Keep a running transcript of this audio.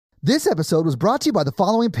This episode was brought to you by the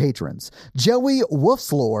following patrons: Joey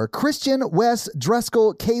Wolfslore, Christian, Wes,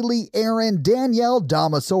 Dreskel, Kaylee, Aaron, Danielle,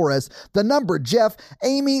 Damasaurus, The Number, Jeff,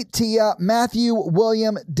 Amy, Tia, Matthew,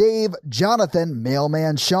 William, Dave, Jonathan,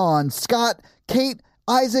 Mailman, Sean, Scott, Kate,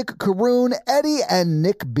 Isaac, Karoon, Eddie, and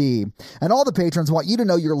Nick B. And all the patrons want you to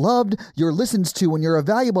know you're loved, you're listened to, and you're a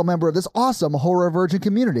valuable member of this awesome Horror Virgin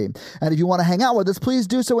community. And if you want to hang out with us, please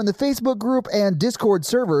do so in the Facebook group and Discord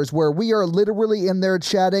servers, where we are literally in there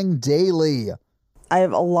chatting daily. I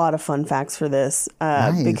have a lot of fun facts for this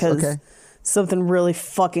because something really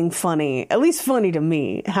fucking funny, at least funny to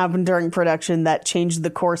me, happened during production that changed the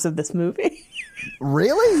course of this movie.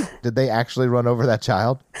 Really? Did they actually run over that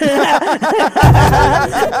child?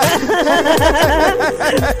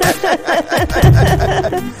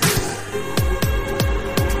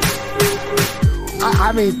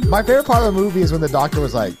 I mean, my favorite part of the movie is when the doctor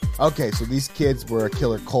was like, okay, so these kids were a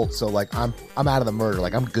killer cult, so like I'm out of the murder,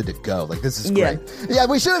 like I'm good to go. Like this is great. Yeah,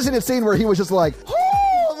 we should have seen a scene where he was just like,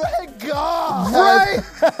 oh my God. Right?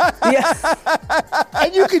 Yeah.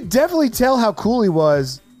 And you could definitely tell how cool he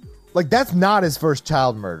was. Like, that's not his first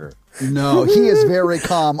child murder. no, he is very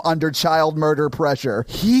calm under child murder pressure.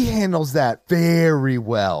 He handles that very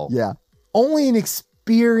well. Yeah. Only an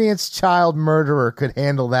experienced child murderer could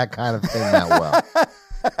handle that kind of thing that well.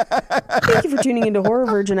 Thank you for tuning into Horror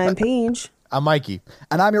Virgin. I'm Paige. I'm Mikey.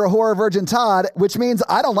 And I'm your Horror Virgin Todd, which means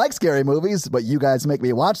I don't like scary movies, but you guys make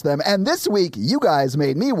me watch them. And this week, you guys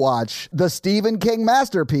made me watch the Stephen King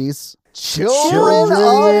masterpiece, Children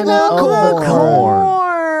of the Corn.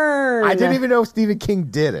 I didn't even know Stephen King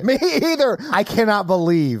did it. Me either. I cannot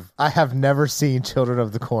believe I have never seen Children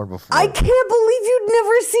of the Corn before. I can't believe you'd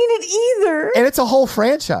never seen it either. And it's a whole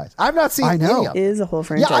franchise. I've not seen any of It is a whole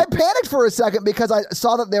franchise. Yeah, I panicked for a second because I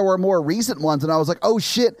saw that there were more recent ones, and I was like, oh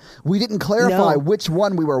shit, we didn't clarify which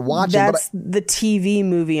one we were watching. That's the TV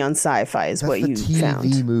movie on Sci-Fi is what you found.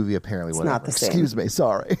 TV movie, apparently. It's not the same. Excuse me,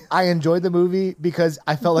 sorry. I enjoyed the movie because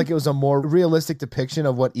I felt like it was a more realistic depiction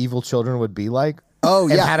of what evil children would be like. Oh,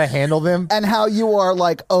 and yeah. how to handle them. And how you are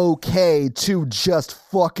like okay to just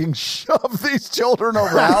fucking shove these children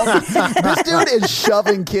around. This dude is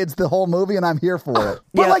shoving kids the whole movie, and I'm here for it.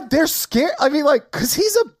 But like, they're scared. I mean, like, because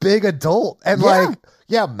he's a big adult. And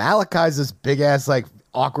Malachi's this big ass, like,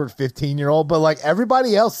 awkward 15-year-old, but like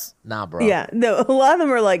everybody else, nah, bro. Yeah, no, a lot of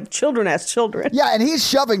them are like children as children. Yeah, and he's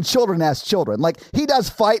shoving children as children. Like, he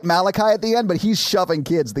does fight Malachi at the end, but he's shoving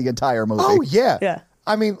kids the entire movie. Oh, yeah. Yeah.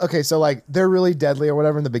 I mean, okay, so like they're really deadly or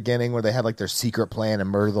whatever in the beginning where they had like their secret plan and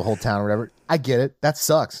murder the whole town or whatever. I get it. That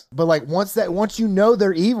sucks. But like once you know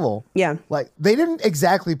they're evil, like they didn't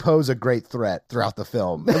exactly pose a great threat throughout the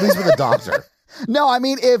film, at least with the doctor. No, I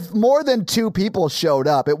mean, if more than two people showed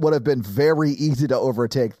up, it would have been very easy to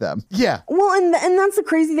overtake them. Yeah. Well, and that's the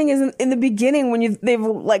crazy thing is in the beginning when they've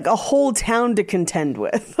like a whole town to contend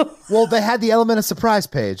with. Well, they had the element of surprise,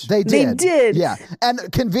 Paige. They did. Yeah. And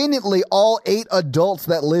conveniently, all 8 adults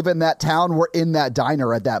that live in that town were in that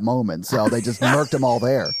diner at that moment. So they just murked them all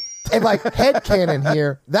there. And like headcanon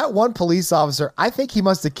here, that one police officer, I think he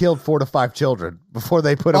must have killed 4 to 5 children before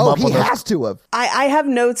they put him up. Oh, he has to have. I have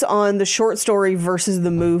notes on the short story versus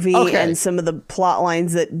the movie and some of the plot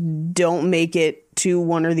lines that don't make it to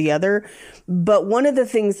one or the other. But one of the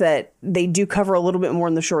things that they do cover a little bit more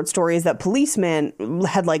in the short story is that policeman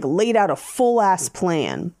had like laid out a full ass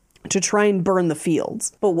plan to try and burn the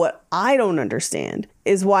fields. But what I don't understand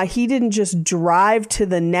is why he didn't just drive to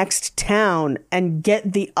the next town and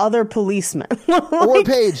get the other policemen. Or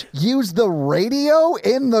Paige, use the radio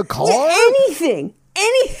in the car? Yeah,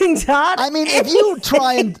 anything, Todd. I mean, if you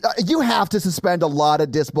try and you have to suspend a lot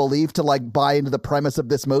of disbelief to like buy into the premise of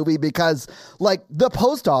this movie, because like the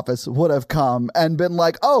post office would have come and been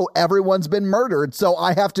like, oh, everyone's been murdered, so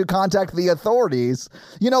I have to contact the authorities.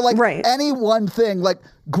 You know, like any one thing, like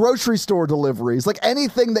grocery store deliveries, like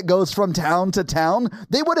anything that goes from town to town,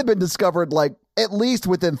 they would have been discovered like at least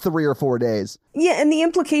within 3 or 4 days. Yeah, and the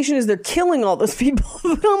implication is they're killing all those people.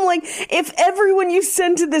 But I'm like, if everyone you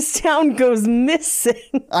send to this town goes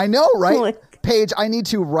missing. I know, right? Paige, I need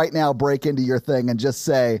to right now break into your thing and just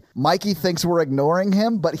say, Mikey thinks we're ignoring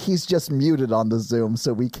him, but he's just muted on the Zoom,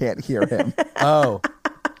 so we can't hear him. Oh.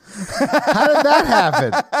 How did that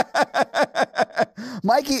happen?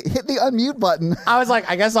 Mikey, hit the unmute button. I was like,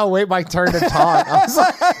 I guess I'll wait my turn to talk. I was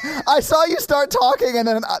like, I saw you start talking, and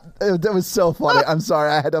then it was so funny. I'm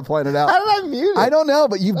sorry, I had to point it out. How did I mute it? I don't know,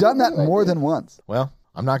 but you've done that more than once. Well,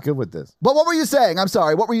 I'm not good with this. But what were you saying? I'm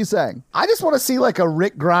sorry. What were you saying? I just want to see like a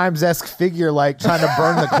Rick Grimes-esque figure like trying to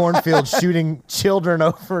burn the cornfield, shooting children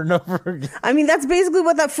over and over again. I mean, that's basically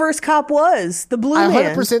what that first cop was. The blue man.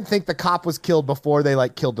 I 100% think the cop was killed before they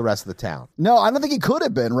like killed the rest of the town. No, I don't think he could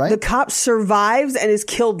have been, right? The cop survives and is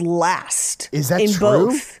killed last. Is that in true?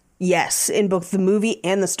 Both. Yes, in both the movie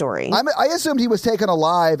and the story. I assumed he was taken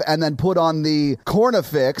alive and then put on the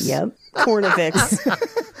Cornifix. Yep,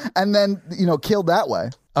 Cornifix. And then, killed that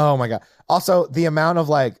way. Oh my God. Also, the amount of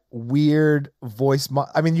like weird voice.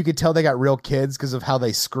 I mean, you could tell they got real kids because of how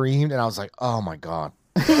they screamed. And I was like, oh my God.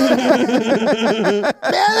 Malachi,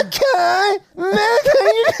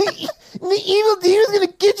 the evil dude's going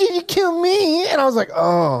to get you to kill me. And I was like,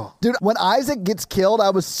 oh. Dude, when Isaac gets killed, I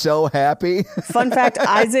was so happy. Fun fact,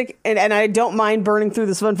 Isaac, and I don't mind burning through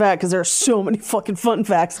this fun fact because there are so many fucking fun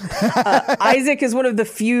facts. Isaac is one of the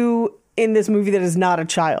few in this movie that is not a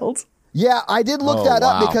child. Yeah, I did look that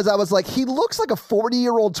up because I was like, he looks like a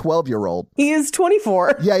 40-year-old, 12-year-old. He is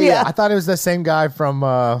 24. Yeah. I thought it was the same guy from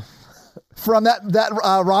that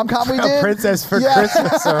rom-com we did? Princess for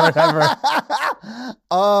Christmas or whatever.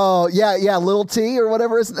 Oh, yeah, Lil T or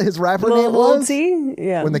whatever his rapper name was. Lil T?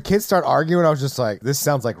 Yeah. When the kids start arguing, I was just like, this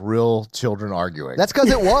sounds like real children arguing. That's because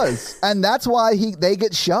it was. And that's why they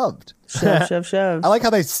get shoved. Shove. I like how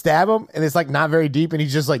they stab him and it's like not very deep and he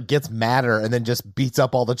just like gets madder and then just beats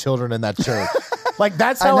up all the children in that church. Like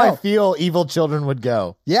that's how I feel evil children would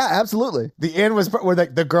go. Yeah, absolutely. The end was where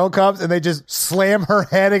the girl comes and they just slam her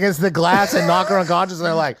head against the glass and knock her unconscious and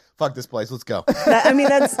they're like, fuck this place, let's go.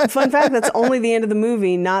 That's fun fact. That's only the end of the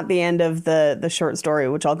movie, not the end of the short story,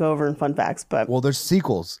 which I'll go over in fun facts. But well, there's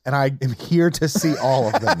sequels, and I am here to see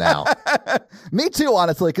all of them now. Me too,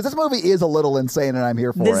 honestly, because this movie is a little insane, and I'm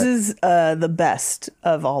here for it. This is the best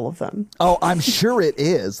of all of them. Oh, I'm sure it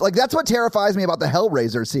is. Like that's what terrifies me about the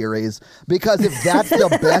Hellraiser series, because if that's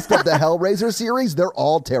the best of the Hellraiser series, they're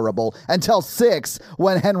all terrible until 6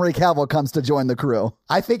 when Henry Cavill comes to join the crew.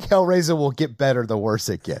 I think Hellraiser will get better the worse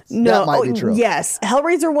it gets. No, that might be true. Yes,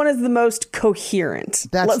 Hellraiser 1 is the most coherent.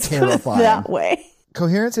 Let's terrifying. Put it that way.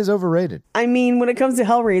 Coherence is overrated. I mean, when it comes to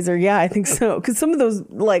Hellraiser, yeah, I think so. Because some of those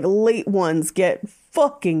like late ones get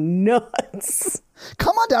fucking nuts.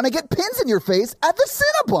 Come on down and get pins in your face at the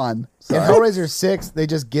Cinnabon. In Hellraiser 6, they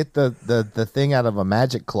just get the thing out of a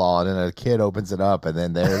magic claw and then a kid opens it up and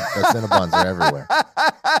then the Cinnabons are everywhere.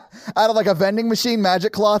 Out of like a vending machine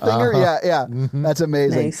magic claw thinger? Yeah. Mm-hmm. That's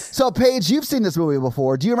amazing. Nice. So Paige, you've seen this movie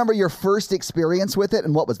before. Do you remember your first experience with it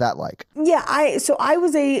and what was that like? Yeah, I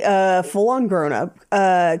was a full-on grown-up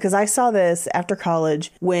because I saw this after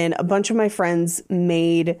college when a bunch of my friends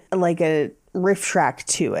made like a riff track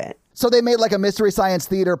to it. So they made like a Mystery Science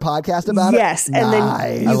Theater podcast about it? Yes, and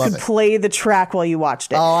then you could play the track while you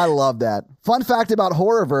watched it. Oh, I love that. Fun fact about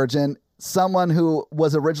Horror Virgin, someone who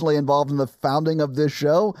was originally involved in the founding of this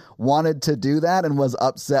show wanted to do that and was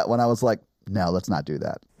upset when I was like, no, let's not do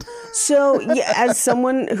that. So, yeah, as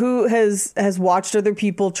someone who has watched other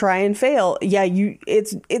people try and fail, yeah,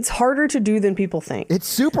 it's harder to do than people think. It's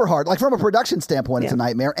super hard. Like from a production standpoint, it's a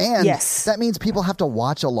nightmare. And that means people have to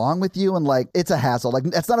watch along with you and like it's a hassle. Like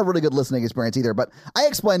that's not a really good listening experience either. But I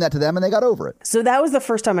explained that to them and they got over it. So that was the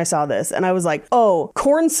first time I saw this and I was like, oh,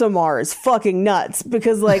 Corn Samar is fucking nuts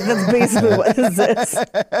because like that's basically what this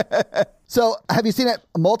is. So have you seen it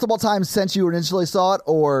multiple times since you initially saw it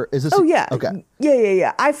or is this? Oh, yeah. Okay.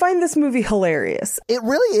 Yeah. I find this movie hilarious. It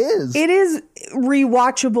really is. It is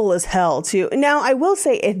rewatchable as hell, too. Now, I will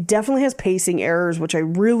say it definitely has pacing errors, which I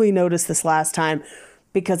really noticed this last time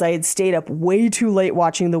because I had stayed up way too late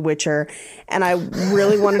watching The Witcher and I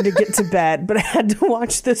really wanted to get to bed, but I had to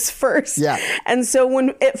watch this first. Yeah. And so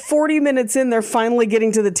when at 40 minutes in, they're finally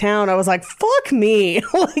getting to the town, I was like, fuck me.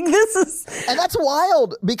 Like this is... And that's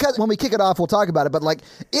wild because when we kick it off, we'll talk about it, but like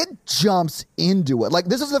it jumps into it. Like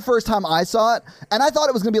this is the first time I saw it and I thought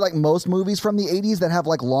it was going to be like most movies from the 80s that have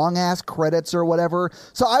like long ass credits or whatever.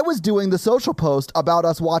 So I was doing the social post about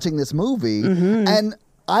us watching this movie and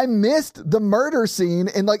I missed the murder scene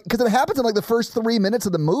in like because it happens in like the first 3 minutes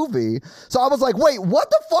of the movie. So I was like, wait, what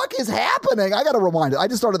the fuck is happening? I got to rewind it. I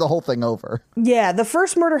just started the whole thing over. Yeah, the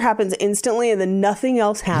first murder happens instantly and then nothing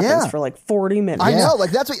else happens for like 40 minutes. I know,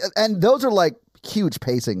 like that's what, and those are like huge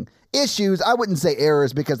pacing issues. I wouldn't say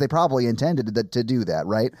errors because they probably intended to do that,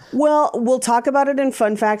 right? Well, we'll talk about it in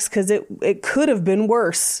fun facts because it could have been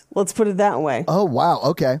worse. Let's put it that way. Oh, wow.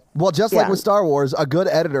 Okay. Well, just like with Star Wars, a good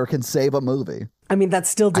editor can save a movie. I mean, that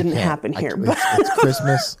still didn't happen here. It's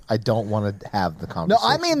Christmas. I don't want to have the conversation. No,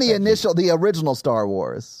 I mean the original Star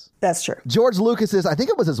Wars. That's true. George Lucas's, I think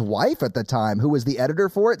it was his wife at the time, who was the editor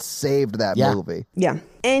for it, saved that movie. Yeah.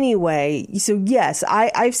 Anyway, so yes,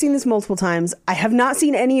 I've seen this multiple times. I have not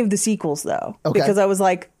seen any of the sequels, though, because I was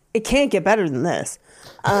like, it can't get better than this.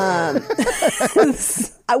 What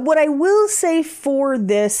I will say for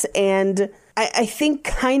this, and I think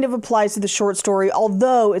kind of applies to the short story,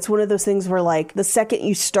 although it's one of those things where, like, the second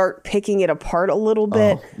you start picking it apart a little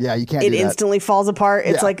bit, you can't. It instantly falls apart.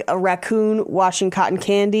 It's like a raccoon washing cotton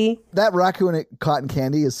candy. That raccoon and cotton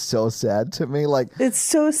candy is so sad to me. Like, it's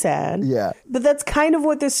so sad. Yeah, but that's kind of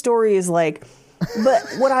what this story is like. But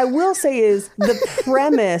what I will say is the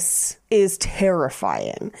premise is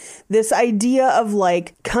terrifying. This idea of,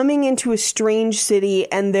 like, coming into a strange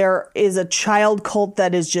city and there is a child cult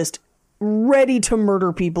that is just ready to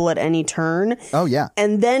murder people at any turn. Oh, yeah.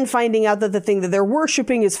 And then finding out that the thing that they're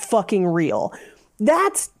worshiping is fucking real.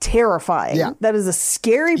 That's terrifying. Yeah. That is a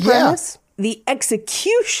scary premise. Yeah. The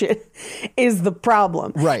execution is the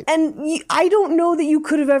problem. Right. And I don't know that you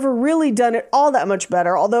could have ever really done it all that much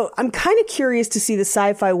better, although I'm kind of curious to see the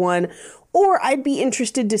sci-fi one, or I'd be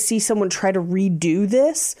interested to see someone try to redo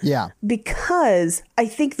this. Yeah. Because I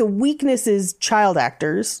think the weakness is child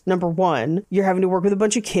actors, number one. You're having to work with a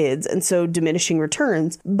bunch of kids, and so diminishing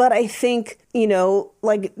returns. But I think, you know,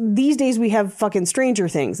 like, these days we have fucking Stranger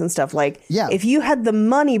Things and stuff. Like, if you had the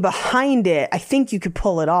money behind it, I think you could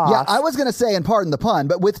pull it off. Yeah, I was going to say, and pardon the pun,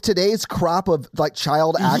 but with today's crop of, like,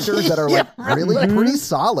 child actors that are, like, really pretty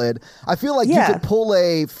solid, I feel like you could pull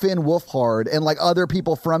a Finn Wolfhard and, like, other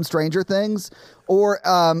people from Stranger Things, or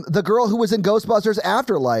the girl who was in Ghostbusters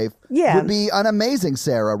Afterlife would be an amazing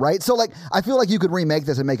Sarah, right? So, like, I feel like you could remake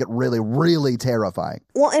this and make it really, really terrifying.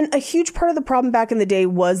 Well, and a huge part of the problem back in the day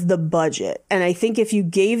was the budget. And I think if you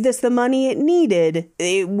gave this the money it needed,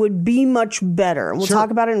 it would be much better. And we'll talk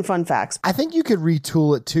about it in fun facts. I think you could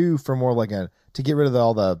retool it, too, for more like to get rid of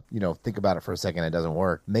all the, you know, think about it for a second, it doesn't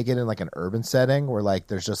work. Make it in, like, an urban setting where, like,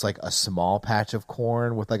 there's just, like, a small patch of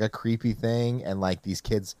corn with, like, a creepy thing, and, like, these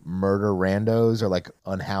kids murder randos or, like,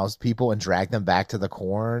 unhoused people and drag them back to the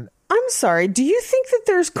corn. I'm sorry. Do you think that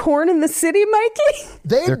there's corn in the city, Mikey?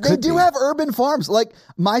 They do have urban farms. Like,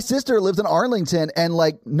 my sister lives in Arlington, and,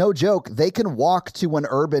 like, no joke, they can walk to an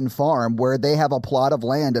urban farm where they have a plot of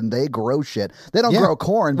land and they grow shit. They don't grow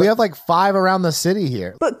corn. We have, like, 5 around the city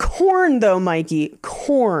here. But corn, though, Mikey,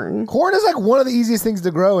 corn. Corn is, like, one of the easiest things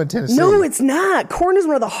to grow in Tennessee. No, it's not. Corn is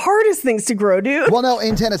one of the hardest things to grow, dude. Well, no,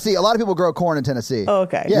 in Tennessee. A lot of people grow corn in Tennessee. Oh,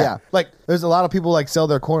 okay. Yeah. Like, there's a lot of people, like, sell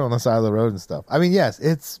their corn on the side of the road and stuff. I mean, yes,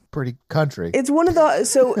 it's pretty country. It's one of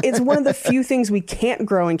the few things we can't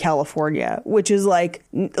grow in California, which is like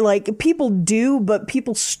people do, but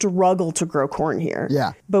people struggle to grow corn here.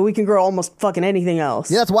 Yeah. But we can grow almost fucking anything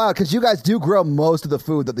else. Yeah, that's wild, because you guys do grow most of the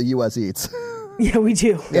food that the U.S. eats. Yeah, we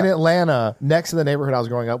do. In Atlanta, next to the neighborhood I was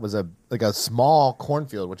growing up was a small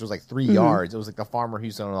cornfield, which was like 3 yards. It was like the farmer who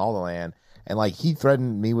used to own all the land. And, like, he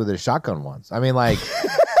threatened me with his shotgun once. I mean, like...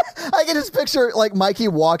 I can just picture, like, Mikey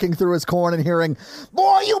walking through his corn and hearing,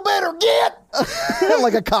 "Boy, you better get!"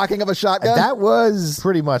 like a cocking of a shotgun. That was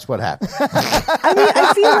pretty much what happened. I mean,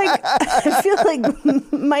 I feel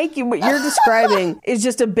like, Mikey, what you're describing is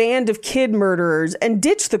just a band of kid murderers, and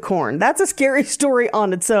ditch the corn. That's a scary story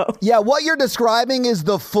on its own. Yeah, what you're describing is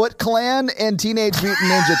the Foot Clan and Teenage Mutant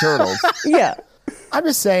Ninja Turtles. Yeah. I'm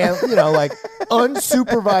just saying, you know, like,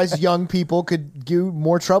 unsupervised young people could do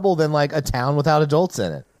more trouble than, like, a town without adults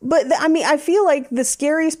in it. But, I mean, I feel like the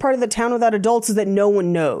scariest part of the town without adults is that no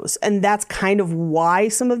one knows. And that's kind of why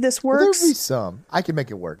some of this works. Well, there'll be some. I can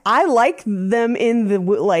make it work. I like them in the,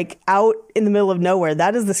 like, out in the middle of nowhere.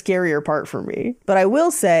 That is the scarier part for me. But I will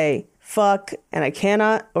say, fuck, and I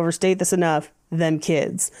cannot overstate this enough, them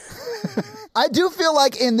kids. I do feel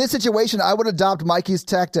like in this situation, I would adopt Mikey's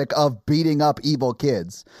tactic of beating up evil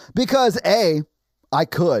kids. Because A, I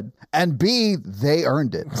could, and B, they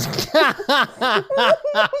earned it.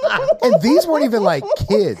 And these weren't even like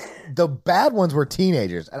kids. The bad ones were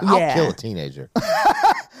teenagers, and I'll kill a teenager.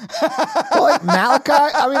 Well, like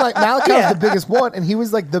Malachi, Malachi's the biggest one, and he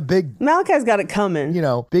was like the big... Malachi's got it coming. You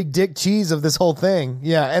know, big dick cheese of this whole thing.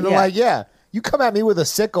 Yeah, and they're like, you come at me with a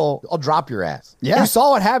sickle, I'll drop your ass. Yeah. You saw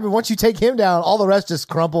what happened. Once you take him down, all the rest just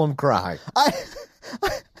crumple and cry. I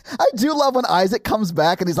do love when Isaac comes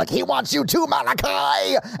back and he's like, he wants you too,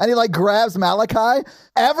 Malachi. And he like grabs Malachi.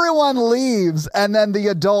 Everyone leaves. And then the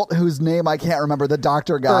adult whose name I can't remember, the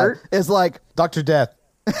doctor guy, is like, Dr. Death.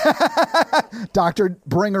 Dr.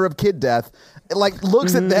 Bringer of Kid Death, like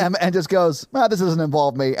looks at them and just goes, this doesn't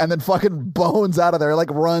involve me, and then fucking bones out of there, like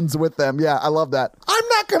runs with them. Yeah, I love that. I'm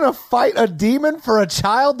not gonna fight a demon for a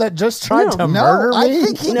child that just tried to murder me. I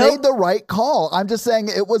think he made the right call. I'm just saying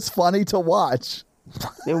it was funny to watch.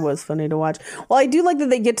 It was funny to watch. Well, I do like that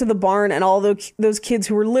they get to the barn and all those kids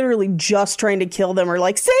who were literally just trying to kill them are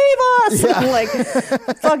like, save us! Yeah. Like,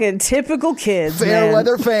 fucking typical kids, Fair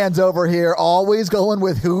weather fans over here, always going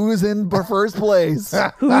with who's in first place.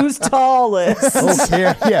 Who's tallest.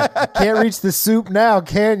 Can't reach the soup now,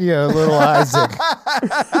 can you, little Isaac?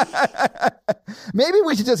 Maybe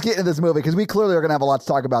we should just get into this movie, because we clearly are going to have a lot to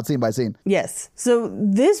talk about scene by scene. Yes. So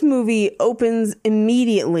this movie opens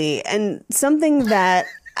immediately, and something that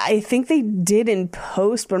I think they did in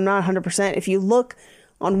post, but I'm not 100%. If you look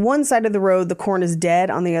on one side of the road, the corn is dead.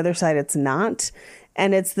 On the other side, it's not.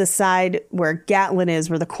 And it's the side where Gatlin is,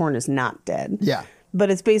 where the corn is not dead. Yeah.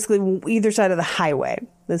 But it's basically either side of the highway.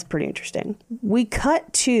 That's pretty interesting. We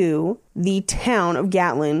cut to the town of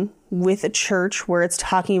Gatlin with a church where it's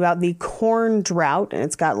talking about the corn drought, and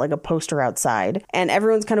it's got like a poster outside, and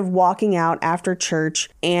everyone's kind of walking out after church,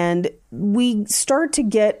 and we start to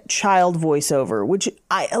get child voiceover, which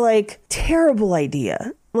I like. Terrible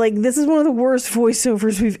idea. Like, this is one of the worst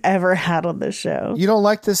voiceovers we've ever had on this show. You don't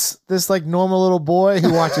like this like normal little boy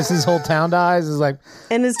who watches his whole town dies is like,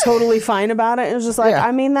 and is totally fine about it. It's just like,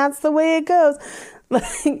 I mean, that's the way it goes.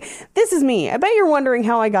 Like, this is me. I bet you're wondering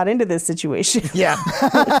how I got into this situation. Yeah.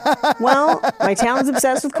 Well, my town's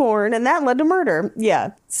obsessed with corn, and that led to murder.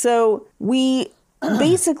 Yeah. So we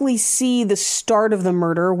basically see the start of the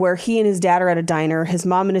murder, where he and his dad are at a diner. His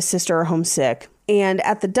mom and his sister are homesick. And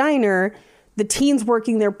at the diner, the teens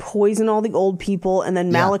working there poison all the old people, and then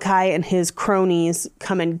Malachi and his cronies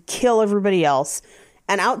come and kill everybody else.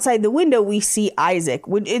 And outside the window, we see Isaac.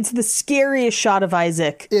 It's the scariest shot of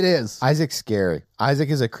Isaac. It is. Isaac's scary. Isaac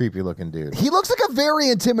is a creepy looking dude. He looks like a very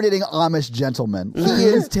intimidating Amish gentleman. He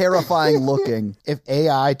is terrifying looking. If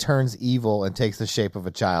AI turns evil and takes the shape of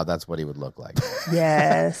a child, that's what he would look like.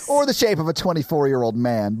 Yes. Or the shape of a 24-year-old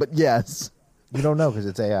man, but yes. You don't know because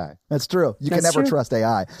it's AI. That's true. You can never trust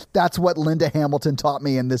AI. That's what Linda Hamilton taught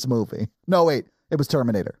me in this movie. No, wait. It was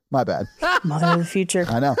Terminator. My bad. Mother of the future.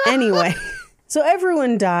 I know. Anyway. So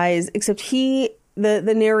everyone dies except the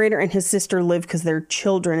narrator and his sister live because they're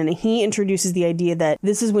children. And he introduces the idea that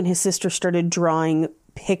this is when his sister started drawing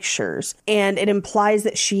pictures, and it implies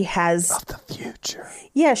that she has of the future.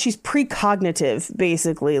 Yeah, she's precognitive,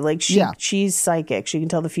 basically. Like she's psychic. She can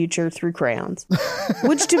tell the future through crayons.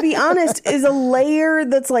 Which, to be honest, is a layer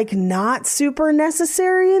that's like not super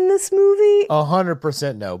necessary in this movie.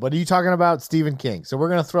 100% no. But are you talking about Stephen King? So we're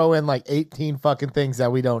gonna throw in like 18 fucking things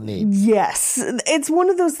that we don't need. Yes, it's one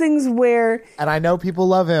of those things where, and I know people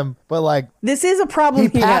love him, but like this is a problem. He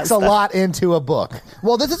packs a lot into a book.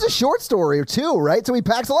 Well, this is a short story too, right? So he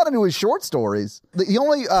packs a lot into his short stories. The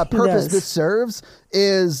only purpose this serves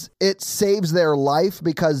is it saves their life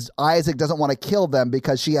because Isaac doesn't want to kill them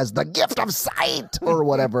because she has the gift of sight or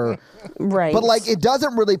whatever. Right. But like it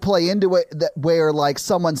doesn't really play into it where like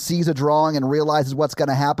someone sees a drawing and realizes what's going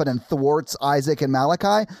to happen and thwarts Isaac and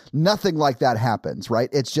Malachi. Nothing like that happens, right?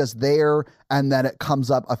 It's just there and then it comes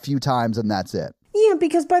up a few times and that's it. Yeah,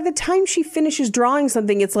 because by the time she finishes drawing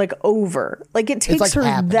something, it's like over. Like it takes her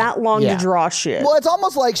that long to draw shit. Well, it's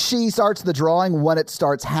almost like she starts the drawing when it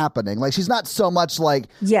starts happening. Like she's not so much like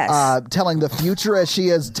telling the future as she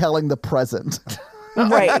is telling the present.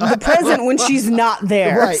 Right. The present when she's not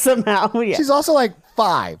there somehow. Yeah. She's also like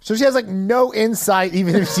 5. So she has like no insight,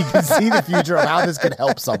 even if she can see the future of how this could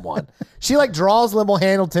help someone. She like draws Limmel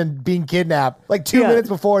Hamilton being kidnapped like 2 minutes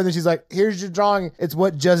before, and then she's like, here's your drawing. It's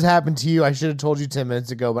what just happened to you. I should have told you 10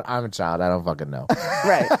 minutes ago, but I'm a child. I don't fucking know.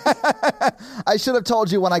 Right. I should have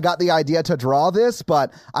told you when I got the idea to draw this,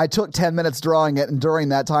 but I took 10 minutes drawing it, and during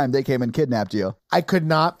that time, they came and kidnapped you. I could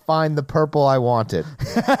not find the purple I wanted.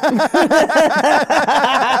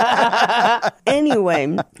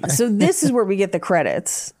 Anyway, so this is where we get the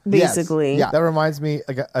credits, basically. Yes. Yeah, that reminds me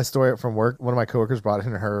like a story from work. One of my coworkers brought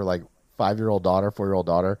in her like 4-year-old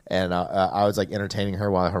daughter, and I was like entertaining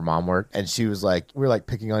her while her mom worked, and she was like, we were like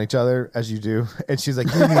picking on each other as you do, and she's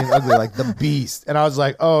like, you're mean and ugly, like the Beast, and I was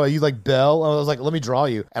like, oh, are you like Belle? And I was like, let me draw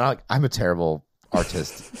you, and I'm a terrible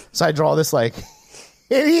artist, so I draw this like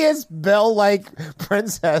hideous Belle-like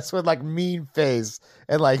princess with like mean face,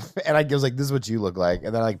 and I was like, this is what you look like,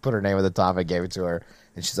 and then I like put her name at the top and gave it to her.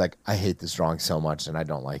 And she's like, I hate this drawing so much and I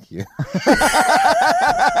don't like you.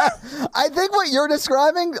 I think what you're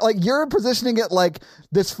describing, like you're positioning it like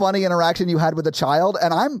this funny interaction you had with a child,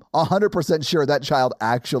 and I'm 100% sure that child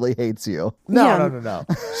actually hates you. No.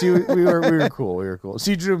 We were cool. We were cool.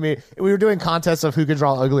 She drew me. We were doing contests of who could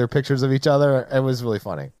draw uglier pictures of each other. It was really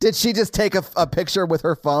funny. Did she just take a picture with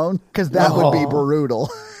her phone? Because that would be brutal.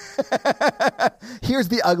 Here's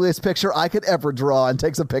the ugliest picture I could ever draw, and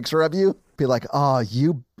takes a picture of you. Be like, oh,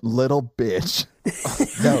 you little bitch.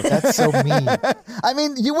 No, that's so mean. I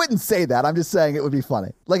mean, you wouldn't say that. I'm just saying it would be funny.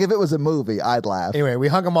 Like if it was a movie, I'd laugh. Anyway, we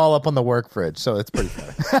hung them all up on the work fridge, so it's pretty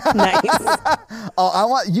funny.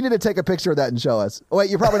 Nice. You need to take a picture of that and show us. Oh, wait,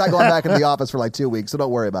 you're probably not going back into the office for like 2 weeks, so don't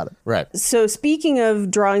worry about it. Right. So speaking of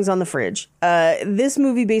drawings on the fridge, this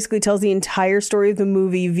movie basically tells the entire story of the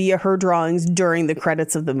movie via her drawings during the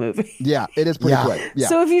credits of the movie. Yeah, it is pretty quick. Yeah.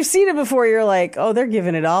 So if you've seen it before, you're like, oh, they're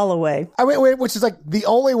giving it all away. Wait, which is like the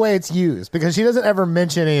only way it's used, because she doesn't ever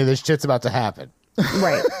mention any of this shit's about to happen.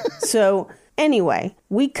 Right. So anyway,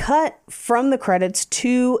 we cut from the credits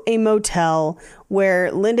to a motel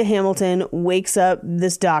where Linda Hamilton wakes up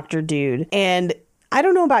this doctor dude. And I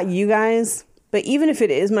don't know about you guys, but even if it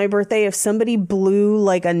is my birthday, if somebody blew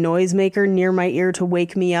like a noisemaker near my ear to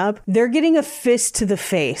wake me up, they're getting a fist to the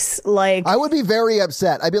face. Like, I would be very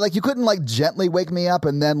upset. I'd be like, you couldn't like gently wake me up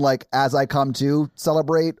and then like as I come to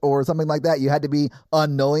celebrate or something like that. You had to be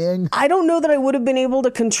annoying. I don't know that I would have been able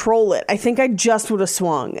to control it. I think I just would have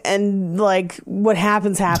swung, and like what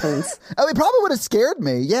happens happens. Oh, it probably would have scared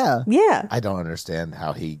me. Yeah. Yeah. I don't understand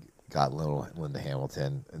how he got little Linda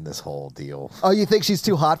Hamilton in this whole deal. Oh, you think she's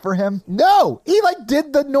too hot for him? No, he like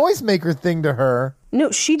did the noisemaker thing to her. No,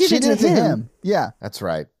 she did it to him. Yeah. That's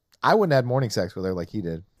right. I wouldn't have morning sex with her like he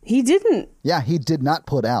did. He didn't. Yeah, he did not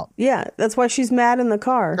put out. Yeah, that's why she's mad in the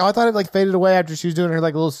car. No, I thought it like faded away after she was doing her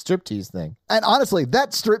like little striptease thing. And honestly, that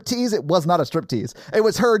striptease, it was not a striptease. It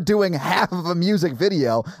was her doing half of a music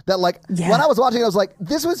video that like, when I was watching, I was like,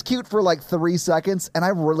 this was cute for like 3 seconds and I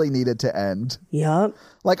really needed to end. Yep.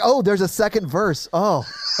 Like, oh, there's a second verse. Oh.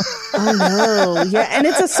 I know. Yeah, and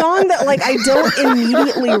it's a song that like I don't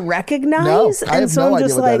immediately recognize. No, I have no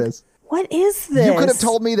idea what that is. What is this? You could have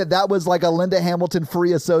told me that was like a Linda Hamilton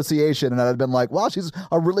free association, and I'd have been like, wow, she's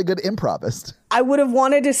a really good improvist. I would have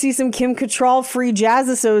wanted to see some Kim Cattrall free jazz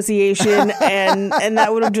association, and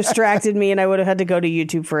that would have distracted me, and I would have had to go to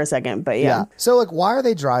YouTube for a second. But yeah. So like, why are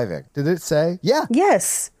they driving? Did it say? Yeah.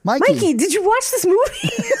 Yes. Mikey, did you watch this movie?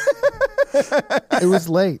 It was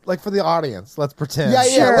late. Like for the audience, let's pretend. Yeah.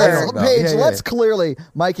 Sure. Let's clearly,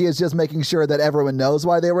 Mikey is just making sure that everyone knows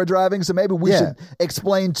why they were driving. So maybe we should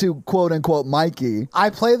explain to quote unquote Mikey. I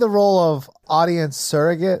play the role of audience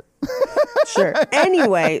surrogate. Sure.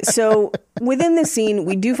 Anyway, so within the scene,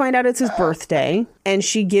 we do find out it's his birthday, and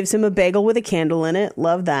she gives him a bagel with a candle in it.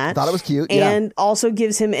 Love that. Thought it was cute. And also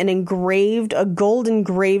gives him a gold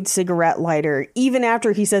engraved cigarette lighter, even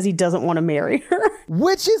after he says he doesn't want to marry her.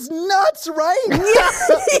 Which is nuts, right? Yeah.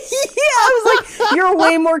 I was like, you're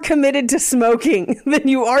way more committed to smoking than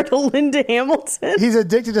you are to Linda Hamilton. He's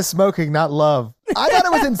addicted to smoking, not love. I thought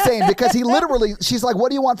it was insane because she's like, what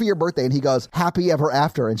do you want for your birthday? And he goes, happy ever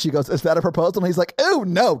after. And she goes, is that a proposal? And he's like, oh,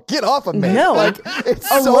 no, get off of me. No. Like,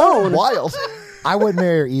 it's Alone. so wild. I wouldn't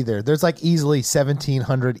marry her either. There's like easily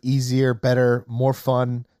 1,700 easier, better, more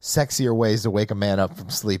fun, sexier ways to wake a man up from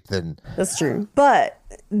sleep than... That's true. But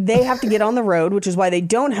they have to get on the road, which is why they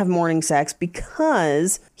don't have morning sex,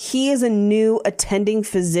 because he is a new attending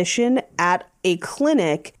physician at a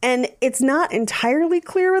clinic, and it's not entirely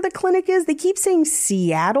clear where the clinic is. They keep saying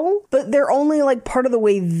Seattle, but they're only like part of the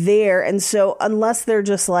way there, and so unless they're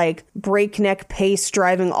just like breakneck pace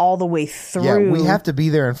driving all the way through. Yeah, we have to be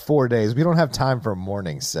there in 4 days. We don't have time for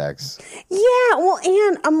morning sex. Yeah, well,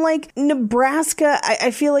 and I'm like, Nebraska,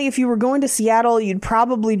 I feel like if you were going to Seattle, you'd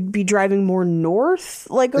probably be driving more north.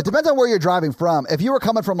 Like, it depends on where you're driving from. If you were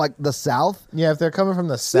coming from like the south. Yeah, if they're coming from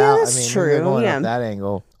the south, that's true. They're going up that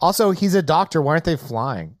angle. Also, he's a doctor. Why aren't they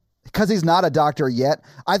flying? Because he's not a doctor yet.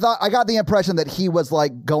 I got the impression that he was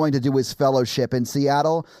like going to do his fellowship in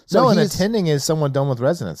Seattle. So an attending is someone done with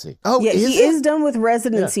residency. Oh, yeah, he is done with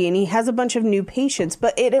residency, and he has a bunch of new patients.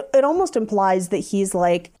 But it almost implies that he's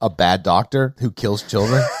like a bad doctor who kills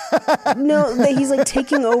children. No, that he's like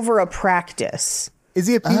taking over a practice. Is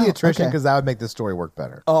he a pediatrician? Because that would make the story work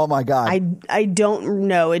better. Oh my God. I don't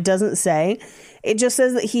know. It doesn't say. It just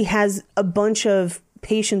says that he has a bunch of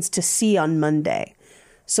patients to see on Monday.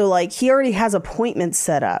 So like he already has appointments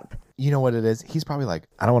set up. You know what it is? He's probably like,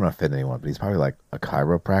 I don't want to offend anyone, but he's probably like a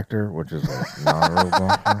chiropractor, which is like not a real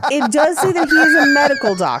doctor. It does say that he is a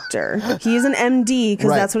medical doctor. He is an MD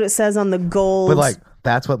because that's what it says on the gold. But like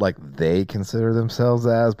That's what like they consider themselves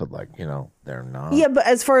as, but like, you know, they're not. Yeah, but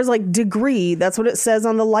as far as like degree, that's what it says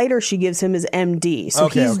on the lighter she gives him is MD. So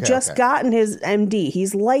he's just gotten his MD.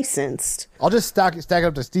 He's licensed. I'll just stack it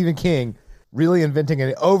up to Stephen King really inventing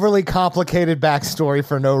an overly complicated backstory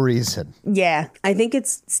for no reason. Yeah, I think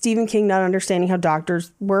it's Stephen King not understanding how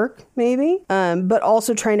doctors work, maybe, but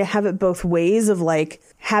also trying to have it both ways of like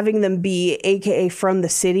having them be AKA from the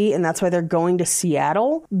city, and that's why they're going to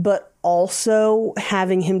Seattle, but also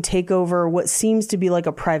having him take over what seems to be like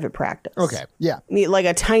a private practice. Okay. Yeah. Like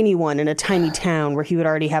a tiny one in a tiny town where he would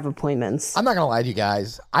already have appointments. I'm not going to lie to you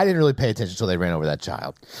guys. I didn't really pay attention until they ran over that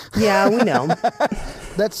child. Yeah, we know.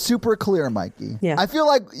 That's super clear, Mikey. Yeah. I feel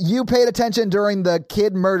like you paid attention during the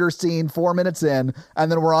kid murder scene 4 minutes in,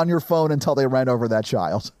 and then we're on your phone until they ran over that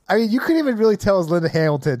child. I mean, you couldn't even really tell it was Linda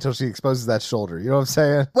Hamilton until she exposes that shoulder. You know what I'm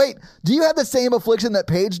saying? Wait, do you have the same affliction that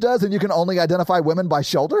Paige does, and you can only identify women by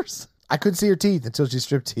shoulders? I couldn't see her teeth until she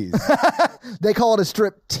stripped teeth. They call it a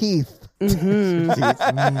strip teeth. Mm-hmm.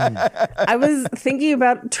 I was thinking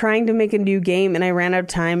about trying to make a new game and I ran out of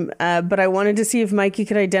time, but I wanted to see if Mikey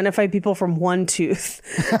could identify people from one tooth.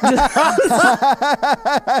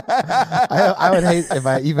 I would hate if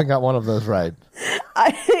I even got one of those right.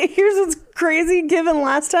 Here's what's crazy. Given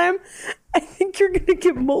last time, I think you're going to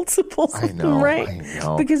get multiples of them right. I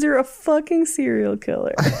know. Because you're a fucking serial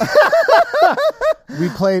killer. We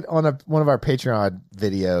played on one of our Patreon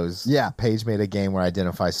videos. Yeah. Paige made a game where I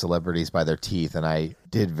identify celebrities by their teeth, and I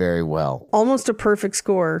did very well. Almost a perfect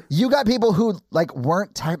score. You got people who like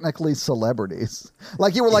weren't technically celebrities.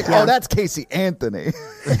 Like you were like, oh, that's Casey Anthony.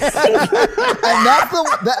 And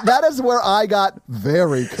that is where I got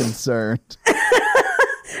very concerned.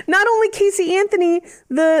 Not only Casey Anthony,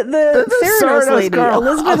 the Theranos lady, girl.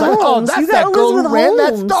 Elizabeth Holmes. That's you got that girl Elizabeth who ran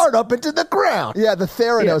that Holmes. startup into the ground. Yeah, the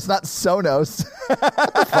Theranos, not Sonos.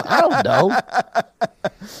 I don't know.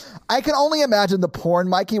 I can only imagine the porn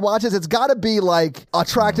Mikey watches. It's got to be like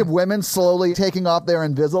attractive women slowly taking off their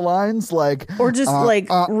Invisaligns, like or just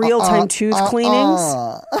real-time tooth cleanings.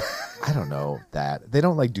 I don't know that. They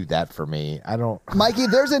don't like do that for me. I don't. Mikey,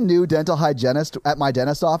 there's a new dental hygienist at my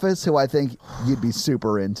dentist office who I think you'd be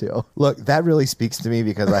super into. Look, that really speaks to me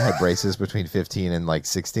because I had braces between 15 and like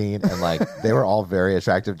 16, and like they were all very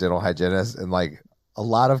attractive dental hygienists, and like a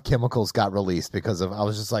lot of chemicals got released because of I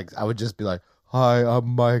would just be like, "Hi, I'm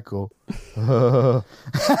Michael." That's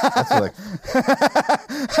like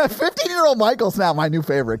 15-year-old Michael's now my new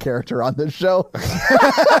favorite character on this show.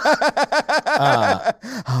 Hi,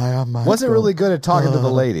 I'm Michael. Wasn't really good at talking to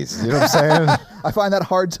the ladies. You know what I'm saying? I find that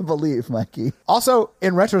hard to believe, Mikey. Also,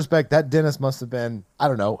 in retrospect, that dentist must have been, I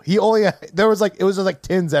don't know. It was just like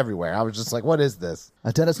tins everywhere. I was just like, what is this?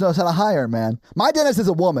 A dentist knows how to hire, man. My dentist is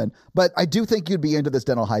a woman, but I do think you'd be into this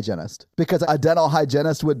dental hygienist because a dental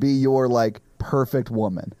hygienist would be your like perfect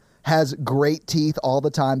woman. Has great teeth all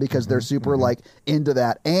the time because they're super like into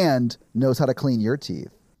that and knows how to clean your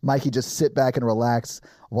teeth. Mikey, just sit back and relax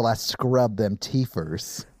while I scrub them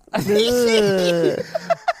teethers.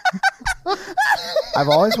 I've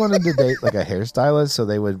always wanted to date like a hairstylist so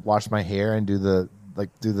they would wash my hair and do the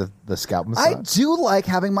scalp massage. I do like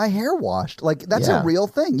having my hair washed. Like that's a real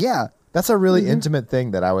thing. Yeah. That's a really intimate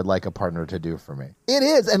thing that I would like a partner to do for me. It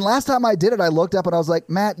is. And last time I did it, I looked up and I was like,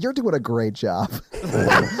 Matt, you're doing a great job.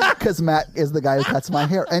 Because Matt is the guy who cuts my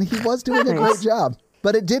hair. And he was doing a great job.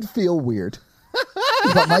 But it did feel weird.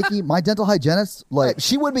 But Mikey, my dental hygienist, like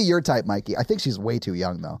she would be your type, Mikey. I think she's way too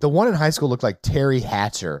young, though. The one in high school looked like Terry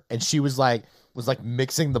Hatcher. And she was like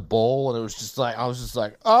mixing the bowl, and it was just like I was just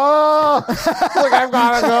like, oh, like I've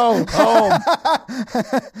gotta go home.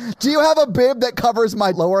 Do you have a bib that covers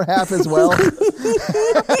my lower half as well?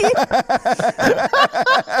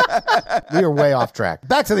 We are way off track.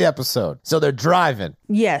 Back to the episode. So they're driving.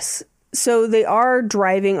 Yes. So they are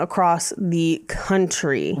driving across the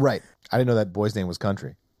country. Right. I didn't know that boy's name was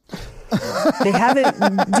Country. They haven't,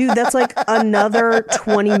 dude, that's like another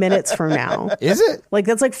 20 minutes from now. Is it? Like,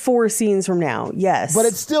 that's like 4 scenes from now. Yes. But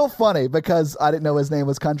it's still funny because I didn't know his name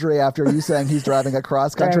was Country after you saying he's driving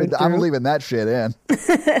across country. I'm leaving that shit in.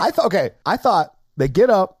 I thought they get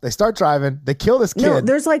up, they start driving, they kill this kid. No,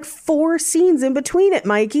 there's like 4 scenes in between it,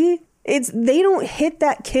 Mikey. They don't hit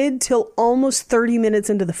that kid till almost 30 minutes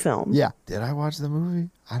into the film. Yeah. Did I watch the movie?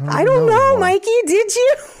 I don't know, Mikey. Did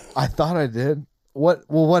you? I thought I did.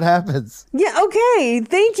 What happens? Yeah, okay.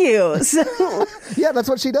 Thank you. So yeah, that's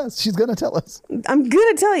what she does. She's going to tell us. I'm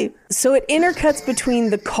going to tell you. So it intercuts between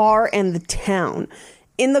the car and the town.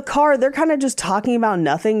 In the car, they're kind of just talking about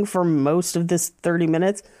nothing for most of this 30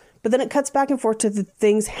 minutes. But then it cuts back and forth to the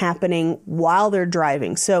things happening while they're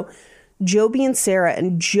driving. So Joby and Sarah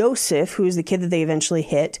and Joseph, who is the kid that they eventually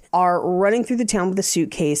hit, are running through the town with a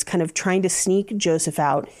suitcase, kind of trying to sneak Joseph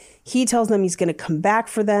out. He tells them he's going to come back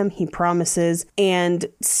for them. He promises. And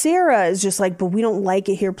Sarah is just like, but we don't like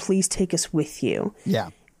it here. Please take us with you. Yeah.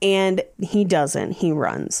 And he doesn't. He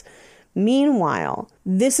runs. Meanwhile,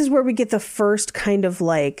 this is where we get the first kind of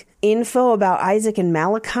like info about Isaac and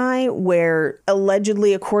Malachi, where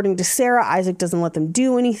allegedly, according to Sarah, Isaac doesn't let them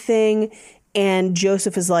do anything. And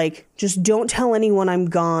Joseph is like, just don't tell anyone I'm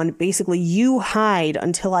gone. Basically, you hide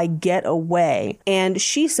until I get away. And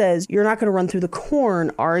she says, you're not going to run through the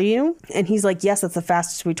corn, are you? And he's like, yes, that's the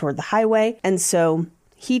fastest way toward the highway. And so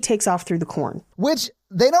he takes off through the corn. Which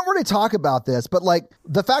they don't really talk about this, but like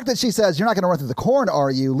the fact that she says, you're not going to run through the corn,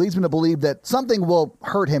 are you, leads me to believe that something will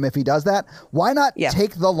hurt him if he does that. Why not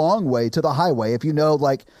take the long way to the highway if you know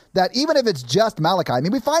like that, even if it's just Malachi? I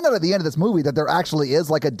mean, we find out at the end of this movie that there actually is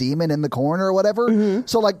like a demon in the corn or whatever. Mm-hmm.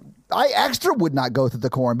 So like I extra would not go through the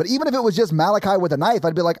corn, but even if it was just Malachi with a knife,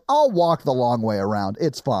 I'd be like, I'll walk the long way around.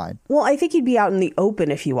 It's fine. Well, I think he'd be out in the open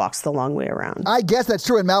if he walks the long way around. I guess that's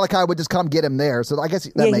true. And Malachi would just come get him there. So I guess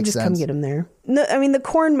that makes just sense. Come get him there. No, I mean, the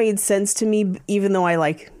corn made sense to me, even though I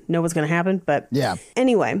like know what's going to happen. But yeah.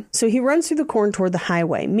 Anyway, so he runs through the corn toward the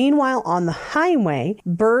highway. Meanwhile, on the highway,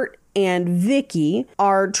 Bert and Vicky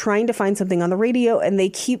are trying to find something on the radio, and they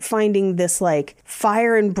keep finding this like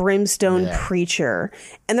fire and brimstone preacher,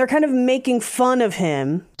 and they're kind of making fun of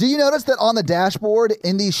him. Do you notice that on the dashboard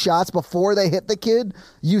in these shots before they hit the kid,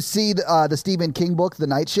 you see the Stephen King book, The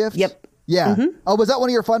Night Shift? Yep. Yeah. Mm-hmm. Oh, was that one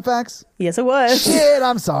of your fun facts? Yes, it was. Shit,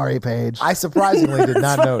 I'm sorry, Paige. I surprisingly did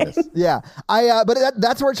not notice. Yeah. But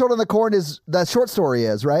that's where Children of the Corn is, the short story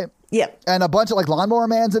is, right? Yep. And a bunch of like Lawnmower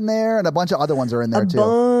Man's in there, and a bunch of other ones are in there too. A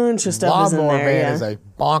bunch of stuff is in there. Lawnmower Man is a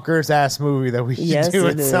bonkers ass movie that we should do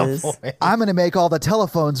at some point. I'm going to make all the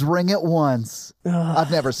telephones ring at once. I've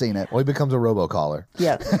never seen it. Well, he becomes a robocaller.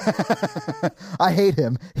 Yep. I hate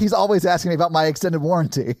him. He's always asking me about my extended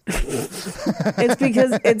warranty. It's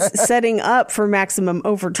because it's setting up for maximum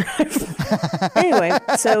overdrive. Anyway,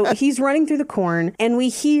 so he's running through the corn, and we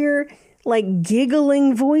hear like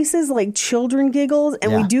giggling voices, like children giggles,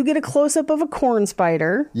 and we do get a close-up of a corn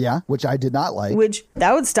spider. Yeah, which I did not like. Which,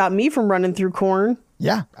 that would stop me from running through corn.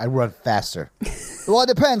 Yeah. I'd run faster. Well, it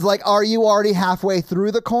depends. Like, are you already halfway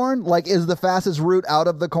through the corn? Like, is the fastest route out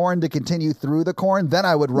of the corn to continue through the corn? Then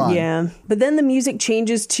I would run. Yeah. But then the music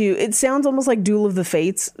changes to, it sounds almost like Duel of the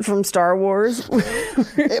Fates from Star Wars.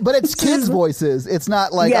 But it's kids' voices. It's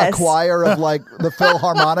not like a choir of like the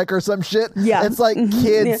Philharmonic or some shit. Yeah. It's like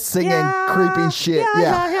kids singing creepy shit.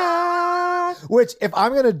 Which, if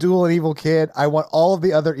I'm going to duel an evil kid, I want all of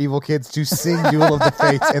the other evil kids to sing Duel of the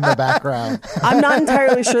Fates in the background. I'm not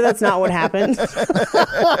entirely sure that's not what happened.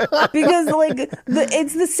 Because, like,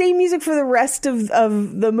 it's the same music for the rest of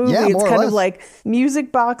the movie. Yeah, it's kind of like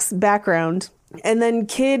music box background. And then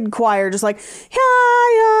kid choir just like,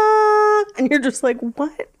 yeah. And you're just like,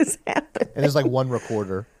 what is happening? And there's like one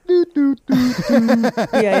recorder.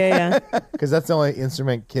 Yeah. Because that's the only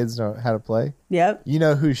instrument kids know how to play. Yep. You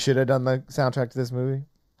know who should have done the soundtrack to this movie?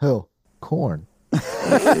 Who? Korn.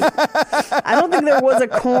 I don't think there was a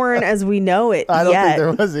corn as we know it I don't yet. think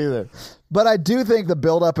there was either. But I do think the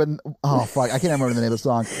build up and I can't remember the name of the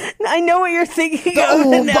song. I know what you're thinking of,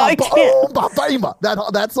 and now I can't.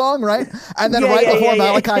 That song, right? And then before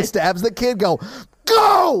Malachi stabs the kid, go.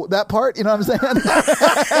 That part, you know what I'm saying?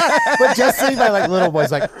 But just seen by like little boys,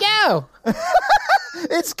 like go.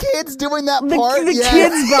 It's kids doing that part. The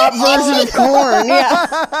Kids Bop version of Korn. Yeah.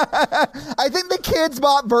 I think the Kids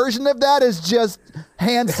Bop version of that is just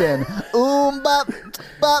Hanson. Bop,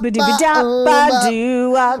 stepping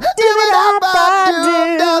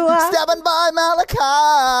by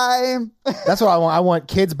Malachi. That's what I want. I want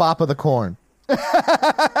Kids Bop of the Corn.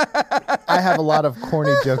 I have a lot of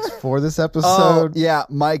corny jokes for this episode. Oh, yeah,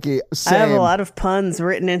 Mikey. Same. I have a lot of puns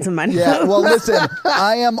written into my notes. Yeah, well, listen,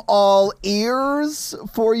 I am all ears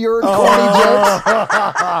for your corny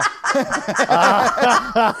jokes.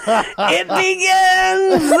 It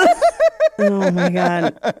begins. Oh my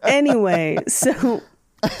god. Anyway, so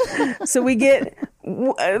we get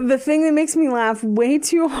the thing that makes me laugh way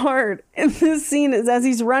too hard in this scene is as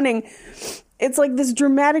he's running. It's like this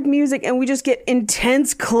dramatic music, and we just get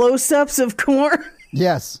intense close-ups of corn.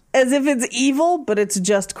 Yes. As if it's evil, but it's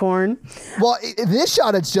just corn. Well, in this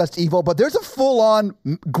shot, it's just evil, but there's a full-on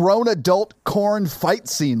grown adult corn fight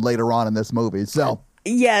scene later on in this movie, so...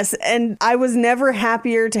 Yes, and I was never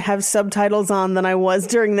happier to have subtitles on than I was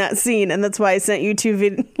during that scene, and that's why I sent you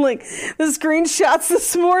the screenshots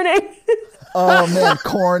this morning. Oh man,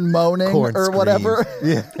 corn moaning Corn or whatever.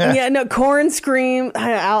 Yeah, no, corn scream.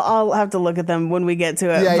 I'll have to look at them when we get to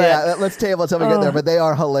it. Yeah. Let's table until we get there, but they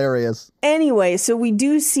are hilarious. Anyway, so we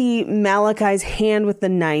do see Malachi's hand with the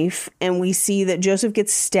knife, and we see that Joseph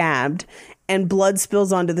gets stabbed and blood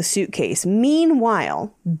spills onto the suitcase.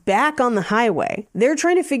 Meanwhile, back on the highway, they're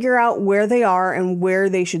trying to figure out where they are and where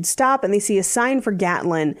they should stop, and they see a sign for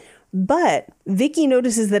Gatlin, but Vicky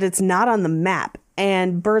notices that it's not on the map.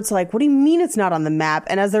 And Bert's like, what do you mean it's not on the map?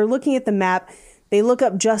 And as they're looking at the map, they look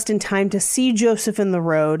up just in time to see Joseph in the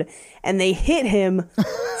road, and they hit him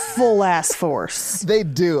full ass force. They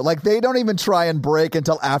do. Like, they don't even try and brake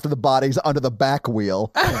until after the body's under the back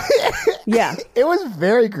wheel. Yeah. It was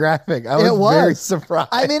very graphic. I was very surprised.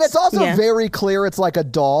 I mean, it's also very clear it's like a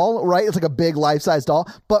doll, right? It's like a big life-size doll.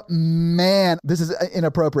 But man, this is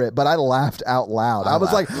inappropriate, but I laughed out loud. I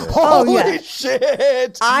was like, holy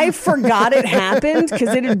shit. I forgot it happened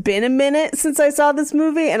because it had been a minute since I saw this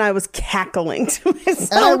movie, and I was cackling to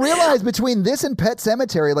myself. And I realized between this and Pet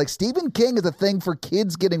Sematary, like, Stephen King is a thing for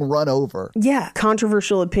kids getting run over. Yeah.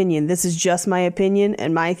 Controversial opinion. This is just my opinion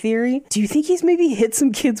and my theory. Do you think he's maybe hit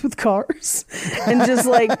some kids with cars? And just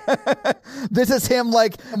like... This is him,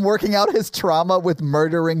 like, working out his trauma with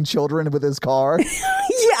murdering children with his car. Yeah,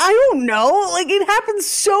 I don't know. Like, it happens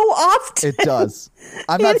so often. It does.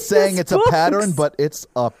 I'm not saying it's a pattern, but it's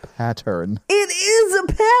a pattern. It is a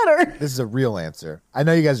pattern. This is a real answer. I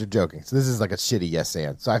know you guys are joking, so this is like a shitty yes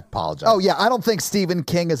and, so I apologize. Oh, yeah, I don't think Stephen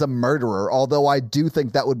King is a murderer, although I do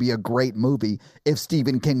think that would be a great movie if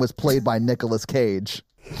Stephen King was played by Nicolas Cage.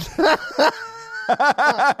 Stephen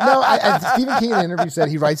King in an interview said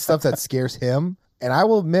he writes stuff that scares him. And I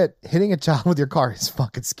will admit, hitting a child with your car is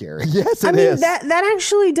fucking scary. Yes, it is. That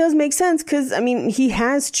actually does make sense because, I mean, he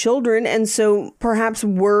has children. And so perhaps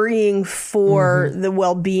worrying for the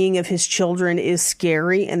well-being of his children is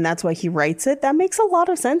scary. And that's why he writes it. That makes a lot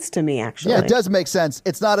of sense to me, actually. Yeah, it does make sense.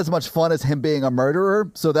 It's not as much fun as him being a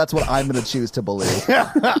murderer. So that's what I'm going to choose to believe.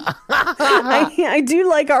 I do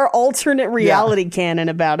like our alternate reality canon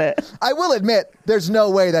about it. I will admit, there's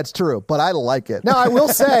no way that's true, but I like it. Now, I will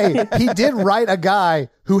say, he did write a guy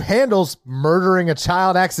who handles murdering a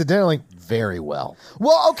child accidentally very well.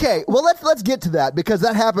 Well, okay. Well, let's get to that because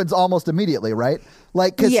that happens almost immediately, right?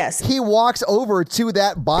 Like, because he walks over to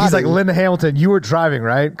that body. He's like, Linda Hamilton, you were driving,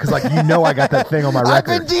 right? Because, like, you know I got that thing on my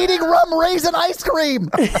record. I've been eating rum raisin ice cream.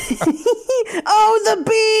 Oh, the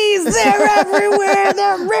bees, they're everywhere.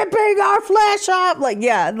 They're ripping our flesh off. Like,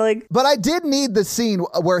 yeah, like. But I did need the scene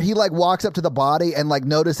where he, like, walks up to the body and, like,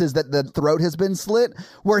 notices that the throat has been slit,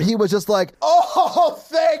 where he was just like, oh,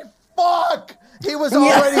 thank fuck. He was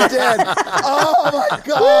already dead. Oh, my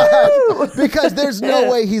God. Because there's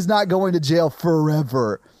no way he's not going to jail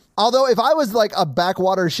forever. Although if I was like a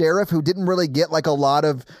backwater sheriff who didn't really get like a lot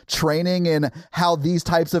of training in how these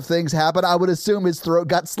types of things happen, I would assume his throat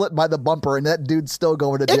got slit by the bumper and that dude's still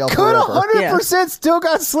going to jail forever. It could 100% still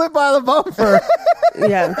got slit by the bumper.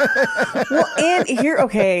 Yeah. Well, and here,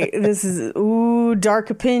 okay, this is, dark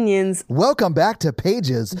opinions. Welcome back to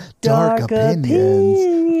Paige's Dark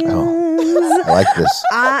Opinions. Oh, I like this.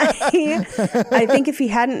 I think if he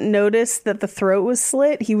hadn't noticed that the throat was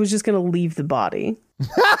slit, he was just going to leave the body.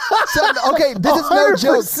 So, okay, this is no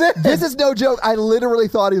joke. This is no joke. I literally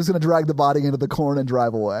thought he was going to drag the body into the corn and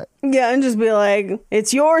drive away. Yeah, and just be like,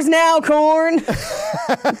 it's yours now, corn.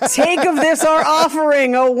 Take of this our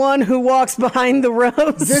offering, O one who walks behind the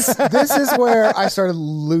rose. This is where I started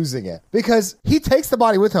losing it. Because he takes the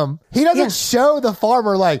body with him. He doesn't show the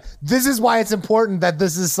farmer, like, this is why it's important that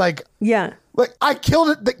this is like... Yeah. Like, I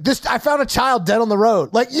killed it. I found a child dead on the road.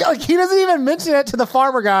 Like, yeah, like, he doesn't even mention it to the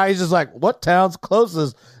farmer guy. He's just like, what town's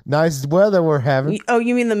closest? Nice weather we're having. Oh,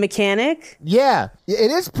 you mean the mechanic? Yeah.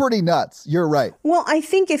 It is pretty nuts. You're right. Well, I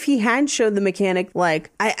think if he had showed the mechanic,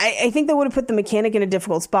 like, I think that would have put the mechanic in a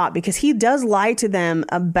difficult spot because he does lie to them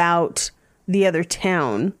about the other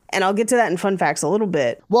town. And I'll get to that in fun facts a little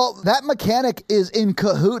bit. Well, that mechanic is in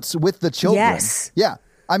cahoots with the children. Yes. Yeah.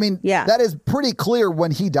 I mean, that is pretty clear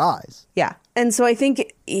when he dies. Yeah. And so I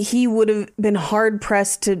think he would have been hard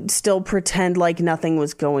pressed to still pretend like nothing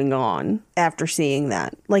was going on after seeing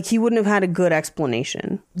that. Like he wouldn't have had a good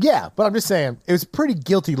explanation. Yeah, but I'm just saying it was pretty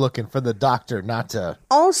guilty looking for the doctor not to.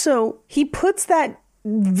 Also, he puts that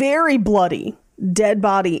very bloody dead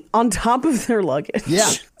body on top of their luggage. Yeah.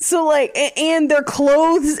 So like, and their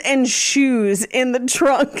clothes and shoes in the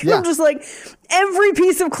trunk. Yeah. I'm just like, every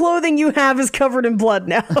piece of clothing you have is covered in blood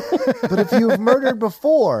now. But if you've murdered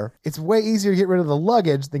before, it's way easier to get rid of the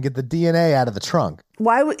luggage than get the DNA out of the trunk.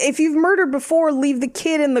 Why? If you've murdered before, leave the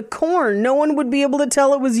kid in the corn. No one would be able to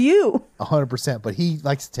tell it was you. 100%. But he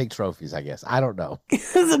likes to take trophies, I guess. I don't know.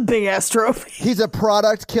 It's a big ass trophy. He's a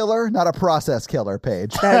product killer, not a process killer,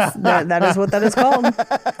 Paige. That is what that is called.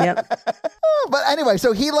 Yep. But anyway,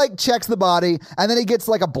 so he like checks the body and then he gets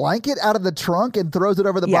like a blanket out of the trunk and throws it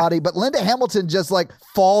over the body. But Linda Hamilton just like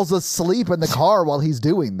falls asleep in the car while he's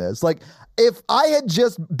doing this. Like, if I had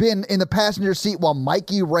just been in the passenger seat while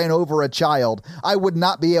Mikey ran over a child, I would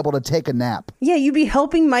not be able to take a nap. Yeah, you'd be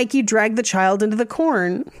helping Mikey drag the child into the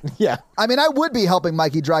corn. Yeah. I mean, I would be helping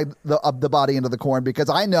Mikey drag the body into the corn because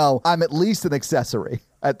I know I'm at least an accessory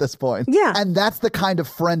at this point. Yeah. And that's the kind of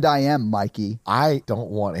friend I am, Mikey. I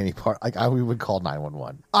don't want any part. Like, we would call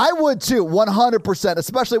 911. I would too, 100%,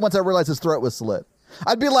 especially once I realized his throat was slit.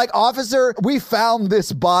 I'd be like, officer, we found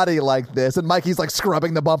this body like this. And Mikey's like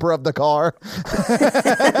scrubbing the bumper of the car.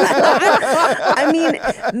 I mean,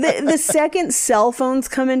 the second cell phones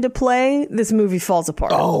come into play, this movie falls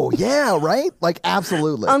apart. Oh, yeah, right? Like,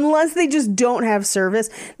 absolutely. Unless they just don't have service.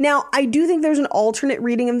 Now, I do think there's an alternate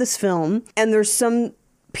reading of this film, and there's some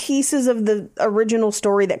pieces of the original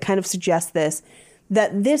story that kind of suggest this,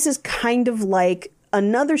 that this is kind of like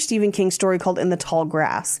another Stephen King story called In the Tall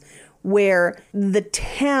Grass, where the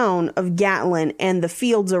town of Gatlin and the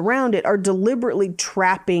fields around it are deliberately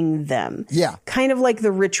trapping them. Yeah. Kind of like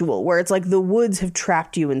The Ritual, where it's like the woods have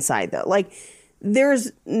trapped you inside though. Like,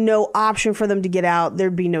 there's no option for them to get out.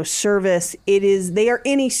 There'd be no service. They are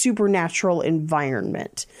in a supernatural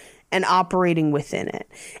environment and operating within it.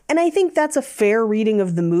 And I think that's a fair reading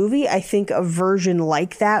of the movie. I think a version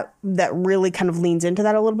like that really kind of leans into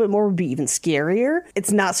that a little bit more would be even scarier.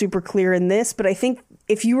 It's not super clear in this, but I think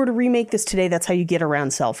if you were to remake this today, that's how you get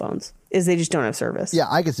around cell phones, is they just don't have service. Yeah,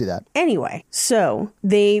 I can see that. Anyway, so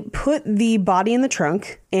they put the body in the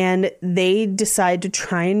trunk and they decide to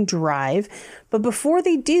try and drive. But before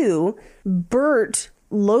they do, Bert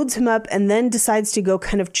loads him up and then decides to go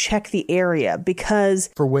kind of check the area because...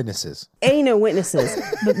 For witnesses. A, no witnesses.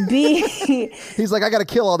 But B... He's like, I got to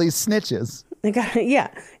kill all these snitches. Got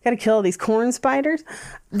to kill all these corn spiders.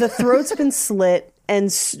 The throat's been slit,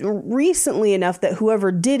 and recently enough that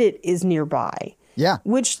whoever did it is nearby. Yeah.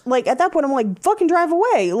 Which, like, at that point, I'm like, fucking drive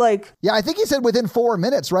away. Like... Yeah, I think he said within 4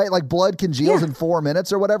 minutes, right? Like, blood congeals in 4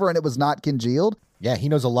 minutes or whatever, and it was not congealed. Yeah, he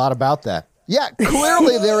knows a lot about that. Yeah,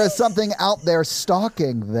 clearly there is something out there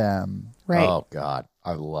stalking them. Right. Oh, God.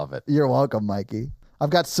 I love it. You're welcome, Mikey. I've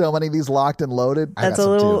got so many of these locked and loaded. That's a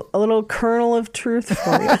little kernel of truth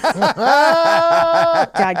for you.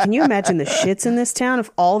 God, can you imagine the shits in this town if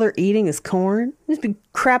all they're eating is corn? Just be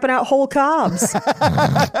crapping out whole cobs.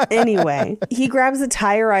 Anyway, he grabs the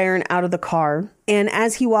tire iron out of the car, and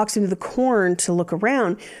as he walks into the corn to look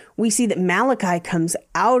around, we see that Malachi comes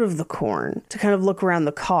out of the corn to kind of look around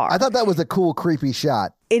the car. I thought that was a cool, creepy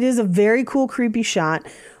shot. It is a very cool, creepy shot.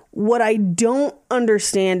 What I don't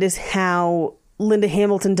understand is how Linda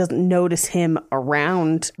Hamilton doesn't notice him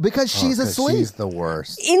around. Because she's asleep. She's the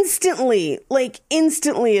worst. Instantly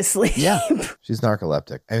asleep. Yeah. She's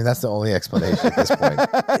narcoleptic. I mean, that's the only explanation at this point.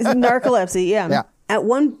 It's narcolepsy, yeah.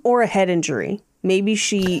 Or a head injury. Maybe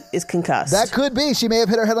she is concussed. That could be. She may have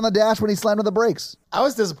hit her head on the dash when he slammed on the brakes. I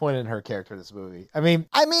was disappointed in her character in this movie. I mean,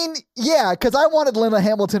 yeah, because I wanted Linda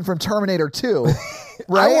Hamilton from Terminator 2.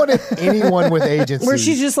 Right? I wanted anyone with agency. Where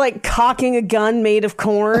she's just like cocking a gun made of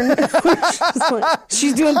corn.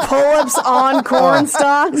 She's doing pull-ups on corn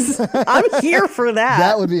stalks. I'm here for that.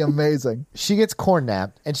 That would be amazing. She gets corn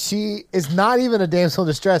napped, and she is not even a damsel in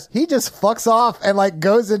distress. He just fucks off and like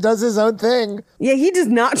goes and does his own thing. Yeah, he does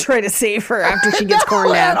not try to save her after she gets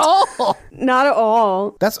corn napped. At all. Not at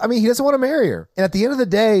all. He doesn't want to marry her. And at the end of the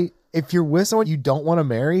day, if you're with someone you don't want to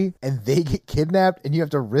marry and they get kidnapped and you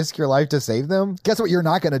have to risk your life to save them. Guess what you're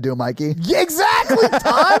not going to do, Mikey? Yeah, exactly,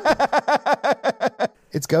 Todd.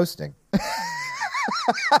 It's ghosting.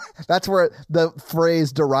 That's where the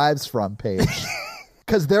phrase derives from, Paige.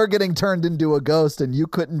 Because they're getting turned into a ghost and you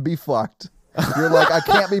couldn't be fucked. You're like, I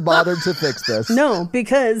can't be bothered to fix this. No,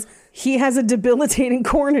 because he has a debilitating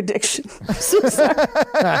corn addiction. I'm so sorry.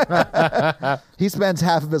 He spends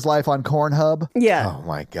half of his life on Cornhub. Yeah. Oh,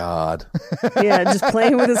 my God. Yeah, just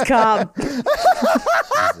playing with his cob.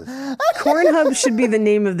 Cornhub should be the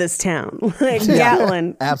name of this town. Like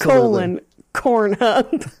Gatlin, absolutely.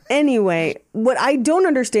 Cornhub. Anyway, what I don't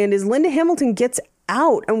understand is Linda Hamilton gets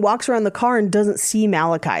out and walks around the car and doesn't see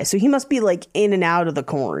Malachi. So he must be like in and out of the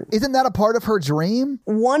corn. Isn't that a part of her dream?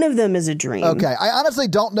 One of them is a dream. Okay. I honestly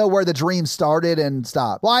don't know where the dream started and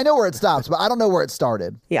stopped. Well, I know where it stops, but I don't know where it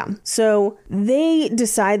started. Yeah. So they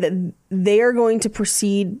decide that they are going to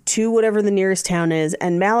proceed to whatever the nearest town is,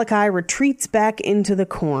 and Malachi retreats back into the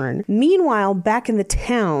corn. Meanwhile, back in the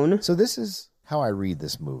town... So this is how I read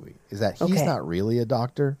this movie, is that he's not really a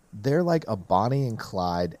doctor. They're like a Bonnie and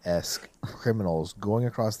Clyde-esque criminals going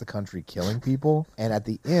across the country killing people, and at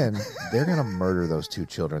the end, they're going to murder those 2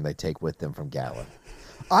 children they take with them from Gala.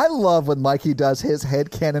 I love when Mikey does his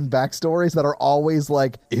headcanon backstories that are always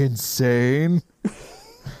like insane.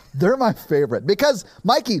 They're my favorite because,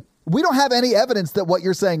 Mikey, we don't have any evidence that what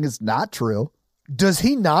you're saying is not true. Does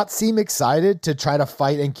he not seem excited to try to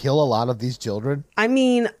fight and kill a lot of these children? I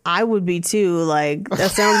mean, I would be too. Like,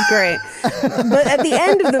 that sounds great. But at the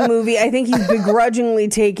end of the movie, I think he's begrudgingly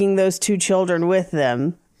taking those 2 children with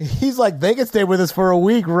them. He's like, they can stay with us for a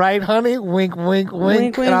week, right, honey? Wink, wink, wink.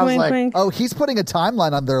 Wink, and I was wink, like, wink. Oh, he's putting a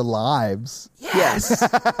timeline on their lives. Yes.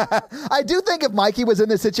 I do think if Mikey was in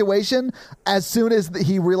this situation, as soon as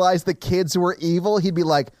he realized the kids were evil, he'd be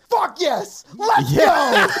like, fuck yes, let's go.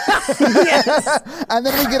 Yes. And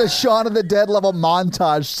then we get a Shaun of the Dead level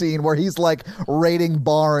montage scene where he's like raiding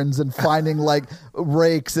barns and finding like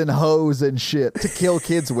rakes and hoes and shit to kill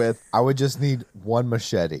kids with. I would just need one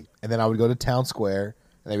machete, and then I would go to town square.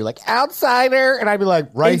 And they'd be like, outsider. And I'd be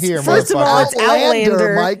like, here, first of all, it's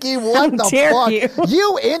Outlander. Mikey. What the fuck?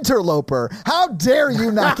 You interloper. How dare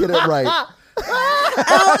you not get it right? Outlander!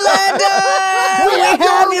 We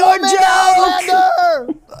have your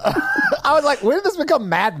joke! I was like, when did this become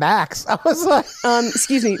Mad Max? I was like...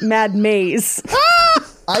 excuse me, Mad Maze.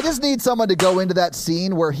 I just need someone to go into that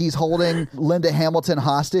scene where he's holding Linda Hamilton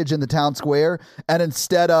hostage in the town square, and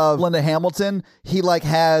instead of Linda Hamilton, he like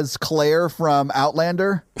has Claire from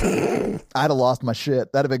Outlander. I'd have lost my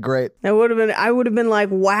shit. That'd have been great. I would have been like,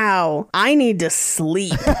 wow, I need to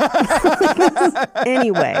sleep.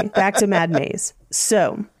 Anyway, back to Mad Maze.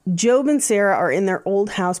 So, Job and Sarah are in their old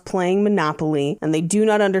house playing Monopoly, and they do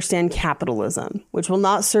not understand capitalism, which will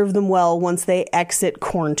not serve them well once they exit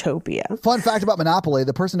Corntopia. Fun fact about Monopoly,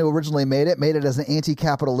 the person who originally made it as an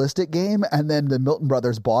anti-capitalistic game, and then the Milton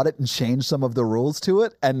brothers bought it and changed some of the rules to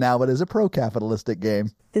it, and now it is a pro-capitalistic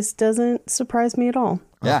game. This doesn't surprise me at all.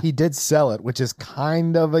 Yeah. He did sell it, which is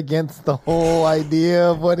kind of against the whole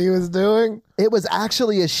idea of what he was doing. It was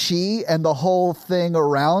actually a she, and the whole thing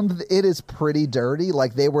around it is pretty dirty.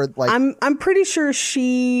 Like they were like, I'm pretty sure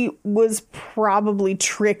she was probably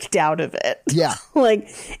tricked out of it. Yeah. Like,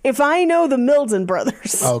 if I know the Milton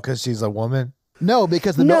brothers. Oh, because she's a woman? No,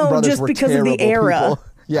 because the Milton brothers just were because terrible of the era. people.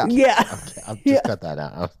 Yeah. Yeah. Okay, I'll just cut that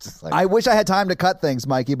out. I was just like, I wish I had time to cut things,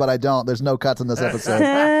 Mikey, but I don't. There's no cuts in this episode.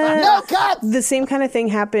 No cuts! The same kind of thing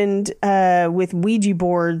happened with Ouija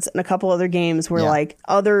boards and a couple other games where like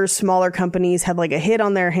other smaller companies had like a hit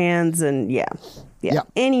on their hands and yeah.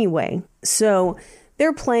 Anyway, so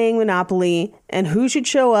they're playing Monopoly, and who should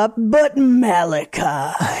show up but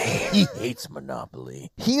Malachi? He hates Monopoly.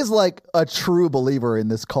 He's like a true believer in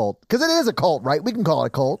this cult. Because it is a cult, right? We can call it a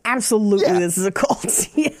cult. Absolutely, this is a cult.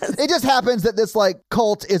 Yes. It just happens that this like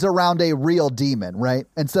cult is around a real demon, right?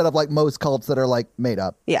 Instead of like most cults that are like made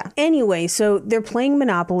up. Yeah. Anyway, so they're playing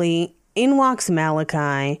Monopoly. In walks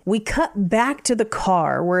Malachi. We cut back to the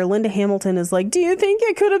car where Linda Hamilton is like, do you think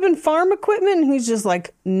it could have been farm equipment? And he's just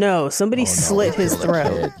like, no, somebody slit his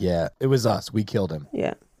throat. Yeah, it was us. We killed him.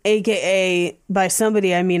 Yeah. AKA, by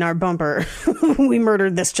somebody, I mean our bumper. We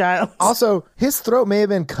murdered this child. Also, his throat may have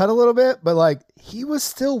been cut a little bit, but like he was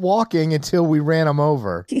still walking until we ran him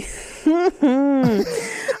over.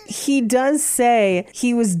 He does say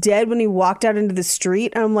he was dead when he walked out into the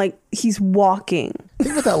street. And I'm like, he's walking.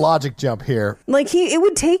 Think about that logic jump here. Like it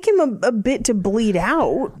would take him a bit to bleed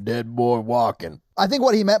out. Dead boy walking. I think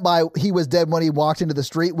what he meant by he was dead when he walked into the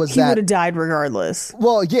street was he that... would have died regardless.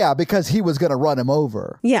 Well, yeah, because he was going to run him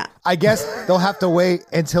over. Yeah. I guess they'll have to wait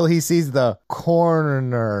until he sees the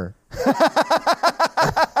corner.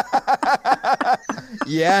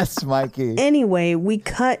 Yes, Mikey. Anyway, we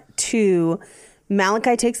cut to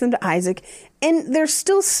Malachi takes them to Isaac, and there's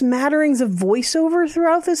still smatterings of voiceover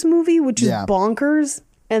throughout this movie, which is bonkers.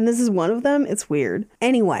 And this is one of them. It's weird.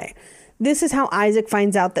 Anyway, this is how Isaac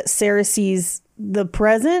finds out that Sarah sees the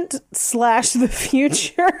present / the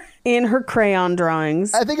future in her crayon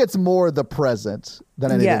drawings. I think it's more the present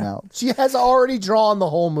than anything else. She has already drawn the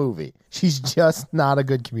whole movie. She's just not a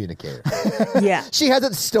good communicator. Yeah. She has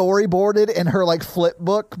it storyboarded in her like flip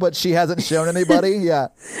book, but she hasn't shown anybody. Yeah.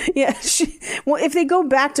 Yeah. Well, if they go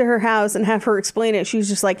back to her house and have her explain it, she's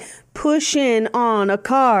just like, push in on a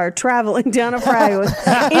car traveling down a freeway with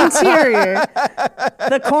interior,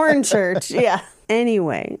 the corn church. Yeah.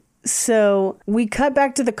 Anyway. So we cut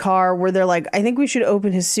back to the car where they're like, I think we should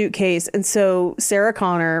open his suitcase. And so Sarah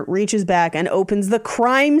Connor reaches back and opens the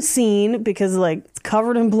crime scene because like it's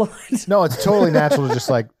covered in blood. No, it's totally natural to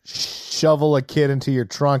just like shovel a kid into your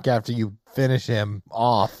trunk after you finish him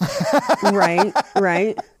off.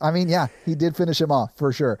 Right. I mean, yeah, he did finish him off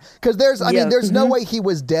for sure. Because there's no way he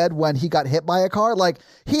was dead when he got hit by a car. Like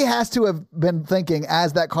he has to have been thinking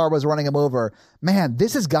as that car was running him over, man,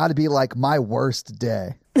 this has got to be like my worst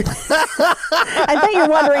day. I bet you're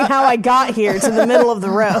wondering how I got here to the middle of the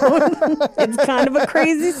road. It's kind of a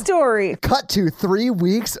crazy story. Cut to 3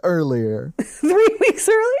 weeks earlier. 3 weeks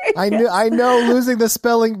earlier? I know losing the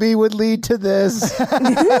spelling bee would lead to this.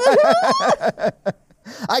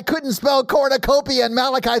 I couldn't spell cornucopia and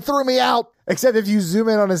Malachi threw me out. Except if you zoom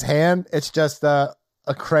in on his hand, it's just a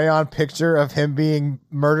crayon picture of him being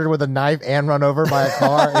murdered with a knife and run over by a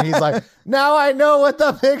car. And he's like, now I know what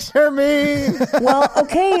the picture means. Well,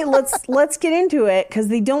 okay, let's get into it because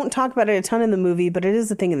they don't talk about it a ton in the movie, but it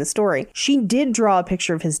is a thing in the story. She did draw a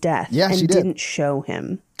picture of his death and didn't show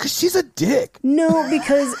him. Because she's a dick. No,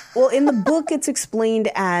 because, well, in the book, it's explained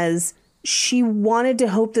as she wanted to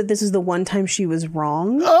hope that this is the one time she was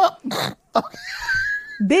wrong.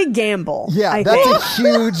 Big gamble. Yeah, that's a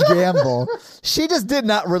huge gamble. She just did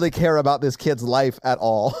not really care about this kid's life at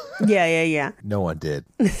all. Yeah. No one did.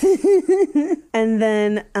 And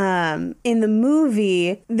then in the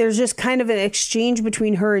movie, there's just kind of an exchange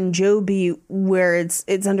between her and Joby where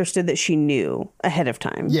it's understood that she knew ahead of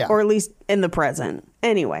time. Yeah. Or at least in the present.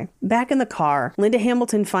 Anyway, back in the car, Linda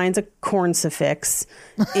Hamilton finds a corncifix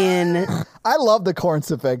in... I love the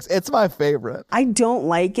corncifix. It's my favorite. I don't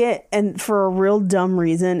like it, and for a real dumb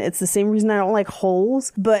reason. It's the same reason I don't like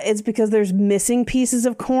holes, but it's because there's missing pieces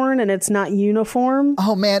of corn and it's not uniform.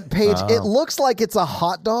 Oh man, Paige, it looks like it's a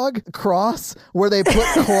hot dog cross where they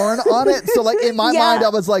put corn on it. So like in my mind, I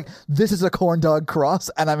was like, this is a corn dog cross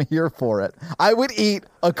and I'm here for it. I would eat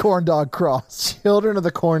a corn dog cross. Children of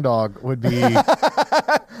the Corn Dog would be...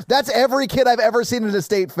 That's every kid I've ever seen at a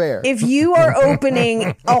state fair. If you are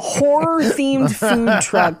opening a horror-themed food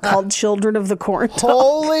truck called Children of the Corn Dog.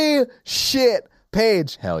 Holy shit.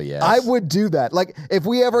 Paige, hell yes. I would do that. Like, if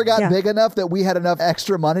we ever got big enough that we had enough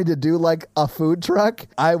extra money to do like a food truck,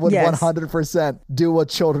 I would 100% do a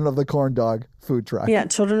Children of the Corn Dog food truck. Yeah,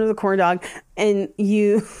 Children of the Corn Dog. And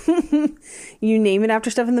you you name it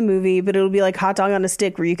after stuff in the movie, but it'll be like hot dog on a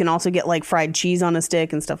stick where you can also get like fried cheese on a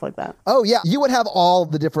stick and stuff like that. Oh, yeah. You would have all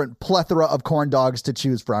the different plethora of corn dogs to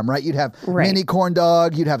choose from, right? You'd have mini corn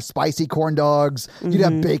dog, you'd have spicy corn dogs, you'd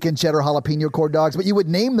have bacon, cheddar, jalapeno corn dogs, but you would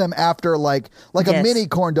name them after like a mini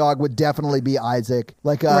corn dog would definitely be Isaac.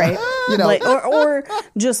 Like, you know. Like, or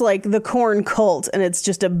just like the corn cult and it's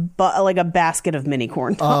just a basket of mini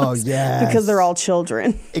corn dogs. Oh, yeah. Because they're all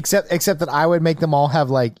children. Except that I would make them all have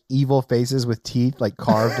like evil faces with teeth like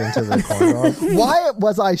carved into the corn dog. Why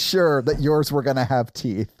was I sure that yours were going to have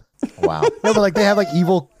teeth? Wow. No, but like they have like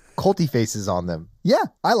evil culty faces on them. Yeah,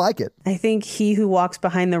 I like it. I think he who walks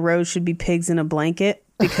behind the road should be pigs in a blanket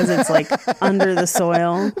because it's like under the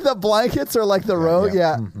soil. The blankets are like the road.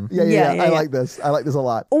 Yeah. Mm-hmm. Yeah. I like this. I like this a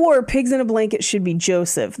lot. Or pigs in a blanket should be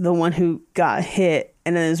Joseph, the one who got hit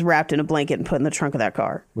and then is wrapped in a blanket and put in the trunk of that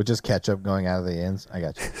car. With just ketchup going out of the ends. I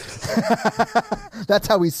got you. That's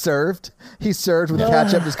how he served. He served with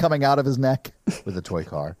ketchup just coming out of his neck. With a toy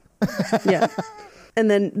car. Yeah. And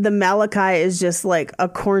then the Malachi is just like a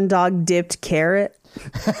corn dog dipped carrot.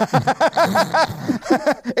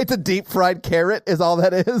 It's a deep fried carrot is all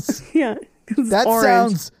that is. Yeah. That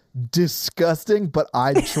sounds disgusting, but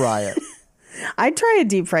I'd try it. I'd try a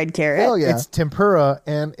deep fried carrot. Oh, yeah. It's tempura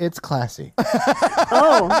and it's classy.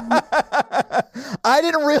 Oh. I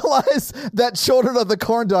didn't realize that Children of the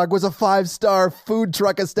Corn Dog was a 5-star food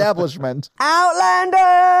truck establishment.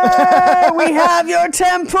 Outlander! We have your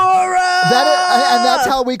tempura! And that's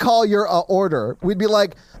how we call your order. We'd be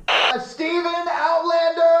like, Steven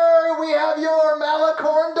Outlander, we have your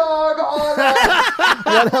Malacorn Dog on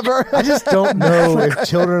whatever. I just don't know if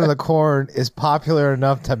Children of the Corn is popular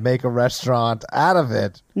enough to make a restaurant out of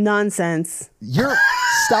it. Nonsense.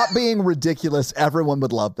 Stop being ridiculous. Everyone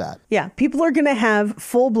would love that. Yeah, people are going to have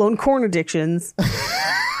full-blown corn addictions.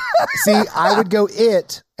 See, I would go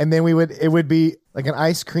it And then it would be like an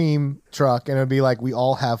ice cream truck, and it would be like, we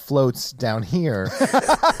all have floats down here.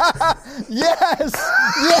 Yes.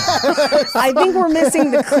 I think we're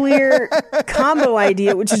missing the clear combo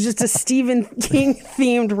idea, which is just a Stephen King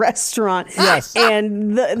themed restaurant. Yes.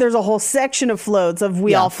 And there's a whole section of floats of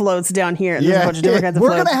we all floats down here. And there's a bunch of different kinds of We're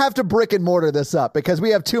floats. going to have to brick and mortar this up because we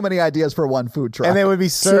have too many ideas for one food truck. And they would be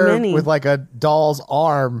served with like a doll's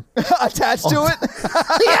arm attached to it.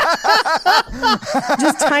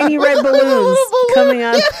 Just tiny red balloons coming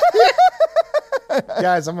out.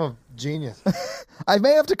 Guys, I'm a genius. I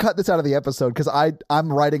may have to cut this out of the episode because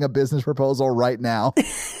I'm writing a business proposal right now.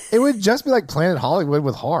 It would just be like Planet Hollywood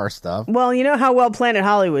with horror stuff. Well, you know how well Planet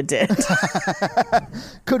Hollywood did.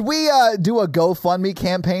 Could we do a GoFundMe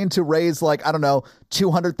campaign to raise like, I don't know,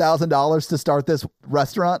 $200,000 to start this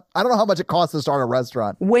restaurant? I don't know how much it costs to start a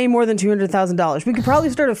restaurant. Way more than $200,000. We could probably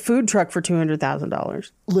start a food truck for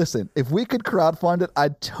 $200,000. Listen, if we could crowdfund it,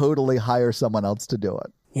 I'd totally hire someone else to do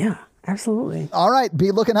it. Yeah. Absolutely. All right. Be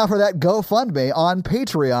looking out for that GoFundMe on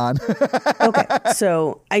Patreon. Okay.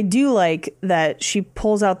 So I do like that she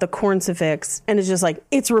pulls out the corncifix and is just like,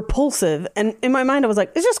 it's repulsive. And in my mind, I was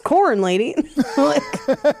like, it's just corn, lady. Like,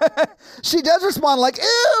 she does respond like,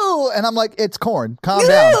 ew. And I'm like, it's corn. Calm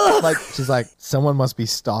down. Like, she's like, someone must be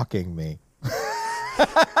stalking me.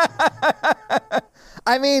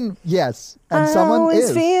 I mean, yes. And someone is. I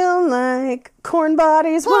always feel like corn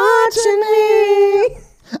bodies watching me.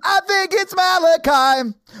 I think it's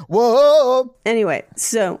Malachi. Whoa. Anyway,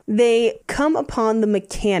 so they come upon the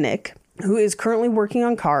mechanic who is currently working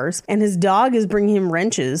on cars, and his dog is bringing him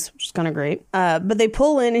wrenches, which is kind of great. But they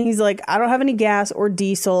pull in and he's like, I don't have any gas or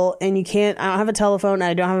diesel, and I don't have a telephone, and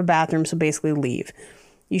I don't have a bathroom, so basically leave.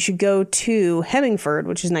 You should go to Hemmingford,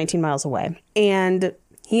 which is 19 miles away. And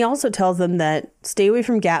he also tells them that stay away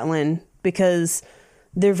from Gatlin because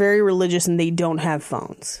they're very religious and they don't have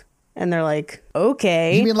phones. And they're like,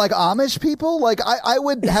 okay. You mean like Amish people? Like, I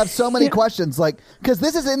would have so many questions, like, because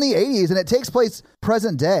this is in the 80s and it takes place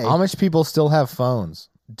present day. Amish people still have phones.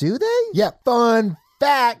 Do they? Yeah. Fun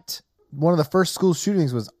fact. One of the first school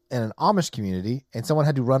shootings was in an Amish community, and someone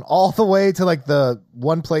had to run all the way to like the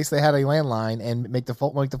one place they had a landline and make the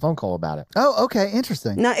phone call about it. Oh, okay.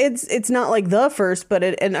 Interesting. Now, it's not like the first, but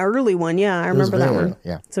an early one. Yeah, I remember that one.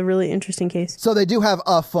 Yeah. It's a really interesting case. So they do have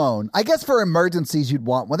a phone. I guess for emergencies you'd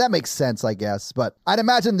want one. That makes sense, I guess. But I'd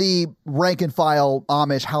imagine the rank and file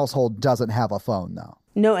Amish household doesn't have a phone, though.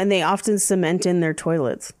 No, and they often cement in their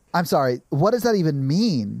toilets. I'm sorry. What does that even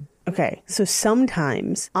mean? Okay, so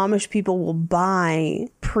sometimes Amish people will buy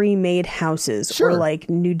pre-made houses or like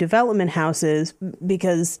new development houses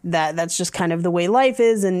because that's just kind of the way life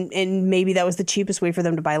is, and maybe that was the cheapest way for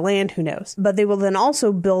them to buy land, who knows. But they will then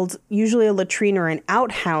also build usually a latrine or an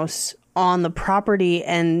outhouse on the property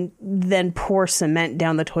and then pour cement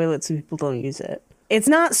down the toilet so people don't use it. It's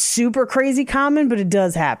not super crazy common, but it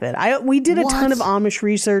does happen. We did a ton of Amish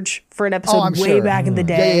research for an episode back in the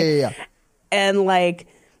day. Yeah. And like,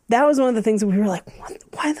 that was one of the things that we were like,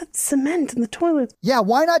 why the cement in the toilets? Yeah,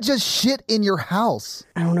 why not just shit in your house?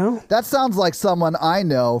 I don't know. That sounds like someone I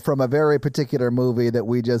know from a very particular movie that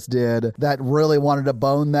we just did that really wanted to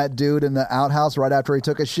bone that dude in the outhouse right after he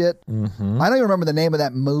took a shit. Mm-hmm. I don't even remember the name of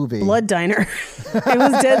that movie. Blood Diner. It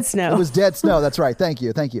was Dead Snow. It was Dead Snow. That's right. Thank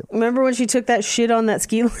you. Remember when she took that shit on that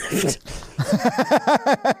ski lift?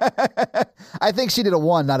 I think she did a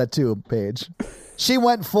 1, not a 2 page. She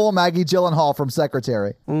went full Maggie Gyllenhaal from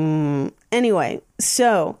Secretary. Anyway,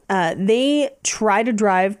 so they try to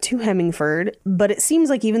drive to Hemmingford, but it seems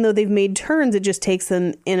like even though they've made turns, it just takes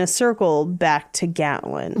them in a circle back to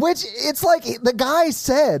Gatlin. Which, it's like the guy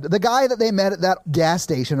that they met at that gas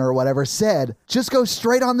station or whatever said, just go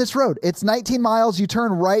straight on this road. It's 19 miles. You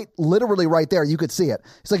turn right, literally right there. You could see it.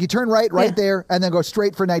 It's like you turn right there, and then go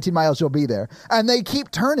straight for 19 miles. You'll be there. And they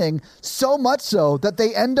keep turning so much so that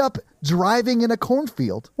they end up driving in a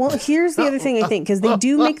cornfield. Well, here's the other thing I think, because they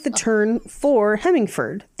do make the turn for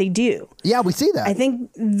Hemmingford. They do. Yeah, we see that. I think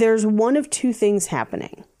there's one of two things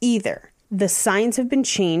happening. Either the signs have been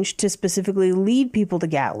changed to specifically lead people to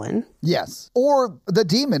Gatlin. Yes. Or the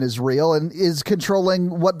demon is real and is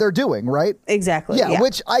controlling what they're doing, right? Exactly. Yeah,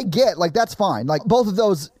 which I get. Like, that's fine. Like, both of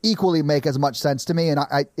those equally make as much sense to me, and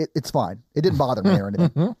it's fine. It didn't bother me or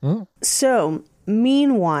anything. So,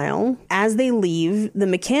 meanwhile, as they leave, the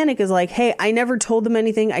mechanic is like, hey, I never told them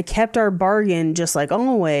anything. I kept our bargain just like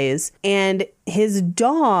always. And his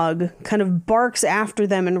dog kind of barks after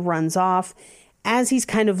them and runs off. As he's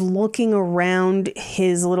kind of looking around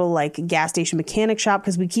his little like gas station mechanic shop,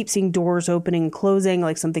 because we keep seeing doors opening and closing,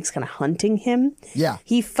 like something's kind of hunting him. Yeah.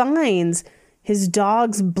 He finds his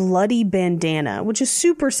dog's bloody bandana, which is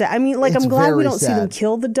super sad. I mean, like, I'm glad we don't see them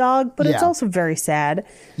kill the dog, but it's also very sad.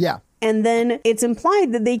 Yeah. And then it's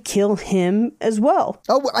implied that they kill him as well.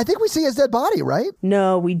 Oh, I think we see his dead body, right?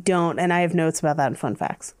 No, we don't. And I have notes about that in fun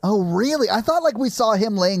facts. Oh, really? I thought like we saw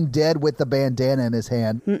him laying dead with the bandana in his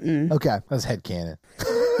hand. Mm-mm. Okay. That's headcanon.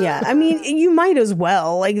 Yeah, I mean, you might as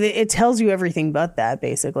well. Like, it tells you everything but that,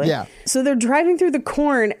 basically. Yeah. So they're driving through the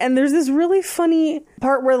corn, and there's this really funny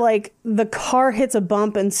part where, like, the car hits a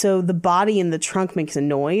bump, and so the body in the trunk makes a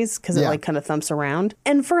noise because it, like, kind of thumps around.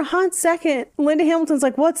 And for a hot second, Linda Hamilton's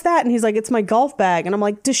like, what's that? And he's like, it's my golf bag. And I'm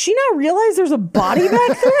like, does she not realize there's a body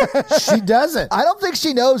back there? She doesn't. I don't think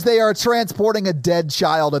she knows they are transporting a dead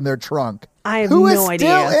child in their trunk. I have no idea. Who is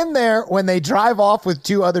still in there when they drive off with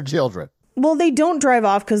 2 other children? Well, they don't drive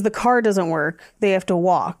off because the car doesn't work. They have to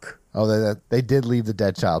walk. Oh, they did leave the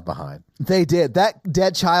dead child behind. They did. That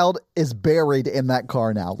dead child is buried in that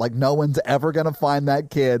car now. Like, no one's ever going to find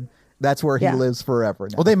that kid. That's where he lives forever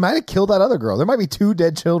now. Well, they might have killed that other girl. There might be 2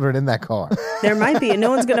 dead children in that car. There might be, and no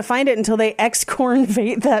one's going to find it until they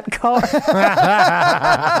ex-corn-vate that car.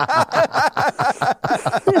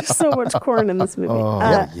 There's so much corn in this movie.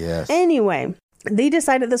 Oh, yes. Anyway, they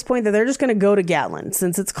decide at this point that they're just going to go to Gatlin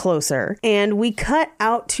since it's closer. And we cut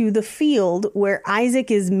out to the field where Isaac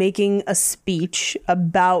is making a speech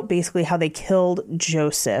about basically how they killed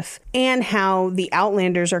Joseph and how the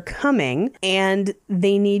Outlanders are coming and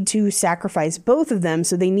they need to sacrifice both of them.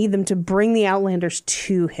 So they need them to bring the Outlanders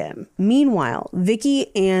to him. Meanwhile,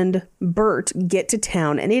 Vicky and Bert get to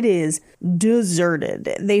town and it is deserted.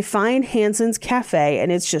 They find Hanson's Cafe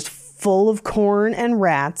and it's just full of corn and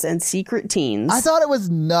rats and secret teens. I thought it was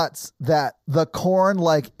nuts that the corn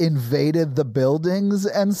like invaded the buildings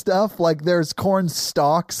and stuff. Like there's corn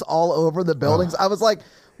stalks all over the buildings. I was like,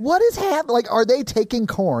 what is happening? Like, are they taking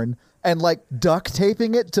corn and like duct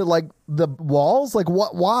taping it to like the walls? Like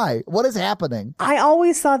what, why? What is happening? I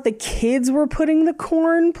always thought the kids were putting the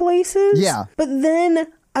corn places. Yeah. But then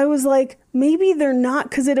I was like, maybe they're not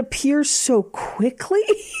because it appears so quickly.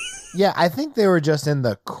 Yeah, I think they were just in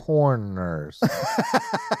the corners.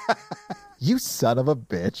 You son of a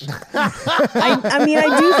bitch. I mean,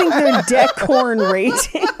 I do think they're decorn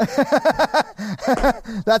rating.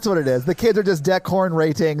 That's what it is. The kids are just decorn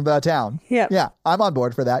rating the town. Yeah. Yeah, I'm on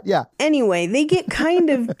board for that. Yeah. Anyway, they get kind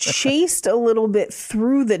of chased a little bit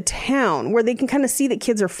through the town where they can kind of see that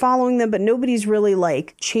kids are following them, but nobody's really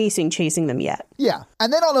like chasing them yet. Yeah.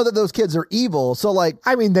 And they don't know that those kids are evil. So like,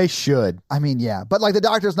 I mean, they should. I mean, yeah. But like the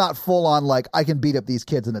doctor's not full on like, I can beat up these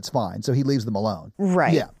kids and it's fine. So he leaves them alone.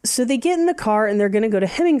 Right. Yeah. So they get in the car and they're going to go to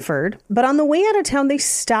Hemmingford. But on the way out of town, they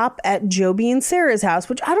stop at Joby and Sarah's house,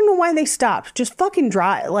 which I don't know why they stopped. Just fucking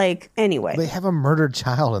drive. Like, anyway. They have a murdered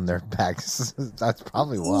child in their bags. That's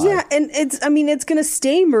probably why. Yeah. And it's going to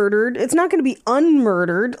stay murdered. It's not going to be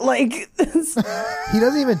unmurdered. Like, he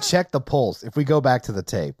doesn't even check the pulse. If we go back to the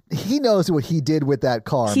tape, he knows what he did with that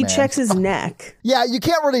car. He man. checks his neck. Yeah. You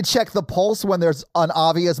can't really check the pulse when there's an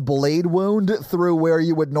obvious blade wound through where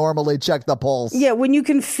you would normally check the pulse. Yeah. When you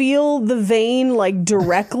can feel the vein like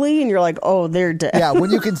directly and you're like, oh, they're dead. Yeah,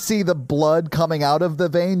 when you can see the blood coming out of the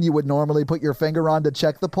vein you would normally put your finger on to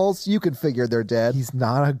check the pulse, you can figure they're dead. He's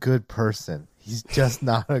not a good person. He's just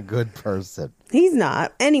not a good person. He's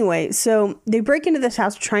not. Anyway, so they break into this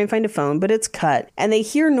house to try and find a phone, but it's cut. And they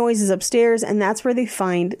hear noises upstairs, and that's where they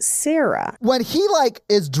find Sarah. When he, like,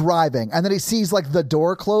 is driving, and then he sees, like, the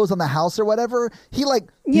door close on the house or whatever, he's like,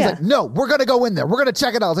 no, we're going to go in there. We're going to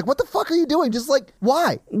check it out. I was like, what the fuck are you doing? Just, like,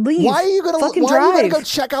 why? Leave. Why are you going to to go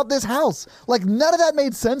check out this house? Like, none of that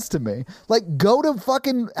made sense to me. Like, go to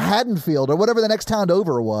fucking Haddonfield or whatever the next town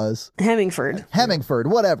over was. Hemmingford,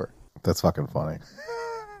 whatever. That's fucking funny.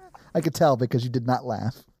 I could tell because you did not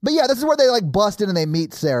laugh. But yeah, this is where they like bust in and they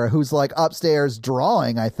meet Sarah, who's like upstairs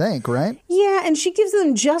drawing, I think, right? Yeah, and she gives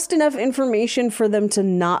them just enough information for them to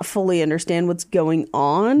not fully understand what's going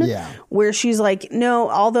on. Yeah. Where she's like, no,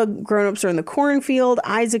 all the grown-ups are in the cornfield.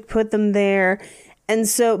 Isaac put them there. And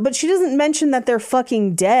so, but she doesn't mention that they're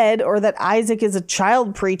fucking dead or that Isaac is a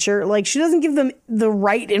child preacher. Like, she doesn't give them the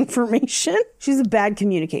right information. She's a bad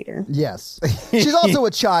communicator. Yes. She's also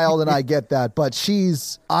a child, and I get that. But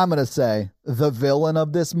she's, I'm going to say, the villain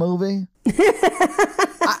of this movie.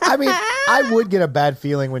 I mean, I would get a bad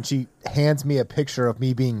feeling when she hands me a picture of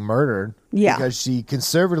me being murdered. Yeah. Because she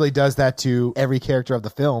conservatively does that to every character of the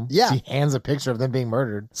film. Yeah. She hands a picture of them being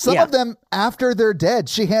murdered. Some of them, after they're dead,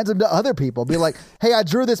 she hands them to other people. Be like, hey, I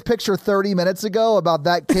drew this picture 30 minutes ago about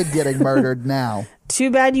that kid getting murdered now. Too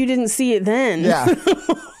bad you didn't see it then. Yeah.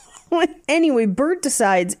 Anyway, Bert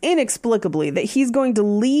decides inexplicably that he's going to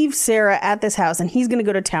leave Sarah at this house and he's going to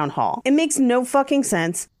go to town hall. It makes no fucking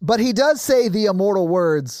sense. But he does say the immortal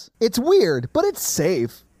words, "It's weird, but it's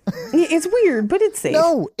safe." It's weird, but it's safe.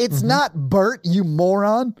 No, it's not, Bert, you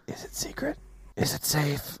moron. Is it secret? Is it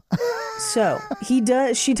safe? So she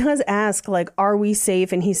does ask, like, are we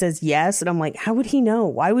safe? And he says yes. And I'm like, how would he know?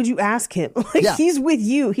 Why would you ask him? Like, he's with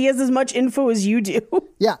you. He has as much info as you do.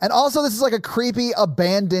 Yeah. And also, this is like a creepy,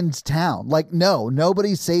 abandoned town. Like, no,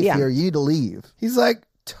 nobody's safe here. You need to leave. He's like,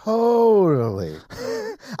 totally.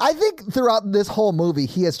 I think throughout this whole movie,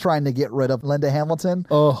 he is trying to get rid of Linda Hamilton.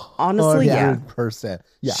 Oh, honestly, 100%.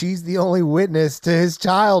 Yeah. She's the only witness to his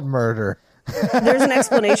child murder. There's an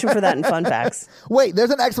explanation for that in Fun Facts. Wait, there's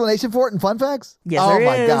an explanation for it in Fun Facts? Yes, oh there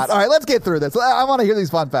my is. God. All right, let's get through this. I want to hear these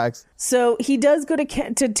fun facts. So he does go to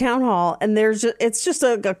town hall, and it's just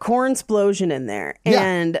a corn explosion in there.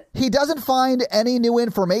 And he doesn't find any new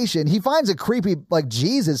information. He finds a creepy, like,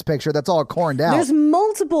 Jesus picture that's all corned out. There's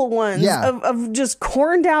multiple ones of just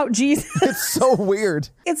corned out Jesus. It's so weird.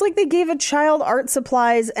 It's like they gave a child art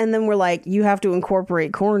supplies and then were like, you have to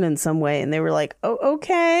incorporate corn in some way. And they were like, oh,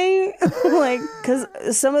 okay. Like, because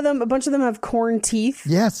a bunch of them have corn teeth.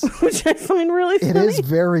 Yes. Which I find really funny. It is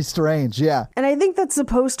very strange, yeah. And I think that's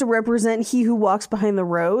supposed to represent he who walks behind the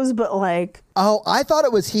rose, but like... Oh, I thought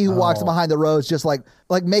it was he who walks behind the rose, just like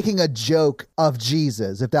making a joke of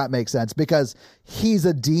Jesus, if that makes sense, because he's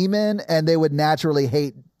a demon and they would naturally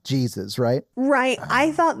hate Jesus, right? Right.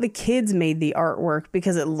 I thought the kids made the artwork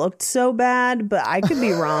because it looked so bad, but I could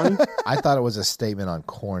be wrong. I thought it was a statement on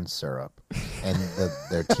corn syrup and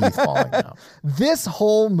their teeth falling out. This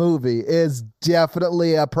whole movie is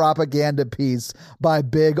definitely a propaganda piece by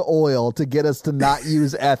Big Oil to get us to not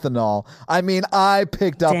use ethanol. I mean, I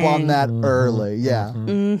picked up on that early. Yeah.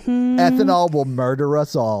 Mm-hmm. Ethanol will murder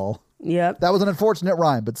us all. Yep. That was an unfortunate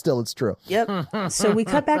rhyme, but still, it's true. Yep. So we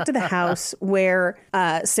cut back to the house where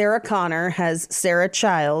Sarah Connor has Sarah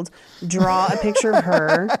Child draw a picture of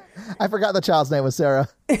her. I forgot the child's name was Sarah.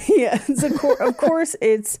 Yeah. So of course,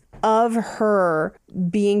 it's of her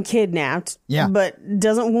being kidnapped, but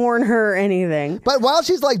doesn't warn her anything. But while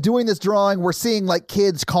she's like doing this drawing, we're seeing like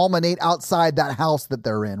kids culminate outside that house that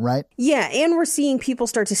they're in, right? Yeah, and we're seeing people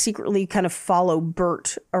start to secretly kind of follow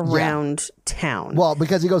Bert around town. Well,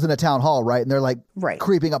 because he goes into town hall, right? And they're like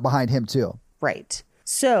creeping up behind him too. Right.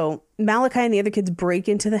 So Malachi and the other kids break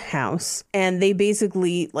into the house and they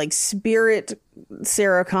basically like spirit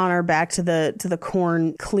Sarah Connor back to the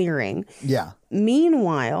corn clearing. Yeah.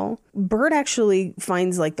 Meanwhile, Bert actually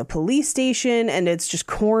finds like the police station and it's just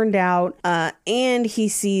corned out. And he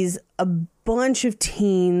sees a bunch of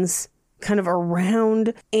teens kind of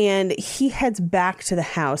around and he heads back to the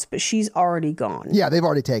house, but she's already gone. Yeah, they've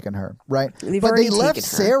already taken her, right? But they left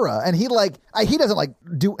Sarah and he doesn't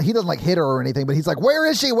hit her or anything, but he's like, where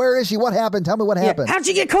is she? Where is she? What happened? Tell me what happened. How'd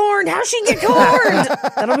she get corned? How'd she get corned?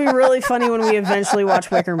 That'll be really funny when we eventually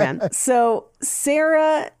watch Wicker Man. So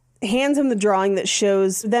Sarah hands him the drawing that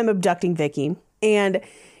shows them abducting Vicky and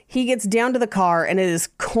he gets down to the car and it is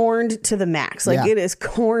corned to the max. Like it is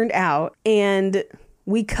corned out. And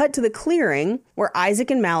we cut to the clearing where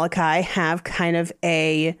Isaac and Malachi have kind of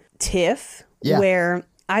a tiff where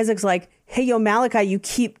Isaac's like, hey, yo, Malachi, you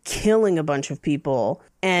keep killing a bunch of people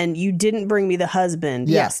and you didn't bring me the husband.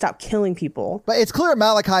 Yeah, stop killing people. But it's clear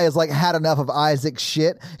Malachi has like had enough of Isaac's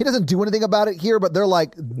shit. He doesn't do anything about it here, but they're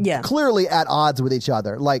like clearly at odds with each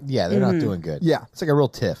other. Like, they're not doing good. Yeah. It's like a real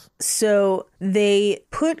tiff. So they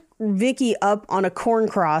put Vicky up on a corn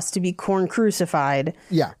cross to be corn crucified.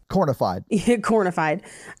 Yeah, cornified. Cornified.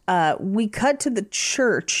 We cut to the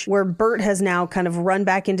church where Bert has now kind of run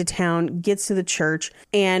back into town, gets to the church,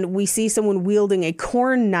 and we see someone wielding a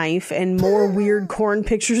corn knife and more weird corn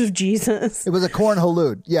pictures of Jesus. It was a corn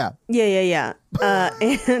halud. Yeah. Yeah.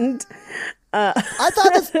 And I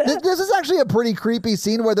thought this is actually a pretty creepy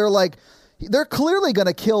scene where they're clearly going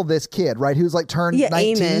to kill this kid, right? Who's like turned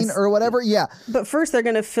 19 Amos. or whatever. Yeah. But first they're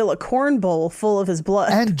going to fill a corn bowl full of his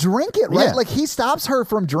blood. And drink it, right? Yeah. Like he stops her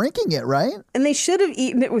from drinking it, right? And they should have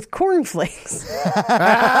eaten it with cornflakes.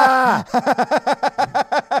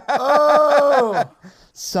 Oh!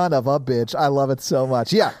 Son of a bitch. I love it so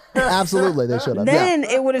much. Yeah, absolutely. They should have. Then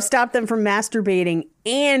it would have stopped them from masturbating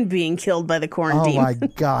and being killed by the corn demon. Oh my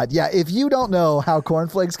God. Yeah. If you don't know how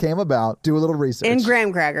cornflakes came about, do a little research. And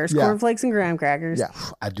graham crackers. Yeah. Cornflakes and graham crackers. Yeah.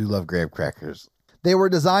 I do love graham crackers. They were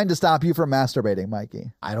designed to stop you from masturbating,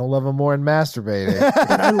 Mikey. I don't love them more than masturbating.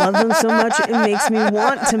 But I love them so much it makes me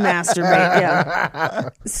want to masturbate. Yeah.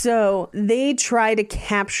 So they try to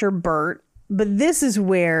capture Bert But this is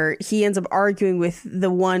where he ends up arguing with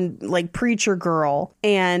the one like preacher girl,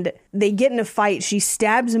 and they get in a fight. She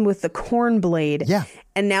stabs him with the corn blade. Yeah.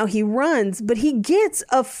 And now he runs, but he gets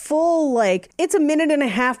a full, like, it's a minute and a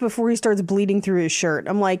half before he starts bleeding through his shirt.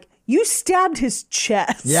 I'm like, you stabbed his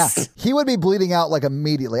chest. Yeah. He would be bleeding out like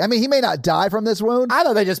immediately. I mean, he may not die from this wound. I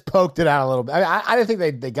know they just poked it out a little bit. I didn't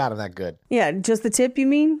think they got him that good. Yeah, just the tip, you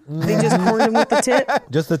mean? They just cornered him with the tip?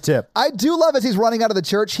 Just the tip. I do love as he's running out of the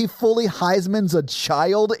church, he fully Heisman's a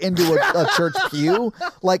child into a church pew.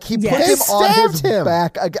 Like he puts him on his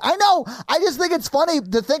back. I know. I just think it's funny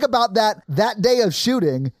to think about that day of shooting.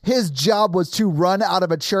 His job was to run out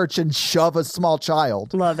of a church and shove a small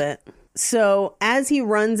child. Love it. So as he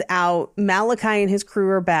runs out, Malachi and his crew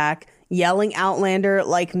are back, yelling Outlander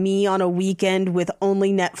like me on a weekend with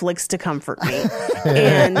only Netflix to comfort me.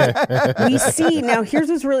 And we see, now here's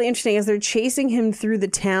what's really interesting, as they're chasing him through the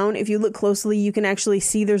town, if you look closely, you can actually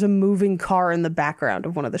see there's a moving car in the background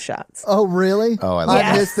of one of the shots. Oh, really? Oh,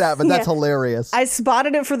 I missed that, but that's hilarious. I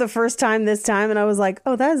spotted it for the first time this time, and I was like,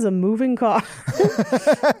 oh, that is a moving car.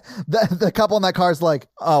 The couple in that car is like,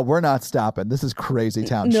 oh, we're not stopping. This is crazy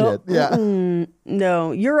town shit. Yeah.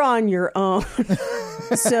 No, you're on your own.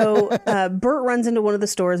 So Bert runs into one of the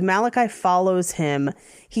stores. Malachi follows him.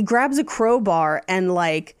 He grabs a crowbar and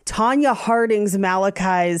like Tanya Harding's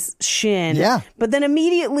Malachi's shin. Yeah. But then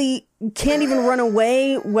immediately can't even run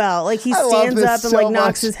away. Well, like he stands up and like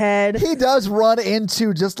knocks his head. He does run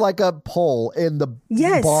into just like a pole in the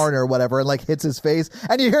barn or whatever and like hits his face.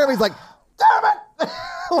 And you hear him, he's like, damn it.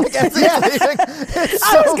 Like,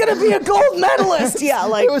 I was gonna be a gold medalist. Yeah,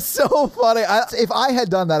 like it was so funny. If I had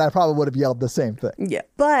done that, I probably would have yelled the same thing. Yeah,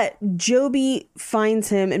 but Joby finds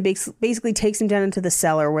him and basically takes him down into the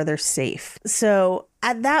cellar where they're safe. So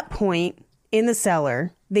at that point in the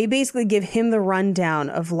cellar, they basically give him the rundown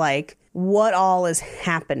of like what all is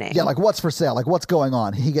happening. Yeah, like what's for sale, like what's going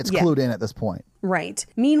on. He gets clued in at this point. Right.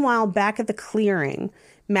 Meanwhile, back at the clearing,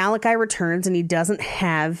 Malachi returns and he doesn't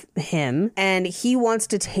have him, and he wants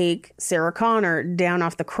to take Sarah Connor down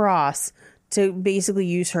off the cross to basically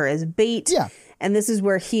use her as bait. Yeah. And this is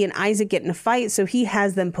where he and Isaac get in a fight, so he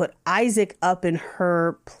has them put Isaac up in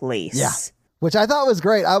her place. Yeah. Which I thought was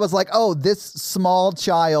great. I was like, oh, this small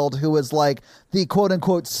child who is like the quote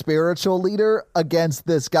unquote spiritual leader against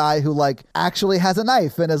this guy who like actually has a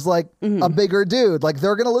knife and is like a bigger dude. Like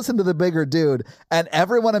they're going to listen to the bigger dude. And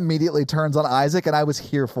everyone immediately turns on Isaac, and I was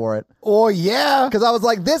here for it. Oh, yeah. Because I was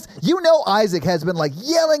like, Isaac has been like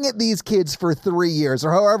yelling at these kids for 3 years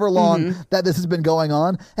or however long that this has been going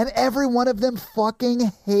on. And every one of them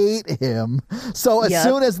fucking hate him. So as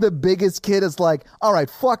soon as the biggest kid is like, all right,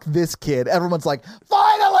 fuck this kid, everyone's like,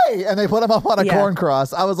 finally! And they put him up on a corn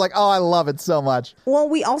cross. I was like, oh, I love it so much. Well,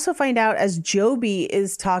 we also find out as Joby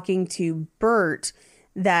is talking to Bert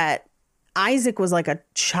that Isaac was like a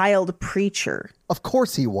child preacher. Of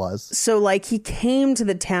course he was. So like he came to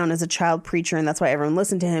the town as a child preacher, and that's why everyone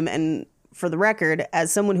listened to him. And for the record,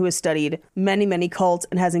 as someone who has studied many, many cults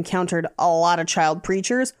and has encountered a lot of child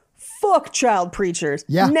preachers, fuck child preachers.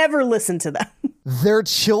 Yeah. Never listen to them. They're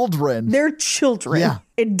children. They're children. Yeah.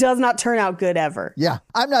 It does not turn out good ever. Yeah.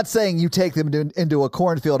 I'm not saying you take them into a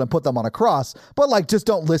cornfield and put them on a cross, but like just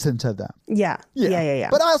don't listen to them. Yeah.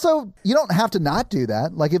 But also, you don't have to not do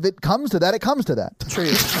that. Like if it comes to that, it comes to that.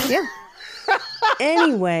 True. Yeah.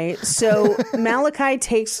 Anyway, so Malachi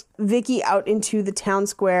takes Vicky out into the town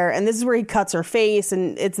square, and this is where he cuts her face,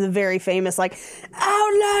 and it's the very famous like,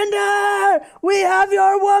 Outlander, we have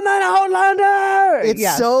your woman, Outlander.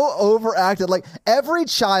 It's so overacted. Like every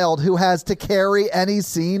child who has to carry any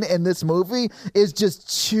scene in this movie is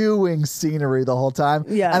just chewing scenery the whole time.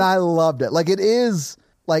 Yeah. And I loved it. Like it is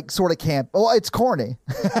like sort of camp. Oh, it's corny.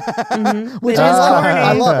 Which is corny.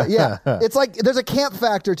 I love it. Yeah. It's like there's a camp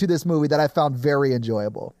factor to this movie that I found very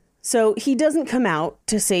enjoyable. So he doesn't come out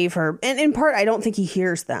to save her. And in part, I don't think he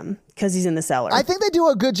hears them because he's in the cellar. I think they do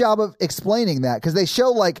a good job of explaining that because they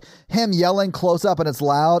show like him yelling close up and it's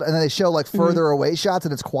loud. And then they show like further away shots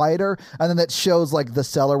and it's quieter. And then it shows like the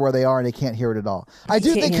cellar where they are and he can't hear it at all. I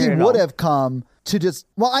do think he would have come to just,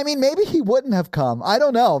 well, I mean, maybe he wouldn't have come. I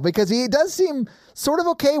don't know, because he does seem sort of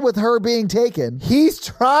okay with her being taken. He's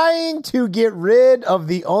trying to get rid of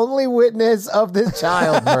the only witness of this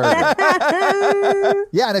child murder.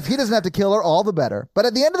 Yeah, and if he doesn't have to kill her, all the better. But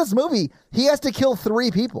at the end of this movie, he has to kill 3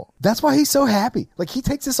 people. That's why he's so happy. Like, he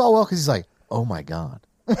takes this all well because he's like, oh my God.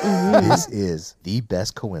 This is the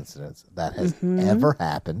best coincidence that has ever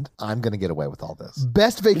happened. I'm going to get away with all this.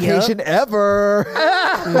 Best vacation ever.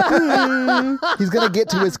 He's going to get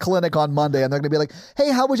to his clinic on Monday and they're going to be like,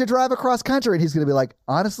 hey, how would you drive across country? And he's going to be like,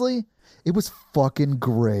 honestly, It was fucking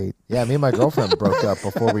great. Yeah, me and my girlfriend broke up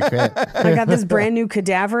before we went. I got this brand new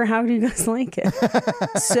cadaver. How do you guys like it?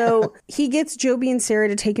 So he gets Joby and Sarah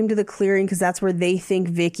to take him to the clearing because that's where they think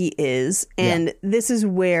Vicky is. And this is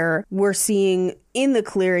where we're seeing in the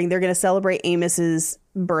clearing, they're going to celebrate Amos's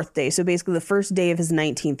birthday. So basically the first day of his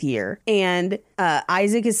 19th year. And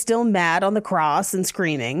Isaac is still mad on the cross and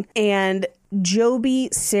screaming. And Joby,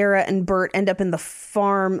 Sarah, and Bert end up in the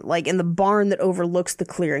farm, like in the barn that overlooks the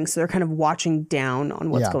clearing. So they're kind of watching down on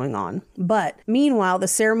what's going on. But meanwhile, the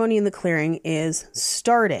ceremony in the clearing is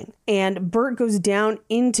starting. And Bert goes down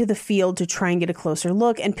into the field to try and get a closer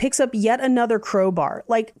look and picks up yet another crowbar.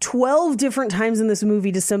 Like 12 different times in this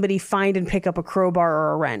movie does somebody find and pick up a crowbar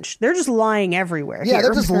or a wrench. They're just lying everywhere. Yeah,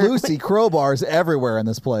 they're just loosey crowbars everywhere in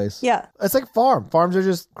this place. Yeah. It's like farm. Farms are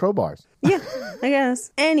just crowbars. Yeah, I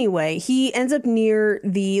guess. Anyway, he ends up near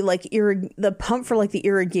the the pump for like the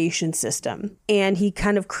irrigation system, and he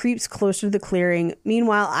kind of creeps closer to the clearing.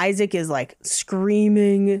 Meanwhile, Isaac is like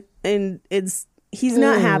screaming, and he's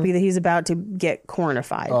not happy that he's about to get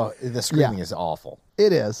cornified. Oh, the screaming is awful.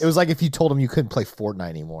 It is. It was like if you told him you couldn't play Fortnite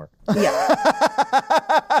anymore. Yeah.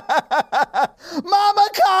 Mama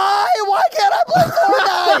Kai, why can't I play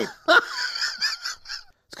Fortnite?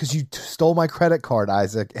 Because you stole my credit card,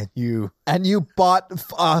 Isaac, and you bought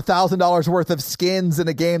 $1,000 worth of skins in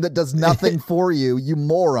a game that does nothing for you, you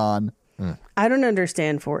moron. I don't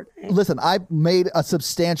understand Fortnite. Listen, I made a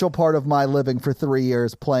substantial part of my living for 3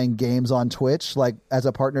 years playing games on Twitch, like as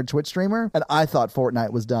a partnered Twitch streamer, and I thought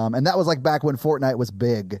Fortnite was dumb. And that was like back when Fortnite was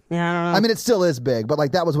big. Yeah, I don't know. I mean, it still is big, but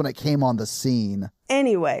like that was when it came on the scene.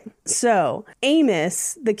 Anyway, so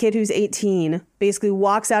Amos, the kid who's 18, basically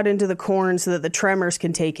walks out into the corn so that the tremors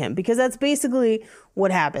can take him, because that's basically what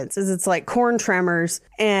happens. Is it's like corn tremors,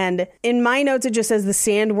 and in my notes it just says the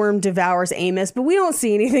sandworm devours Amos, but we don't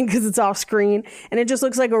see anything because it's off screen, and it just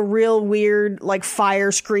looks like a real weird like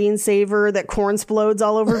fire screensaver that corn explodes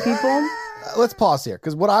all over people. Let's pause here,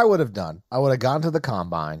 because what I would have done, I would have gone to the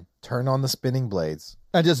combine, turned on the spinning blades,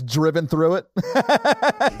 and just driven through it.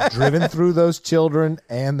 Driven through those children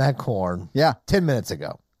and that corn. Yeah. 10 minutes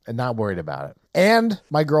ago, and not worried about it. And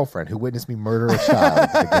my girlfriend, who witnessed me murder a child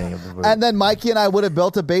at the beginning of the movie. And then Mikey and I would have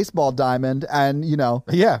built a baseball diamond, and,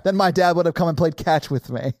 then my dad would have come and played catch with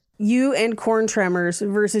me. You and corn tremors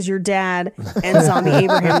versus your dad and zombie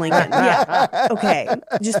Abraham Lincoln. Yeah. Okay.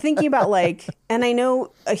 Just thinking about and I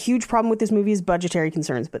know a huge problem with this movie is budgetary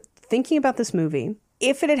concerns, but thinking about this movie,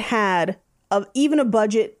 if it had even a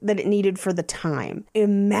budget that it needed for the time.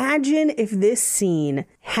 Imagine if this scene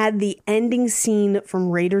had the ending scene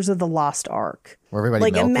from Raiders of the Lost Ark. Where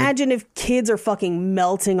everybody melted. Imagine if kids are fucking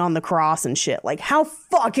melting on the cross and shit. Like, how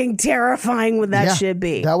fucking terrifying would that shit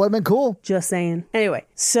be? That would have been cool. Just saying. Anyway,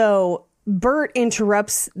 so Bert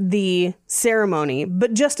interrupts the ceremony,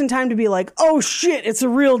 but just in time to be like, oh shit, it's a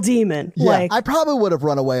real demon. Yeah, I probably would have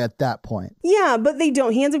run away at that point. Yeah, but they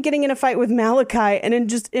don't. He ends up getting in a fight with Malachi,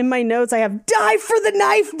 and in my notes I have, die for the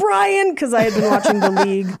knife, Brian, because I had been watching The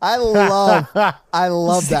League. I love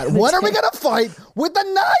that. When are we going to fight with the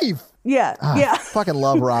knife? Yeah, yeah. Fucking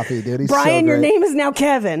love Rafi, dude. He's Brian, so your name is now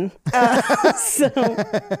Kevin.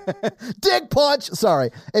 Dick punch. Sorry.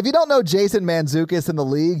 If you don't know Jason Mantzoukas in The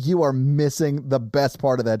League, you are missing the best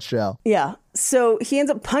part of that show. Yeah. So he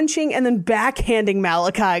ends up punching and then backhanding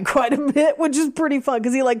Malachi quite a bit, which is pretty fun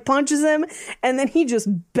because he punches him and then he just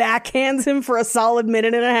backhands him for a solid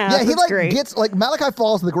minute and a half. Yeah, he great. gets Malachi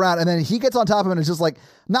falls to the ground and then he gets on top of him and is just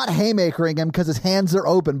not haymakering him because his hands are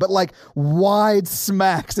open, but wide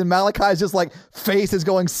smacks, and Malachi's just face is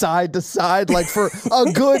going side to side for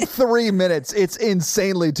a good 3 minutes. It's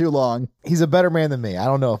insanely too long. He's a better man than me. I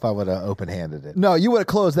don't know if I would have open-handed it. No, you would have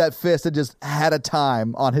closed that fist and just had a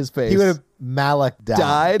time on his face. He would have Malak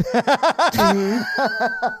died. Be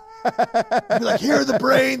here are the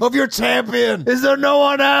brains of your champion. Is there no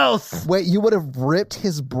one else? Wait, you would have ripped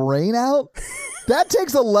his brain out? That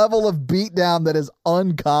takes a level of beatdown that is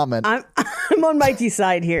uncommon. I'm on Mikey's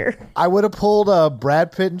side here. I would have pulled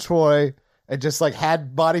Brad Pitt and Troy and just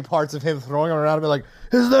had body parts of him throwing them around and be like,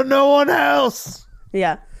 is there no one else?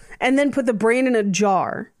 Yeah. And then put the brain in a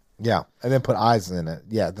jar. Yeah. And then put eyes in it.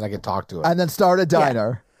 Yeah. Then I can talk to it. And then start a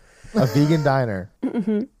diner. Yeah. A vegan diner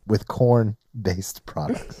with corn-based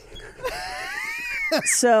products.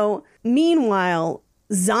 So, meanwhile,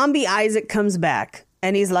 zombie Isaac comes back.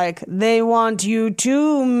 And he's like, they want you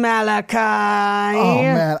too, Malachi. Oh,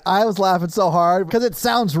 man. I was laughing so hard because it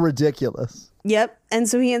sounds ridiculous. Yep. And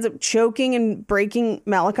so he ends up choking and breaking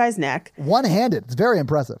Malachi's neck. One-handed. It's very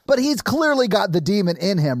impressive. But he's clearly got the demon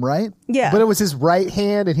in him, right? Yeah. But it was his right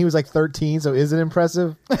hand and he was like 13, so is it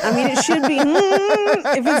impressive? I mean, it should be.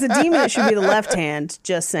 If it's a demon, it should be the left hand,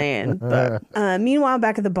 just saying. But meanwhile,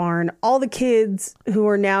 back at the barn, all the kids who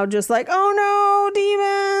are now just like, oh no,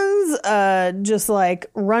 demons, just like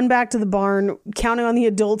run back to the barn, counting on the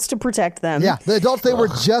adults to protect them. Yeah, the adults they were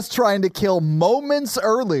just trying to kill moments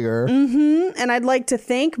earlier. Mm-hmm. And I'd like to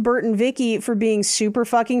thank Bert and Vicky for being super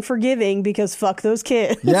fucking forgiving because fuck those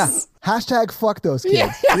kids. Yeah. Hashtag fuck those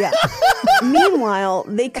kids. Yeah. Meanwhile,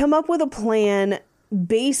 they come up with a plan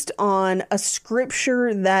based on a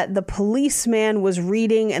scripture that the policeman was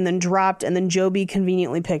reading and then dropped and then Joby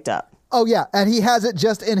conveniently picked up. Oh, yeah. And he has it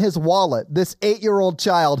just in his wallet. This 8-year-old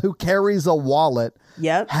child who carries a wallet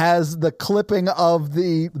has the clipping of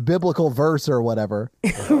the biblical verse or whatever.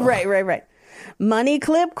 Right. Money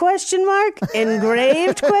clip ?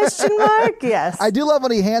 Engraved ? Yes. I do love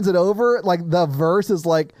when he hands it over. Like the verse is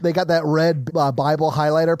like they got that red Bible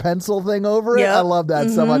highlighter pencil thing over it. Yep. I love that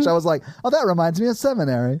so much. I was like, oh, that reminds me of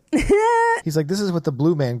seminary. He's like, this is what the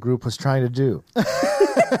Blue Man Group was trying to do.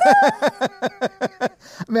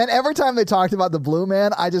 Man, every time they talked about the Blue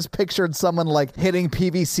Man, I just pictured someone like hitting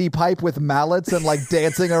PVC pipe with mallets and like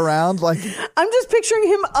dancing around. Like I'm just picturing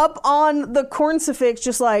him up on the corncifix,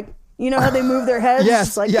 just like, you know how they move their heads?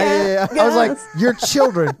 Yes. Like, yeah. I was like, you're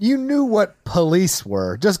children. You knew what police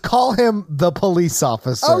were. Just call him the police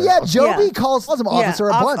officer. Oh, yeah. Joby calls him officer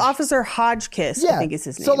a bunch. Officer Hodgkiss, I think is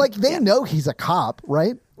his name. So, like, they know he's a cop,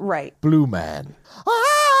 right? Right. Blue Man.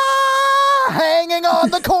 Hanging on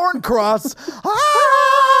the corn cross.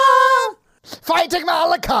 Fighting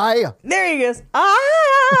Malachi. There he goes.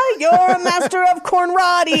 You're a master of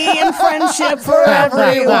cornroddy and friendship for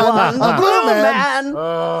everyone. A Blue Man.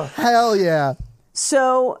 Hell yeah.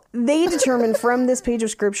 So they determined from this page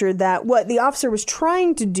of scripture that what the officer was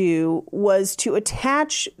trying to do was to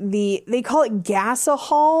attach they call it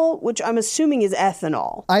gasohol, which I'm assuming is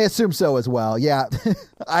ethanol. I assume so as well. Yeah.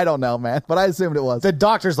 I don't know, man, but I assumed it was. The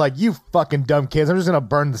doctor's like, you fucking dumb kids. I'm just going to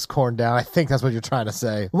burn this corn down. I think that's what you're trying to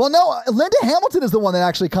say. Well, no, Linda Hamilton is the one that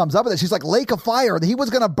actually comes up with it. She's like, lake of fire. He was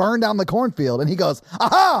going to burn down the cornfield. And he goes,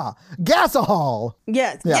 aha, gasohol.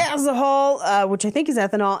 Yeah, gasohol, which I think is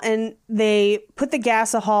ethanol. And they put the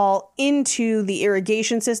gasohol into the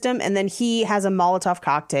irrigation system. And then he has a Molotov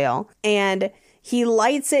cocktail. And he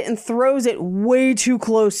lights it and throws it way too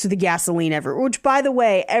close to the gasoline everywhere, which, by the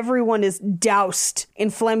way, everyone is doused in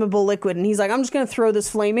flammable liquid. And he's like, I'm just going to throw this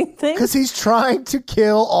flaming thing. Because he's trying to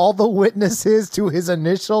kill all the witnesses to his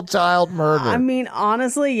initial child murder. I mean,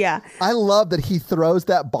 honestly, yeah. I love that he throws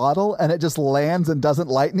that bottle and it just lands and doesn't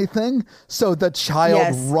light anything. So the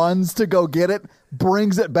child runs to go get it,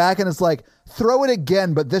 brings it back, and it's like, throw it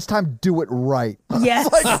again, but this time do it right.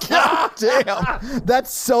 Yes. Like, God damn.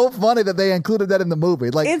 That's so funny that they included that in the movie.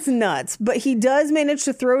 Like, it's nuts. But he does manage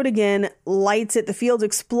to throw it again, lights it, the field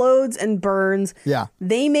explodes and burns. Yeah.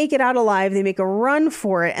 They make it out alive. They make a run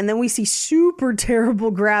for it. And then we see super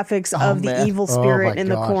terrible graphics of the evil spirit in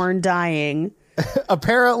the corn dying.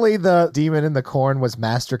 Apparently the demon in the corn was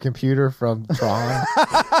Master Computer from Tron.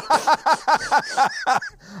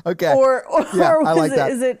 Okay. Or I like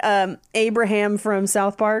that. Is it Abraham from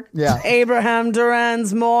South Park? Yeah. Abraham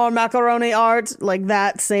Duran's more macaroni art, like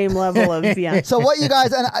that same level of So what you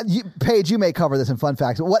guys and Paige, you may cover this in fun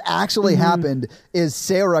facts. But what actually happened is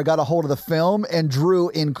Sarah got a hold of the film and drew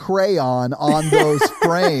in crayon on those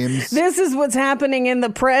frames. This is what's happening in the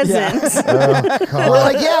present. Oh, God. We're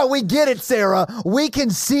like, yeah, we get it, Sarah. We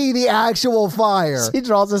can see the actual fire. She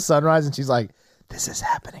draws a sunrise and she's like, this is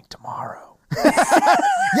happening tomorrow.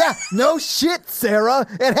 Yeah, no shit, Sarah.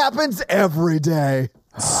 It happens every day.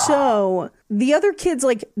 So the other kids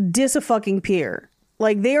like dis-a-fucking-peer.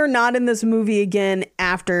 Like, they are not in this movie again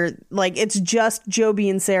after, like, it's just Joby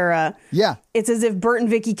and Sarah. Yeah. It's as if Bert and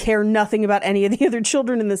Vicky care nothing about any of the other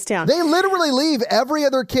children in this town. They literally leave every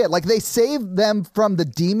other kid. Like, they save them from the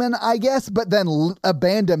demon, I guess, but then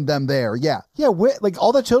abandon them there. Yeah. Yeah, like,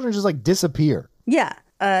 all the children just, like, disappear. Yeah.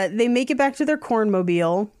 They make it back to their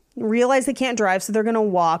cornmobile, realize they can't drive, so they're going to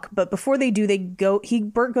walk. But before they do,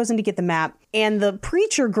 Bert goes in to get the map, and the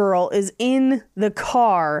preacher girl is in the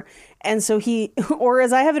car. And so or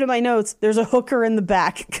as I have it in my notes, there's a hooker in the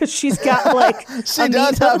back because she's got like she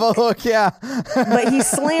does have a hook, yeah. But he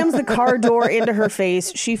slams the car door into her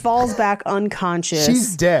face. She falls back unconscious.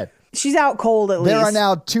 She's dead. She's out cold at least. There are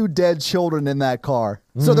now 2 dead children in that car.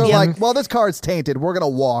 So they're like, well, this car is tainted. We're going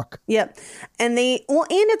to walk. Yep. And and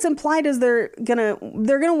it's implied as they're going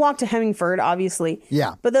to walk to Hemingford, obviously.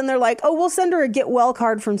 Yeah. But then they're like, oh, we'll send her a get well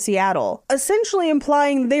card from Seattle, essentially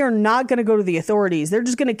implying they are not going to go to the authorities. They're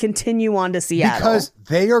just going to continue on to Seattle. Because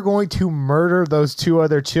they are going to murder those 2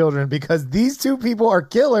 other children because these 2 people are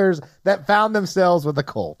killers that found themselves with a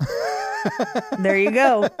cult. There you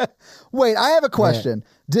go. Wait, I have a question.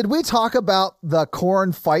 Yeah. Did we talk about the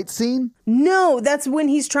corn fight scene? No, that's when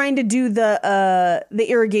he's trying to do the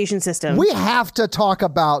irrigation system. We have to talk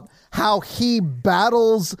about how he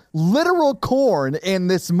battles literal corn in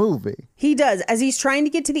this movie. He does. As he's trying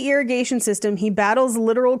to get to the irrigation system, he battles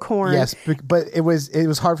literal corn. Yes, but it was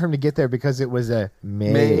hard for him to get there because it was a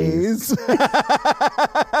maze.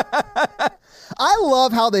 I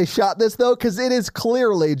love how they shot this, though, because it is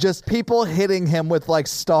clearly just people hitting him with, like,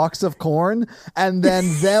 stalks of corn and then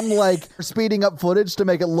them, like, speeding up footage to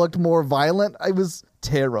make it look more violent. It was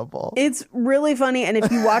terrible. It's really funny, and if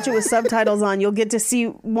you watch it with subtitles on, you'll get to see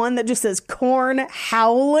one that just says corn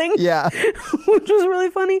howling. Yeah. Which was really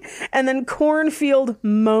funny. And then cornfield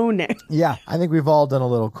moaning. Yeah. I think we've all done a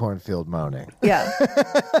little cornfield moaning. Yeah.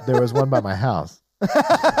 There was one by my house.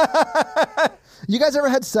 You guys ever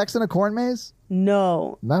had sex in a corn maze?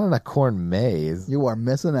 No. Not in a corn maze. You are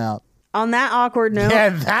missing out. On that awkward note. Yeah,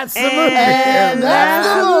 that's the movie. And that's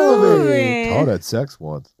the movie. Todd had sex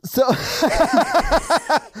once. So,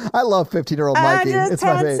 I love 15-year-old Mikey. I just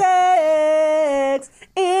had sex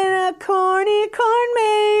in a corny corn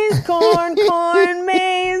maze. Corn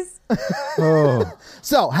maze. Oh.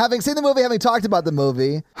 So, having seen the movie, having talked about the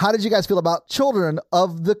movie, how did you guys feel about Children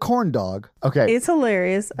of the Corn Dog? Okay. It's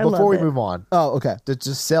hilarious. I love it. Before we move on. Oh, okay. To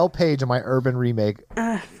just sell page on my urban remake.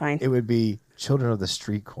 Fine. It would be Children of the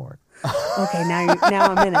Street Corn. Okay, now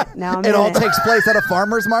I'm in it. It all takes place at a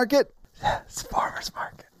farmer's market? It's farmer's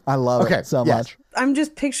market. I love it so much. I'm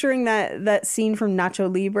just picturing that scene from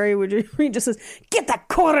Nacho Libre where he just says, "Get that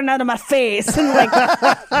corn out of my face," and like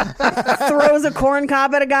throws a corn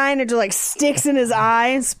cob at a guy and it just like sticks in his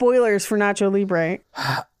eye. Spoilers for Nacho Libre.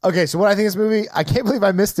 Okay, so what I think of this movie, I can't believe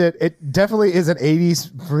I missed it. It definitely is an 80s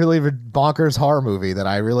really bonkers horror movie that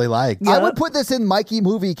I really like. Yep. I would put this in Mikey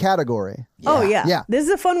movie category. Yeah. Oh, yeah. This is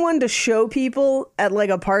a fun one to show people at like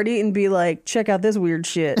a party and be like, check out this weird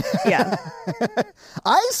shit. Yeah.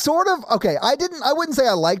 I wouldn't say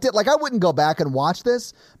I liked it. Like, I wouldn't go back and watch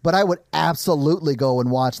this, but I would absolutely go and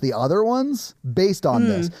watch the other ones based on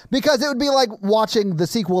this. Because it would be like watching the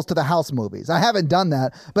sequels to the House movies. I haven't done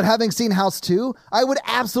that, but having seen House 2, I would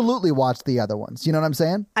absolutely watch the other ones. You know what I'm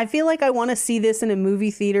saying? I feel like I want to see this in a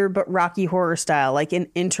movie theater, but Rocky Horror style, like an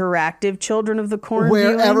interactive Children of the Corn where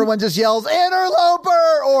viewing. Everyone just yells,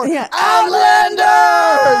 "Interloper!" or "Outlander!"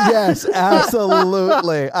 Yes,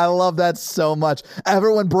 absolutely. I love that so much.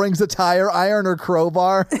 Everyone brings a tire iron or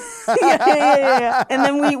crowbar. Yeah. And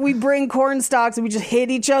then we bring corn stalks and we just hit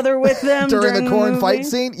each other with them during the corn movie. fight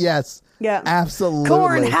scene. Yes. Yeah. Absolutely.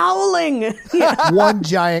 Corn howling. Yeah. One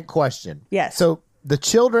giant question. Yes. So the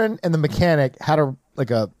children and the mechanic had a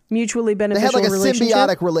mutually beneficial relationship. They had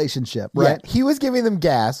like a symbiotic relationship, right? Yeah. He was giving them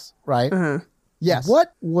gas, right? Uh-huh. Yes.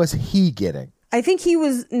 What was he getting? I think he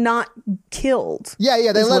was not killed.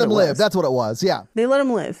 Yeah. They let him live. That's what it was. Yeah. They let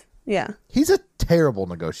him live. Yeah. He's a terrible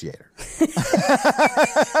negotiator. I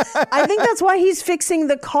think that's why he's fixing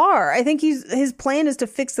the car. I think his plan is to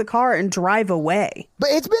fix the car and drive away.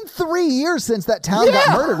 But it's been 3 years since that town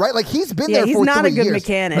got murdered, right? Like he's been there for 3 years. He's not a good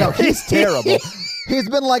mechanic. No, he's terrible. He's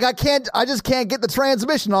been like, I just can't get the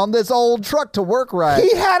transmission on this old truck to work right.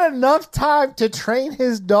 He had enough time to train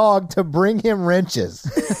his dog to bring him wrenches,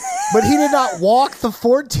 but he did not walk the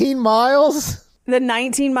 14 miles. The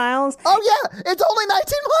 19 miles? Oh, yeah. It's only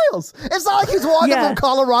 19 miles. It's not like he's walking from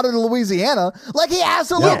Colorado to Louisiana. Like, he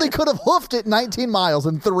absolutely could have hoofed it 19 miles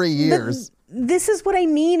in 3 years. This is what I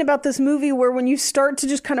mean about this movie, where when you start to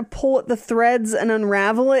just kind of pull at the threads and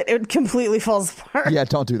unravel it, it completely falls apart. Yeah,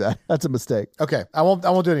 don't do that. That's a mistake. Okay, I won't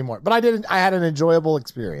do it anymore. But I had an enjoyable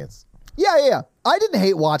experience. Yeah. I didn't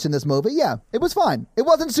hate watching this movie. Yeah, it was fine. It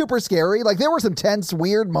wasn't super scary. Like, there were some tense,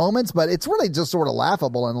 weird moments, but it's really just sort of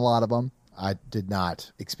laughable in a lot of them. I did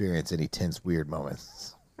not experience any tense, weird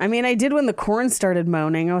moments. I mean, I did when the corn started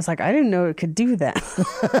moaning. I was like, I didn't know it could do that.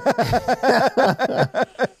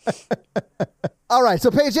 All right. So,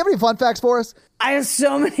 Paige, do you have any fun facts for us? I have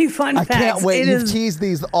so many fun facts. I can't wait. You've teased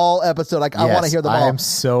these all episode. I want to hear them all. I am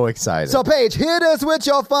so excited. So, Paige, hit us with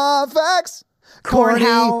your fun facts.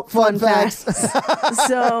 Cornhow fun facts.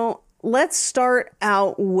 So, let's start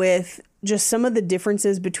out with just some of the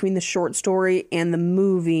differences between the short story and the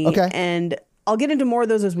movie. Okay. And I'll get into more of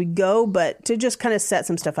those as we go, but to just kind of set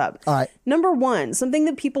some stuff up. All right. Number one, something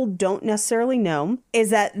that people don't necessarily know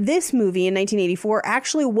is that this movie in 1984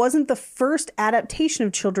 actually wasn't the first adaptation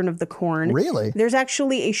of Children of the Corn. Really? There's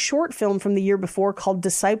actually a short film from the year before called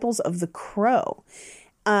Disciples of the Crow.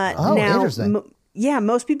 Interesting.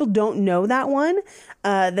 Most people don't know that one.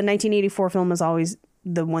 The 1984 film is always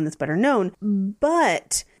the one that's better known,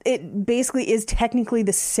 but it basically is technically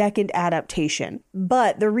the second adaptation.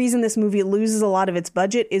 But the reason this movie loses a lot of its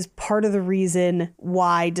budget is part of the reason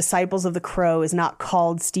why Disciples of the Crow is not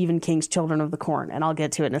called Stephen King's Children of the Corn, and I'll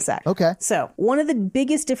get to it in a sec. Okay. So one of the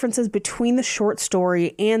biggest differences between the short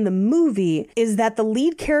story and the movie is that the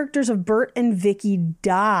lead characters of Bert and Vicky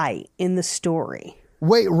die in the story.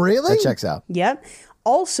 Wait, really? That checks out. Yep.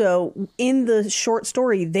 Also, in the short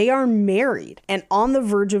story, they are married and on the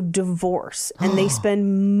verge of divorce, and they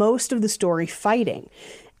spend most of the story fighting.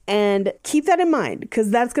 And keep that in mind, because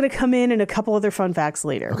that's going to come in a couple other fun facts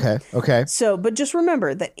later. Okay. So, but just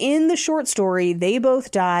remember that in the short story, they both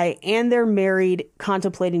die and they're married,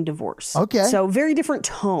 contemplating divorce. Okay. So, very different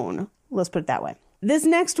tone. Let's put it that way. This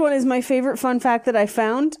next one is my favorite fun fact that I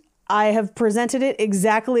found. I have presented it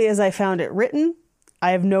exactly as I found it written.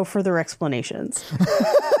 I have no further explanations.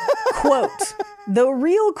 Quote, though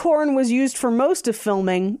real corn was used for most of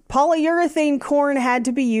filming, polyurethane corn had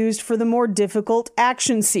to be used for the more difficult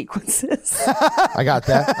action sequences. I got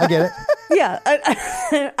that. I get it. Yeah.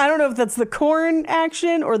 I don't know if that's the corn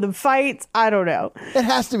action or the fights. I don't know. It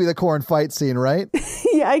has to be the corn fight scene, right?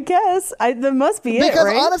 Yeah, I guess. That must be because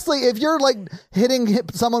right? honestly, if you're like hitting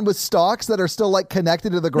someone with stalks that are still like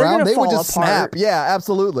connected to the ground, they would just snap. Yeah,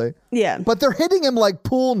 absolutely. Yeah. But they're hitting him like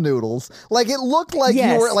pool noodles. Like it looked like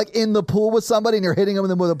you were like in the pool with somebody and you're hitting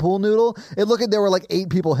them with a pool noodle. It looked like there were like 8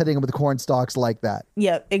 people hitting him with corn stalks like that.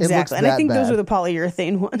 Yeah, exactly. And I think those are the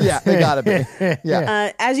polyurethane ones. Yeah, they gotta be.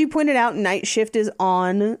 Yeah. As you pointed out, Night Shift is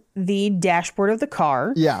on the dashboard of the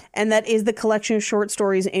car. Yeah. And that is the collection of short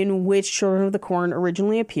stories in which Children of the Corn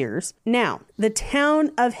originally appears. Now, the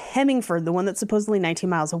town of Hemingford, the one that's supposedly 19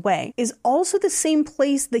 miles away, is also the same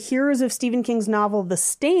place the heroes of Stephen King's novel The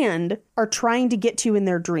Stand are trying to get to in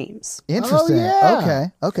their dreams. Interesting. Oh, yeah.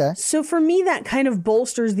 Okay. So for me, that kind of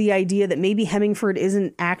bolsters the idea that maybe Hemingford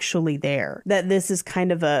isn't actually there, that this is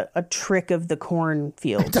kind of a trick of the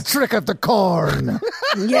cornfields. It's a trick of the corn.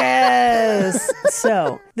 Yes.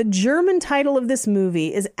 So the German title of this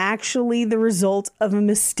movie is actually the result of a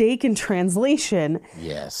mistake in translation.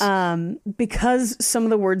 Yes. Because some of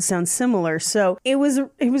the words sound similar. So it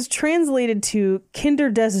was translated to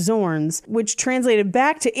Kinder des Zorns, which translated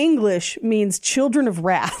back to English means Children of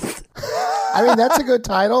Wrath. I mean, that's a good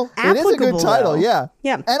title. It is a good title, yeah.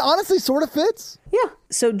 Yeah. And honestly, sort of fits. Yeah.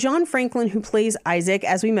 So John Franklin, who plays Isaac,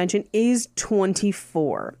 as we mentioned, is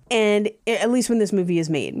 24. And at least when this movie is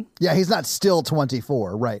made. Yeah, he's not still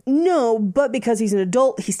 24, right? No, but because he's an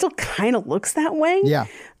adult, he still kind of looks that way. Yeah.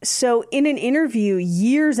 So in an interview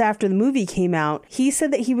years after the movie came out, he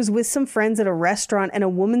said that he was with some friends at a restaurant and a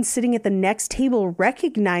woman sitting at the next table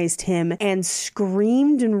recognized him and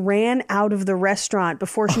screamed and ran out of the restaurant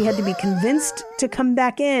before she had to be convinced to come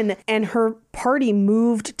back in, and her party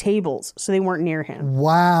moved tables so they weren't near him.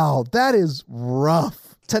 Wow, that is rough.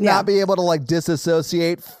 To not be able to like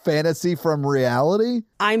disassociate fantasy from reality.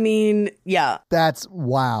 I mean, yeah. That's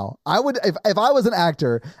wow. I would, if I was an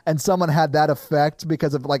actor and someone had that effect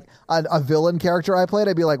because of like a villain character I played,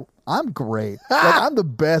 I'd be like, I'm great. Like I'm the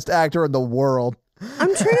best actor in the world.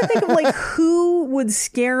 I'm trying to think of like who would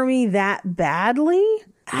scare me that badly.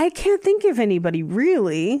 I can't think of anybody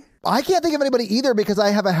really. I can't think of anybody either because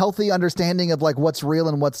I have a healthy understanding of like what's real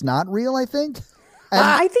and what's not real, I think.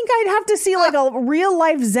 I think I'd have to see like a real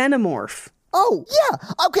life xenomorph. Oh, yeah.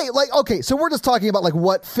 Okay. So we're just talking about like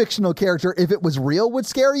what fictional character, if it was real, would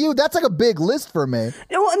scare you. That's like a big list for me.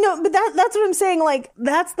 No, but that's what I'm saying. Like,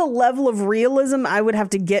 that's the level of realism I would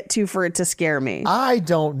have to get to for it to scare me. I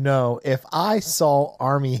don't know. If I saw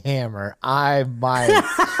Armie Hammer, I might.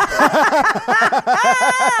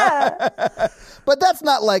 But that's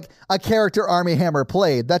not like a character Armie Hammer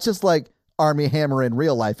played. That's just like Armie Hammer in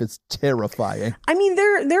real life. Is terrifying. I mean,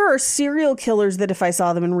 there are serial killers that if I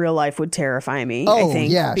saw them in real life would terrify me. Oh, I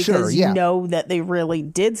think, yeah, because sure, yeah. you know that they really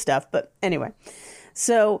did stuff. But anyway.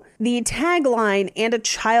 So the tagline, "and a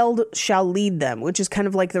child shall lead them," which is kind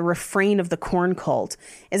of like the refrain of the corn cult,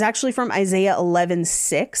 is actually from Isaiah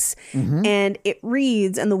 11:6. And it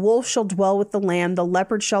reads, "And the wolf shall dwell with the lamb, the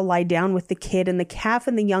leopard shall lie down with the kid, and the calf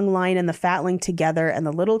and the young lion and the fatling together, and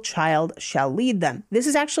the little child shall lead them." This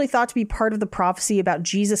is actually thought to be part of the prophecy about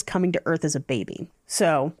Jesus coming to earth as a baby.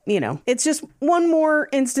 So, it's just one more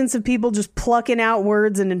instance of people just plucking out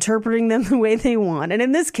words and interpreting them the way they want. And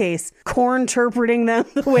in this case, interpreting them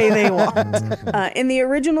the way they want. In the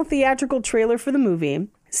original theatrical trailer for the movie,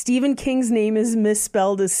 Stephen King's name is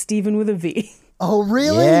misspelled as Stephen with a V. Oh,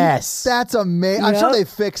 really? Yes. That's amazing. Yep. I'm sure they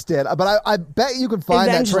fixed it, but I bet you can find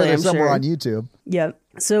that trailer somewhere on YouTube. Yep.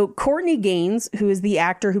 So Courtney Gaines, who is the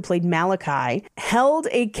actor who played Malachi, held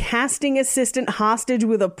a casting assistant hostage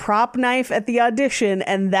with a prop knife at the audition,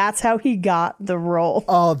 and that's how he got the role.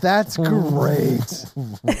 Oh, that's great.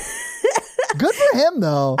 Good for him,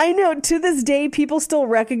 though. I know. To this day, people still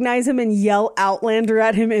recognize him and yell Outlander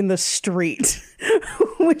at him in the street,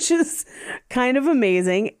 which is kind of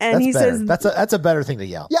amazing. And that's he better. says that's a better thing to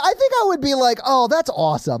yell. Yeah, I think I would be like, oh, that's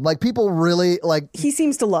awesome. Like, people really like. He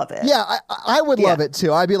seems to love it. Yeah, I would love it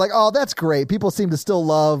too. I'd be like, oh, that's great. People seem to still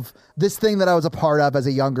love this thing that I was a part of as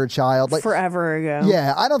a younger child. Like forever ago.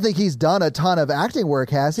 Yeah, I don't think he's done a ton of acting work,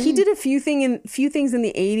 has he? He did a few things in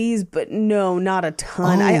the 80s, but no, not a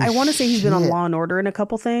ton. I want to say he's been on Law and Order in a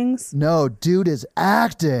couple things. No, dude is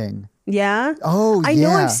acting. Yeah? Oh, I know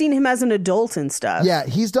I've seen him as an adult and stuff. Yeah,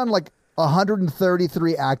 he's done like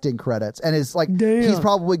 133 acting credits and is like, damn. He's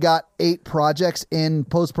probably got 8 projects in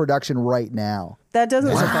post-production right now. That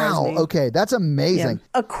doesn't surprise me. Okay, that's amazing.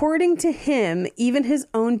 Yeah. According to him, even his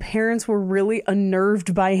own parents were really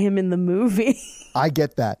unnerved by him in the movie. I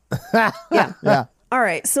get that. Yeah. All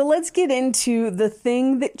right, so let's get into the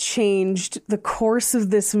thing that changed the course of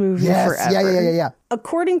this movie forever. Yeah.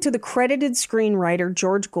 According to the credited screenwriter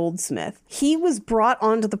George Goldsmith, he was brought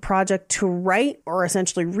onto the project to write or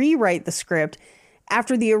essentially rewrite the script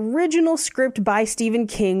after the original script by Stephen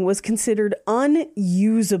King was considered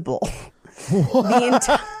unusable.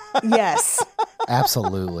 Yes.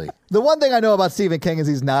 Absolutely. The one thing I know about Stephen King is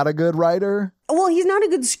he's not a good writer. Well, he's not a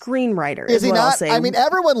good screenwriter. Is he not? I mean,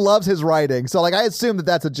 everyone loves his writing, so like I assume that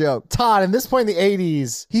that's a joke. Todd, in this point in the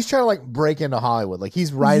 80s, he's trying to like break into Hollywood. Like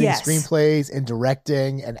he's writing screenplays and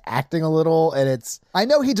directing and acting a little, and it's... I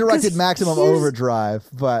know he directed Maximum Overdrive,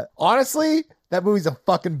 but... Honestly... That movie's a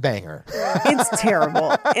fucking banger. It's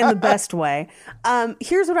terrible in the best way.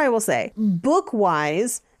 Here's what I will say.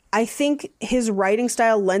 Book-wise, I think his writing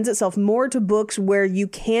style lends itself more to books where you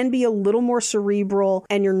can be a little more cerebral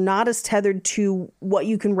and you're not as tethered to what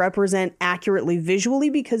you can represent accurately visually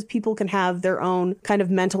because people can have their own kind of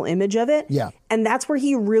mental image of it. Yeah. And that's where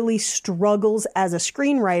he really struggles as a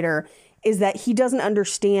screenwriter, is that he doesn't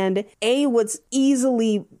understand, A, what's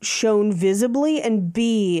easily shown visibly, and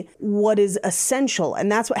B, what is essential.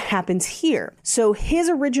 And that's what happens here. So his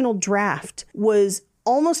original draft was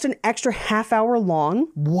almost an extra half hour long.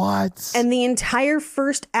 What? And the entire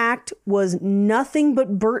first act was nothing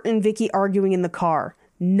but Bert and Vicky arguing in the car.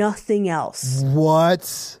 Nothing else. What?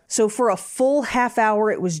 So for a full half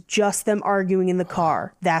hour, it was just them arguing in the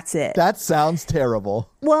car. That's it. That sounds terrible.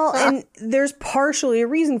 Well, and there's partially a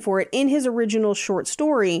reason for it. In his original short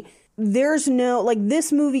story, there's no, like,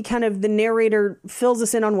 this movie kind of, the narrator fills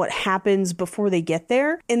us in on what happens before they get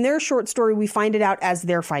there. In their short story, we find it out as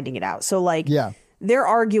they're finding it out. So, like, they're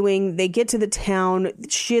arguing, they get to the town,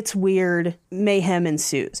 shit's weird, mayhem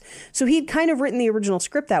ensues. So he'd kind of written the original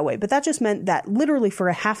script that way, but that just meant that literally for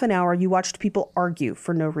a half an hour, you watched people argue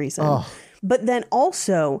for no reason. Oh. But then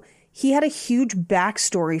also, he had a huge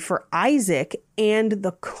backstory for Isaac and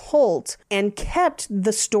the cult and kept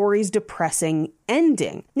the story's depressing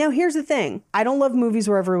ending. Now, here's the thing. I don't love movies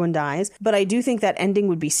where everyone dies, but I do think that ending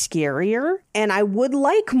would be scarier. And I would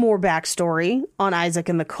like more backstory on Isaac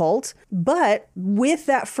and the cult. But with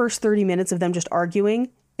that first 30 minutes of them just arguing,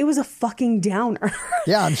 it was a fucking downer.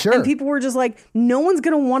 Yeah, I'm sure. And people were just like, no one's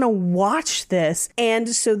going to want to watch this. And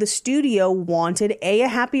so the studio wanted a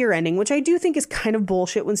happier ending, which I do think is kind of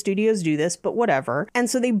bullshit when studios do this, but whatever. And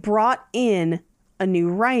so they brought in a new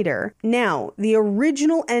writer. Now, the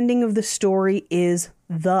original ending of the story is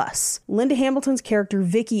thus. Linda Hamilton's character,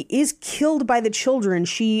 Vicky, is killed by the children.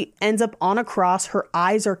 She ends up on a cross. Her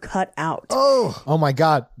eyes are cut out. Oh my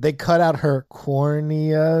God. They cut out her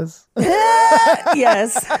corneas.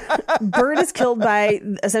 Yes. Bert is killed by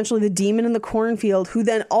essentially the demon in the cornfield, who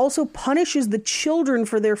then also punishes the children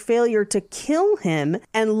for their failure to kill him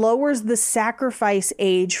and lowers the sacrifice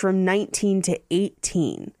age from 19 to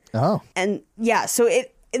 18. Oh. And yeah, so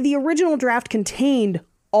the original draft contained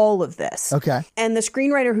all of this. Okay. And the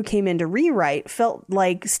screenwriter who came in to rewrite felt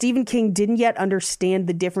like Stephen King didn't yet understand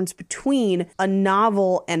the difference between a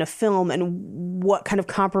novel and a film and what kind of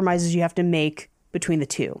compromises you have to make between the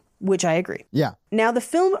two, which I agree. Yeah. Now, the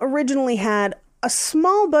film originally had a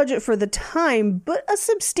small budget for the time, but a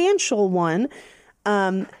substantial one.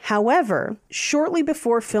 However, shortly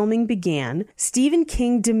before filming began, Stephen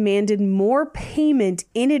King demanded more payment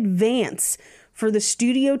in advance for the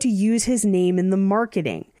studio to use his name in the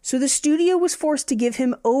marketing. So the studio was forced to give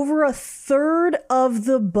him over a third of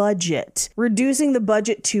the budget, reducing the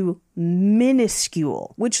budget to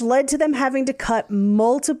minuscule, which led to them having to cut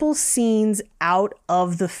multiple scenes out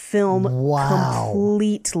of the film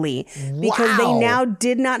completely because they now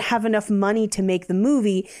did not have enough money to make the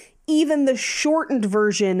movie, even the shortened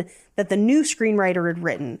version that the new screenwriter had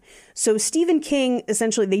written. So Stephen King,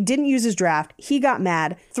 essentially, they didn't use his draft. He got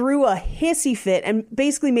mad, threw a hissy fit, and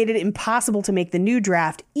basically made it impossible to make the new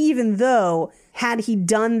draft, even though had he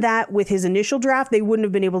done that with his initial draft, they wouldn't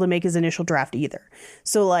have been able to make his initial draft either.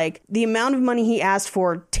 So, like, the amount of money he asked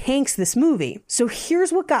for tanks this movie. So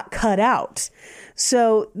here's what got cut out.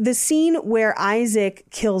 So the scene where Isaac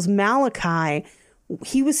kills Malachi,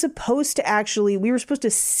 we were supposed to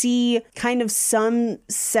see kind of some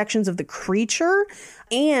sections of the creature,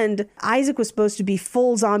 and Isaac was supposed to be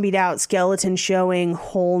full zombied out, skeleton showing,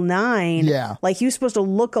 whole nine. Yeah. Like, he was supposed to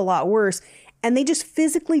look a lot worse, and they just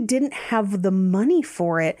physically didn't have the money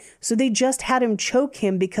for it, so they just had him choke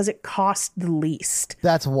him because it cost the least.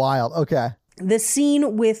 That's wild. Okay. The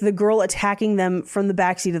scene with the girl attacking them from the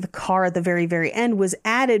backseat of the car at the very, very end was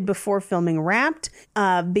added before filming wrapped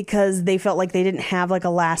because they felt like they didn't have like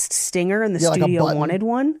a last stinger and the studio wanted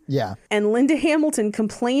one. Yeah. And Linda Hamilton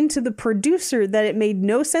complained to the producer that it made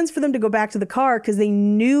no sense for them to go back to the car because they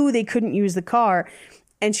knew they couldn't use the car.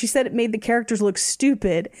 And she said it made the characters look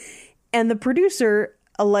stupid. And the producer,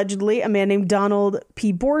 allegedly, a man named Donald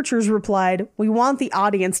P. Borchers, replied, "We want the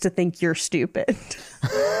audience to think you're stupid."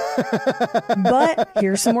 But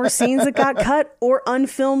here's some more scenes that got cut or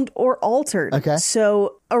unfilmed or altered. Okay.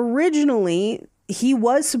 So originally,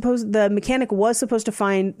 the mechanic was supposed to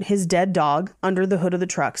find his dead dog under the hood of the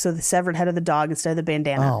truck. So the severed head of the dog instead of the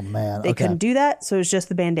bandana. Oh, man. They couldn't do that, so it was just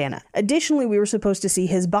the bandana. Additionally, we were supposed to see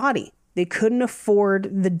his body. They couldn't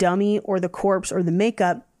afford the dummy or the corpse or the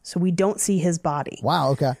makeup, so we don't see his body. Wow,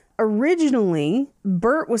 okay. Originally,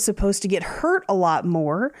 Bert was supposed to get hurt a lot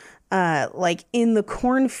more. Like in the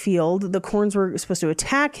cornfield, the corns were supposed to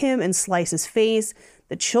attack him and slice his face.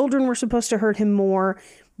 The children were supposed to hurt him more,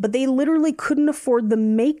 but they literally couldn't afford the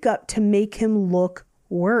makeup to make him look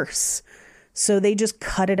worse. So they just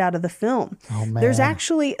cut it out of the film. Oh, man. There's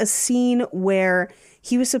actually a scene where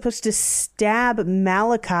he was supposed to stab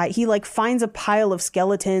Malachi. He like finds a pile of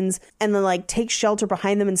skeletons and then like takes shelter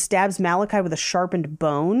behind them and stabs Malachi with a sharpened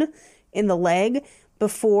bone in the leg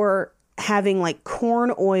before having like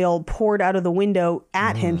corn oil poured out of the window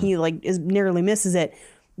at him. He like nearly misses it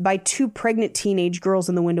by two pregnant teenage girls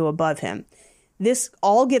in the window above him. This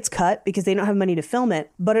all gets cut because they don't have money to film it,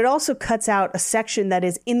 but it also cuts out a section that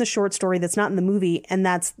is in the short story that's not in the movie, and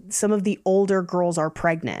that's some of the older girls are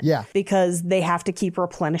pregnant. Yeah. Because they have to keep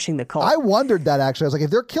replenishing the cult. I wondered that, actually. I was like, if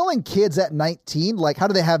they're killing kids at 19, like, how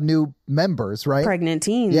do they have new members, right? Pregnant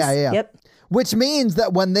teens. Yeah. Yep. Which means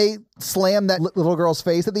that when they slam that little girl's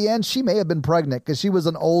face at the end, she may have been pregnant because she was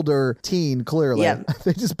an older teen, clearly. Yeah.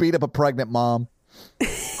 They just beat up a pregnant mom.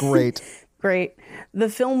 Great. Great. The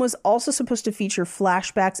film was also supposed to feature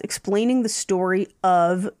flashbacks explaining the story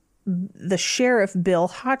of the sheriff, Bill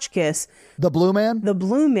Hotchkiss. The Blue Man? The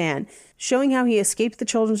Blue Man, showing how he escaped the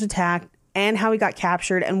children's attack and how he got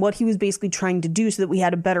captured and what he was basically trying to do so that we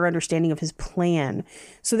had a better understanding of his plan.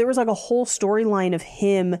 So there was like a whole storyline of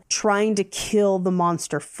him trying to kill the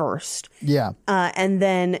monster first. Yeah. And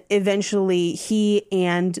then eventually he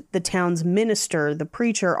and the town's minister, the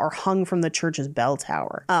preacher, are hung from the church's bell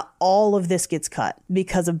tower. All of this gets cut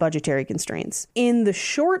because of budgetary constraints. In the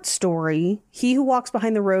short story, He Who Walks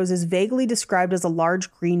Behind the Rose is vaguely described as a large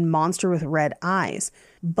green monster with red eyes.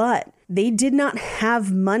 But they did not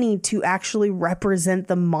have money to actually represent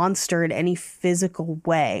the monster in any physical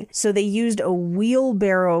way. So they used a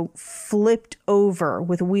wheelbarrow flipped over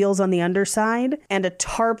with wheels on the underside and a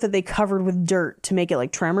tarp that they covered with dirt to make it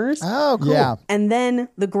like Tremors. Oh, cool. Yeah. And then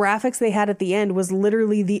the graphics they had at the end was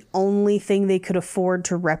literally the only thing they could afford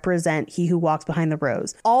to represent He Who Walks Behind the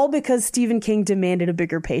Rose. All because Stephen King demanded a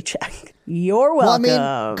bigger paycheck. You're welcome. Well,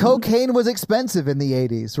 I mean, cocaine was expensive in the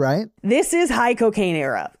 80s, right? This is high cocaine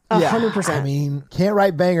era. 100%. I mean, can't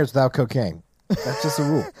write bangers without cocaine. That's just a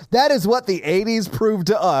rule. That is what the 80s proved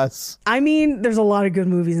to us. I mean, there's a lot of good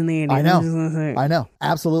movies in the 80s. I know.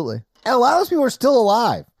 Absolutely. And a lot of those people are still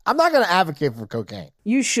alive. I'm not going to advocate for cocaine.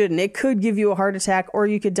 You shouldn't. It could give you a heart attack or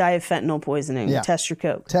you could die of fentanyl poisoning. Yeah. Test your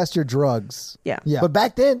coke. Test your drugs. Yeah. But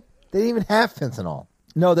back then, they didn't even have fentanyl.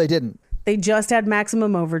 No, they didn't. They just had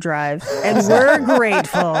Maximum Overdrive, and we're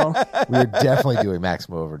grateful. We're definitely doing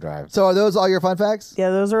Maximum Overdrive. So are those all your fun facts? Yeah,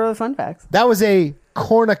 those are all the fun facts. That was a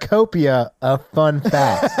cornucopia of fun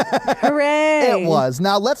facts. Hooray! It was.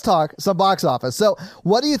 Now let's talk some box office. So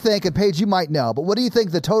what do you think, and Paige, you might know, but what do you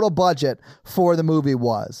think the total budget for the movie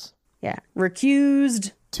was? Yeah.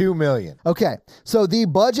 Recused. $2 million. Okay, so the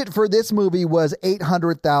budget for this movie was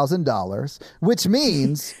 $800,000, which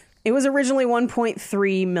means... It was originally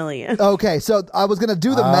 $1.3 million. Okay, so I was going to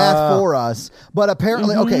do the math for us, but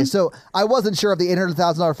apparently, okay, so I wasn't sure if the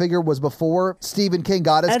 $800,000 figure was before Stephen King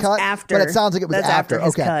got his cut. After. But it sounds like it was after.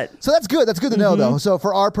 His Okay, cut. so that's good. That's good to know, though. So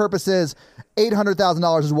for our purposes,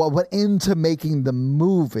 $800,000 is what went into making the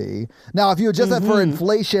movie. Now, if you adjust that for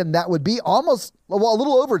inflation, that would be almost, well, a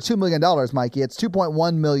little over $2 million, Mikey. It's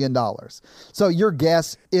 $2.1 million. So your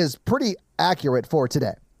guess is pretty accurate for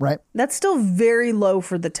today. Right. That's still very low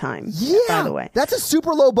for the time. Yeah. By the way. That's a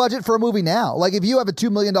super low budget for a movie now. Like if you have a $2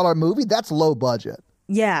 million movie, that's low budget.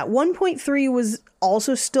 Yeah. 1.3 was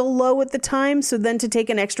also still low at the time. So then to take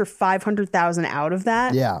an extra 500,000 out of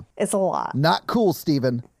that. Yeah. It's a lot. Not cool,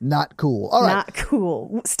 Steven. Not cool. All right. Not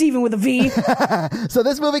cool. Steven with a V. So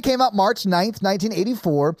this movie came out March 9th,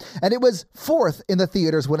 1984, and it was fourth in the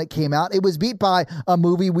theaters when it came out. It was beat by a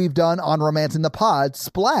movie we've done on Romancing the Pod,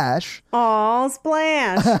 Splash. Aw,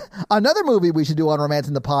 Splash. Another movie we should do on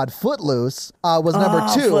Romancing the Pod, Footloose, was number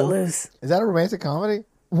 2. Footloose. Is that a romantic comedy?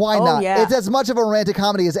 Why not? Yeah. It's as much of a romantic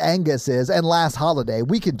comedy as Angus is and Last Holiday.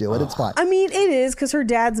 We can do it. It's fine. I mean, it is because her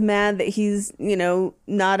dad's mad that he's,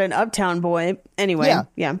 not an uptown boy. Anyway,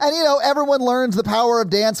 yeah. And, everyone learns the power of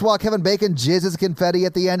dance while Kevin Bacon jizzes confetti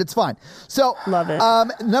at the end. It's fine. So, love it.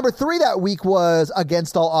 Number 3 that week was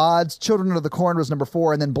Against All Odds. Children of the Corn was number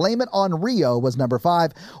 4. And then Blame It on Rio was number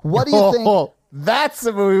 5. What do you think? That's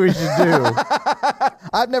the movie we should do.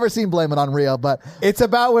 I've never seen Blame It on Rio, but it's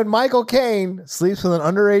about when Michael Caine sleeps with an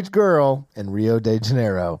underage girl in Rio de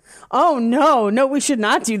Janeiro. Oh, no, we should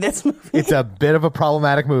not do this movie. It's a bit of a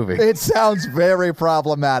problematic movie. It sounds very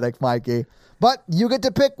problematic, Mikey. But you get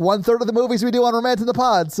to pick 1/3 of the movies we do on Romancing the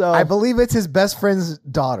Pod, so... I believe it's his best friend's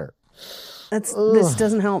daughter. This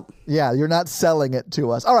doesn't help. Yeah, you're not selling it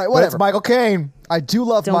to us. All right, whatever. But it's Michael Caine. I do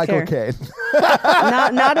love Michael Caine.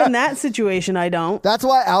 Not in that situation, I don't. That's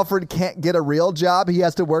why Alfred can't get a real job. He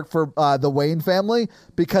has to work for the Wayne family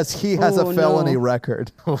because he has a felony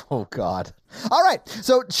record. Oh, God. All right,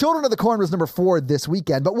 so Children of the Corn was number 4 this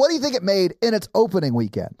weekend, but what do you think it made in its opening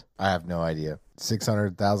weekend? I have no idea.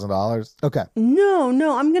 $600,000? Okay.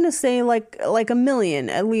 No, I'm going to say like $1 million,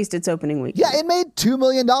 at least its opening weekend. Yeah, it made $2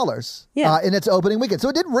 million in its opening weekend. So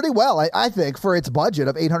it did really well, I think, for its budget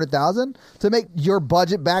of $800,000 to make your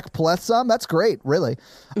budget back plus some. That's great, really.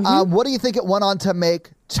 What do you think it went on to make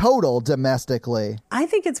total domestically? I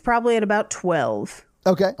think it's probably at about 12.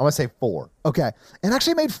 Okay. I'm going to say 4. Okay. It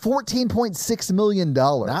actually made $14.6 million.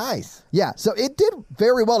 Nice. Yeah. So it did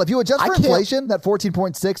very well. If you adjust for inflation, that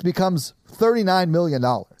 14.6 becomes $39 million.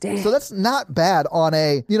 Damn. So that's not bad on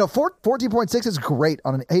a, 14.6 is great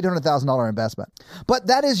on an $800,000 investment. But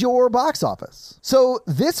that is your box office. So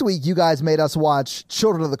this week, you guys made us watch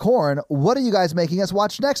Children of the Corn. What are you guys making us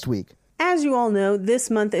watch next week? As you all know,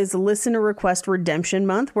 this month is Listener Request Redemption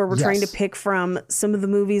Month, where we're trying to pick from some of the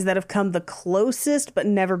movies that have come the closest but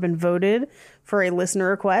never been voted for a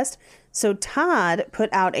listener request. So Todd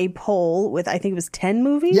put out a poll with, I think it was 10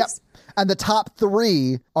 movies. Yep. And the top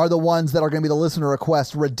 3 are the ones that are going to be the listener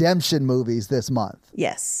request redemption movies this month.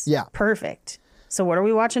 Yes. Yeah. Perfect. So what are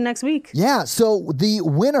we watching next week? Yeah, so the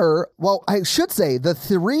winner, well, I should say the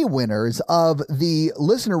 3 winners of the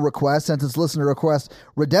listener request, since it's listener request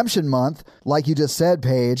redemption month, like you just said,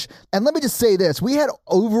 Paige. And let me just say this, we had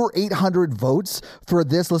over 800 votes for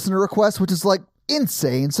this listener request, which is like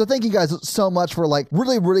insane. So thank you guys so much for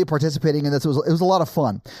really participating in this. It was a lot of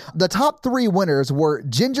fun. The top 3 winners were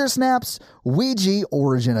Ginger Snaps, Ouija,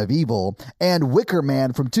 Origin of Evil, and Wicker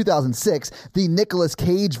Man from 2006, the Nicolas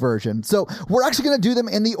Cage version. So we're actually going to do them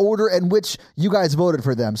in the order in which you guys voted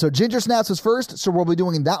for them. So Ginger Snaps was first, so we'll be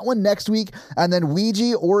doing that one next week, and then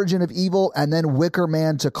Ouija, Origin of Evil, and then Wicker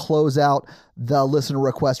Man to close out the listener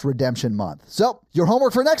request redemption month. So your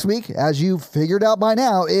homework for next week, as you figured out by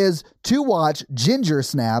now, is to watch Ginger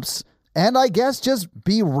Snaps, and I guess just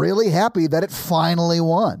be really happy that it finally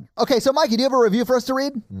won. Okay, so Mikey, do you have a review for us to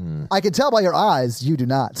read? I can tell by your eyes you do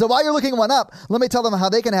not. So while you're looking one up, let me tell them how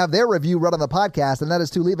they can have their review read on the podcast, and that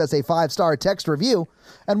is to leave us a 5-star text review,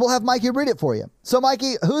 and we'll have Mikey read it for you. So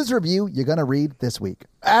Mikey, whose review you going to read this week?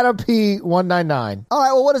 Adam P199. All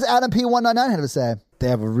right, well, what does Adam P199 have to say? They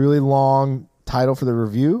have a really long title for the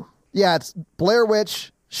review. Yeah, it's Blair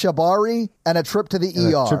Witch Shibari, and a trip to the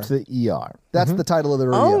ER. A trip to the ER. That's the title of the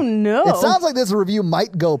review. Oh, no. It sounds like this review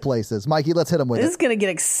might go places. Mikey, let's hit him with it. This is going to get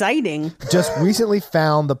exciting. Just recently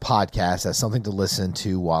found the podcast as something to listen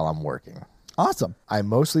to while I'm working. Awesome. I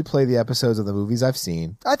mostly play the episodes of the movies I've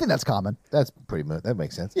seen. I think that's common. That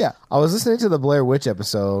makes sense. Yeah. I was listening to the Blair Witch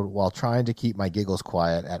episode while trying to keep my giggles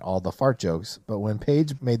quiet at all the fart jokes, but when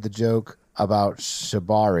Paige made the joke about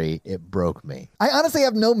Shibari, it broke me. I honestly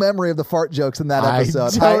have no memory of the fart jokes in that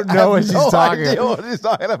episode. I don't know what she's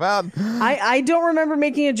talking about. I don't remember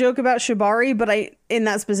making a joke about Shibari, but in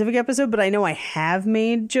that specific episode, but I know I have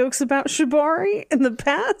made jokes about Shibari in the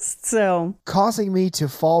past, so. Causing me to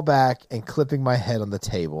fall back and clipping my head on the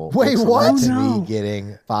table. Wait, what? To me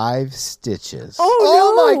getting 5 stitches.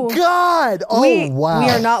 Oh my God. Wow. We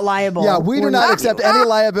are not liable. Yeah, we do not accept any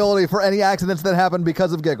liability for any accidents that happen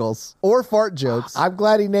because of giggles or fart jokes. I'm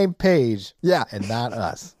glad he named Paige. Yeah. And not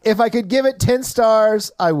us. If I could give it 10 stars,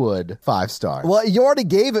 I would. 5 stars. Well, you already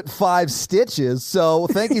gave it 5 stitches, so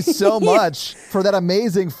thank you so much for that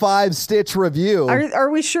amazing 5-stitch review.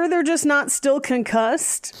 Are we sure they're just not still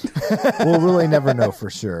concussed? We'll really never know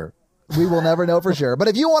for sure. We will never know for sure. But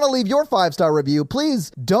if you want to leave your 5-star review,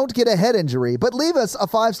 please don't get a head injury, but leave us a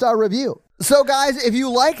 5-star review. So guys, if you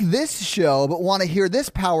like this show but want to hear this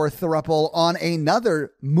power throuple on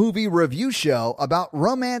another movie review show about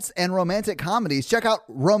romance and romantic comedies, check out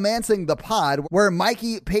Romancing the Pod, where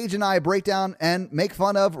Mikey, Paige, and I break down and make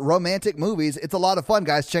fun of romantic movies. It's a lot of fun,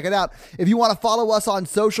 guys. Check it out. If you want to follow us on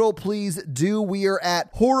social, please do. We are at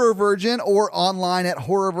Horror Virgin or online at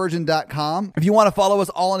horrorvirgin.com. If you want to follow us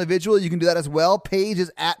all individually, you can do that as well. Paige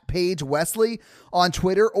is at Paige Wesley on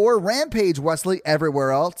Twitter, or Rampage Wesley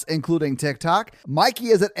everywhere else, including TikTok. Mikey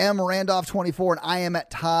is at mrandolph24, and I am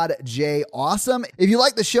at Todd J. Awesome. If you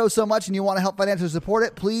like the show so much and you want to help financially support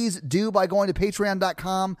it, please do by going to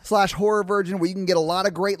patreon.com/horrorvirgin, where you can get a lot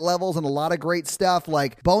of great levels and a lot of great stuff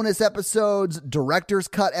like bonus episodes, director's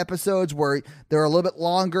cut episodes where they're a little bit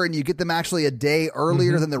longer and you get them actually a day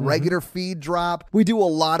earlier than the regular feed drop. We do a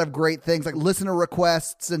lot of great things like listener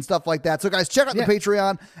requests and stuff like that. So guys, check out the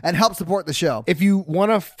Patreon and help support the show. If you want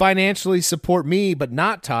to financially support me, but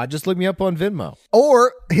not Todd, just look me up on Venmo.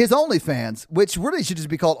 Or his OnlyFans, which really should just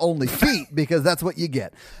be called Only Feet because that's what you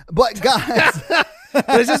get. But guys...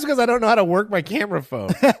 But it's just because I don't know how to work my camera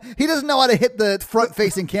phone. He doesn't know how to hit the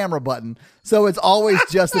front-facing camera button, so it's always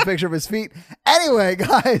just a picture of his feet. Anyway,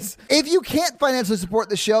 guys, if you can't financially support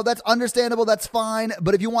the show, that's understandable. That's fine.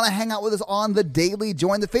 But if you want to hang out with us on the daily,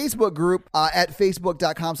 join the Facebook group at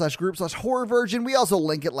facebook.com/group/horrorvirgin. We also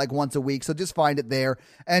link it like once a week, so just find it there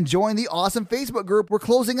and join the awesome Facebook group. We're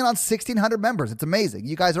closing in on 1,600 members. It's amazing.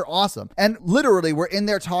 You guys are awesome. And literally, we're in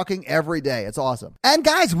there talking every day. It's awesome. And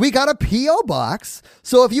guys, we got a P.O. box.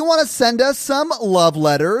 So if you want to send us some love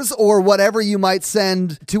letters or whatever you might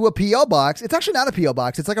send to a P.O. box, it's actually not a P.O.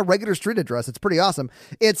 box. It's like a regular street address. It's pretty awesome.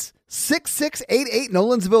 It's 6688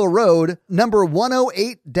 Nolensville Road, number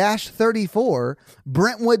 108-34,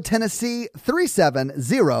 Brentwood, Tennessee,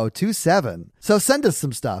 37027. So send us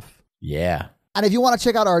some stuff. Yeah. And if you want to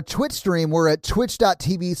check out our Twitch stream, we're at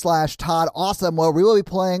twitch.tv/Todd Awesome, where we will be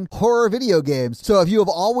playing horror video games. So if you have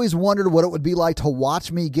always wondered what it would be like to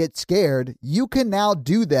watch me get scared, you can now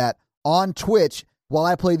do that on Twitch while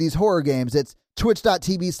I play these horror games. It's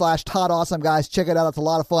twitch.tv/Todd Awesome, guys. Check it out. It's a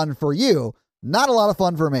lot of fun for you. Not a lot of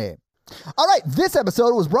fun for me. All right. This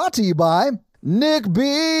episode was brought to you by Nick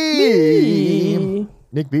B.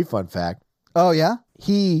 Nick B, fun fact. Oh, yeah?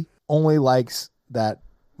 He only likes that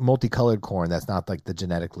multicolored corn that's not like the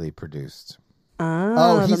genetically produced.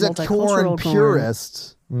 Oh, he's a corn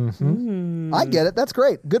purist. Mm-hmm. I get it. That's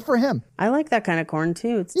great. Good for him. I like that kind of corn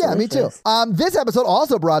too. It's delicious. Me too. This episode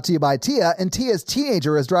also brought to you by Tia, and Tia's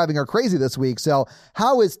teenager is driving her crazy this week. So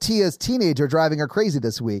how is Tia's teenager driving her crazy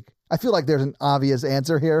this week? I feel like there's an obvious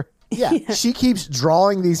answer here. Yeah, she keeps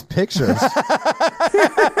drawing these pictures. And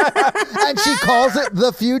she calls it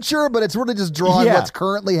the future, but it's really just drawing what's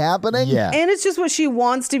currently happening. Yeah. And it's just what she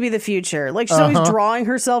wants to be the future. Like she's always drawing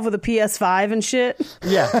herself with a PS5 and shit.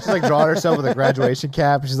 Yeah, she's like drawing herself with a graduation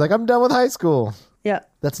cap. She's like, I'm done with high school. Yeah.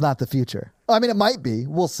 That's not the future. I mean, it might be.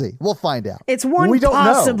 We'll see. We'll find out. It's one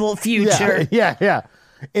possible future. Yeah.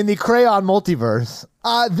 In the crayon multiverse.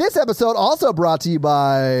 This episode also brought to you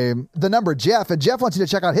by the number Jeff. And Jeff wants you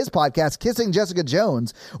to check out his podcast, Kissing Jessica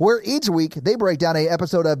Jones, where each week they break down an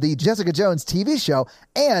episode of the Jessica Jones TV show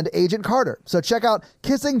and Agent Carter. So check out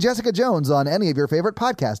Kissing Jessica Jones on any of your favorite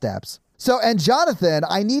podcast apps. So, and Jonathan,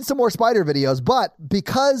 I need some more spider videos, but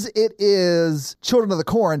because it is Children of the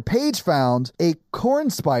Corn, Paige found a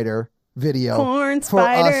corn spider video for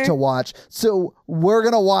us to watch. So we're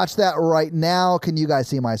going to watch that right now. Can you guys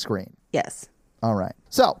see my screen? Yes. All right.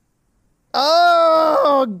 So.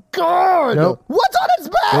 Oh, God. Nope. What's on its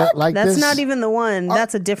back? Like That's this. not even the one.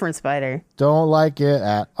 That's a different spider. Don't like it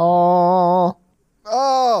at all.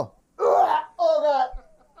 Oh. Oh,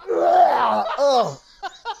 God.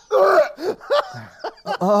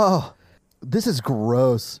 Oh. This is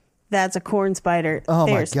gross. That's a corn spider. Oh,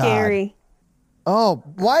 They're my God. scary. Oh,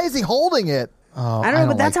 why is he holding it? Oh, I don't know,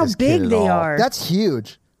 but that's how big they are. That's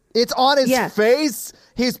huge. It's on his face.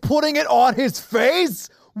 He's putting it on his face.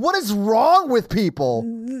 What is wrong with people?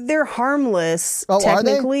 They're harmless, Oh,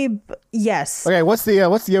 technically. are they? Yes. Okay, what's the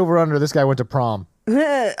over under? This guy went to prom.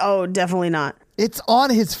 Oh, definitely not. It's on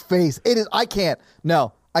his face. It is. I can't.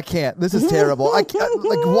 No, I can't. This is terrible. I can't.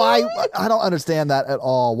 Like, why? I don't understand that at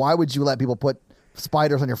all. Why would you let people put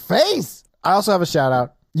spiders on your face? I also have a shout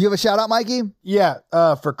out. You have a shout out, Mikey? Yeah,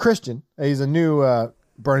 for Christian. He's a new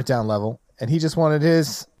Burn It Down level, and he just wanted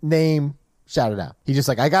his name shouted out. He just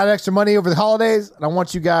like, I got extra money over the holidays, and I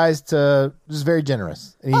want you guys to just very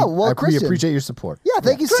generous. And we Christian. appreciate your support. Yeah,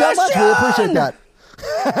 thank you so much. We appreciate that.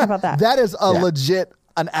 How about that? That is a legit,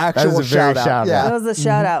 an actual shout out. Yeah. That was a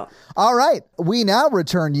shout out. All right. We now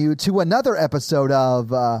return you to another episode of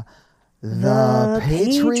The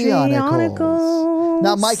Patreonicals.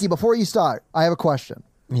 Now, Mikey, before you start, I have a question.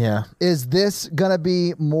 Yeah. Is this going to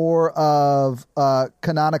be more of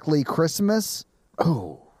canonically Christmas?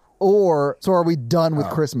 Oh. Or, so are we done with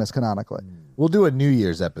Christmas canonically? We'll do a New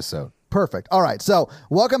Year's episode. Perfect. All right. So,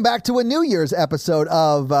 welcome back to a New Year's episode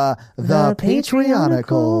of The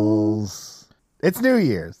Patreonicals. It's New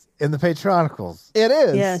Year's in The Patreonicals. It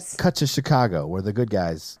is. Yes. Cut to Chicago, where the good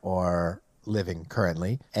guys are living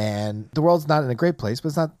currently. And the world's not in a great place, but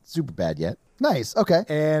it's not super bad yet. Nice. Okay.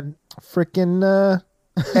 And freaking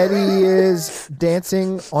Eddie is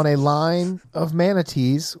dancing on a line of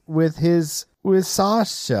manatees with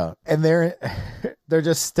Sasha, and they're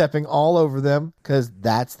just stepping all over them because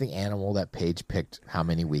that's the animal that Paige picked how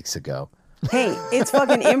many weeks ago. Hey, it's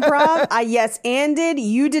fucking improv. I yes-anded.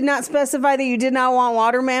 You did not specify that you did not want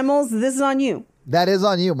water mammals. This is on you. That is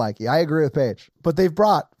on you, Mikey. I agree with Paige. But they've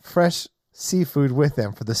brought fresh seafood with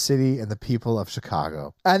them for the city and the people of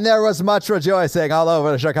Chicago. And there was much rejoicing all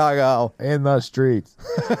over Chicago. In the streets.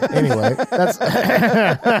 Anyway, that's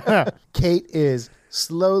Kate is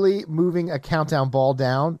slowly moving a countdown ball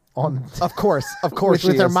down on. Of course,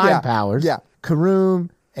 with her mind powers. Yeah. Karoom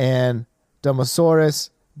and Domosaurus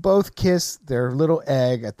both kiss their little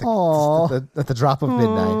egg at the drop of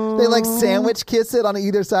midnight. They like sandwich kiss it on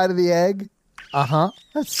either side of the egg. Uh-huh.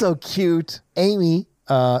 That's so cute. Amy,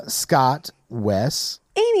 Scott, Wes.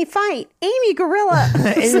 Amy fight. Amy gorilla.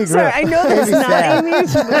 Amy Sorry, I know that's Amy not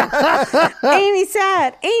sad. Amy. Amy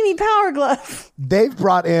sad. Amy power glove. They've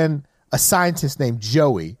brought in a scientist named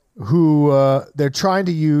Joey, who they're trying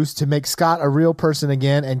to use to make Scott a real person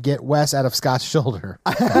again and get Wes out of Scott's shoulder.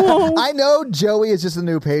 I know Joey is just a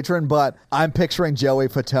new patron, but I'm picturing Joey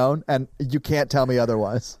Fatone, and you can't tell me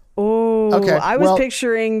otherwise. Oh, Okay, I was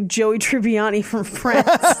picturing Joey Tribbiani from Friends.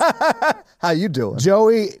 How you doing?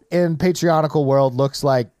 Joey in Patreonical world looks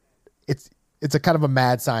like it's a kind of a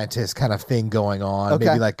mad scientist kind of thing going on. Okay.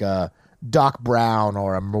 Maybe like a Doc Brown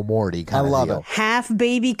or a Morty kind of deal. it. Half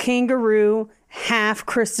baby kangaroo, half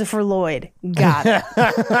Christopher Lloyd. Got it.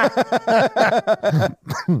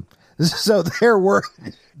 So they're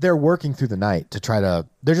working through the night to try to.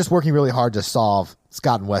 They're just working really hard to solve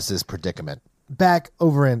Scott and Wes's predicament. Back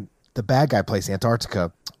over in the bad guy place,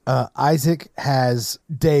 Antarctica, Isaac has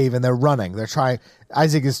Dave, and they're running.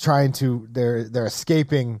 Isaac is trying to. They're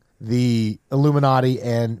escaping the Illuminati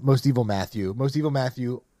and Most Evil Matthew. Most Evil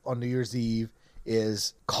Matthew on New Year's Eve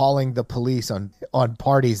is calling the police on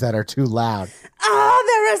parties that are too loud. Oh,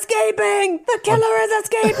 they're escaping! The killer is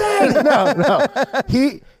escaping! No.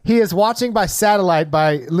 He is watching by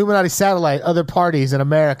Illuminati satellite, other parties in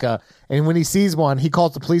America, and when he sees one, he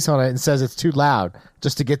calls the police on it and says it's too loud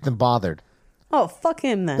just to get them bothered. Oh, fuck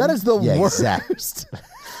him then. That is the worst. Exactly.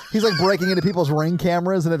 He's like breaking into people's Ring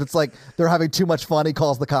cameras, and if it's like they're having too much fun, he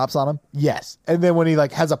calls the cops on them. Yes. And then when he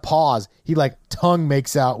like has a pause, he like tongue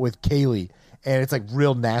makes out with Kaylee, and it's like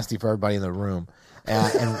real nasty for everybody in the room.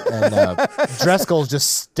 And Driscoll's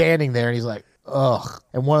just standing there, and he's like, ugh.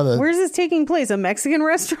 And Where's this taking place? A Mexican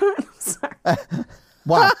restaurant? Sorry.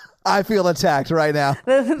 Wow. I feel attacked right now.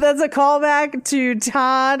 That's a callback to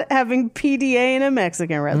Todd having PDA in a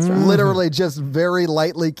Mexican restaurant. Literally just very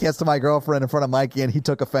lightly kissed my girlfriend in front of Mikey, and he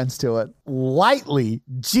took offense to it. Lightly?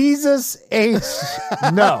 Jesus H.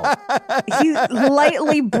 No. He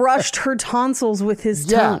lightly brushed her tonsils with his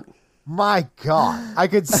tongue. My God. I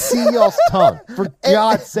could see y'all's tongue. For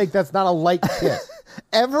God's sake, that's not a light kiss.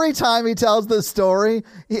 Every time he tells the story,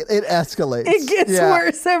 it escalates. It gets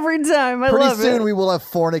worse every time. I love it. Pretty soon we will have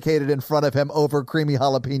fornicated in front of him over creamy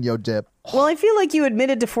jalapeno dip. Well, I feel like you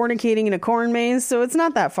admitted to fornicating in a corn maze, so it's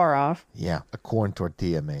not that far off. Yeah, a corn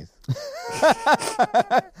tortilla maze.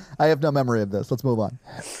 I have no memory of this. Let's move on.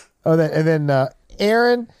 Oh, and then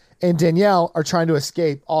Aaron and Danielle are trying to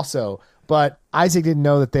escape also, but Isaac didn't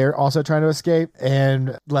know that they're also trying to escape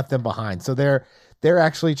and left them behind. So they're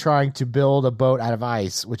actually trying to build a boat out of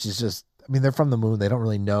ice, which is just, I mean, they're from the moon. They don't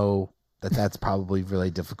really know that's probably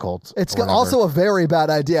really difficult. It's also a very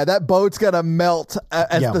bad idea. That boat's going to melt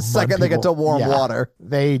the second they get to warm water.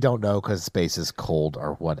 They don't know because space is cold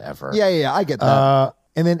or whatever. Yeah, I get that.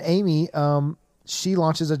 And then Amy, she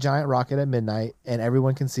launches a giant rocket at midnight, and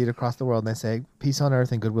everyone can see it across the world, and they say, peace on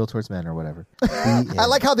earth and goodwill towards men, or whatever. I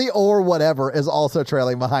like how the or whatever is also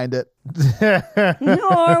trailing behind it.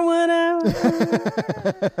 Or whatever.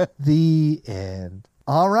 The end.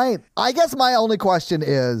 All right. I guess my only question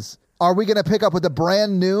is, are we going to pick up with a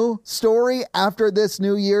brand new story after this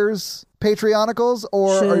New Year's Patreonicals,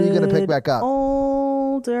 or are you going to pick back up?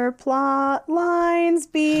 Older plot lines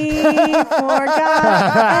be forgot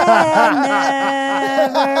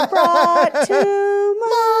and never brought to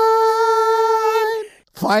mind.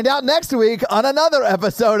 Find out next week on another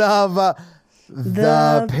episode of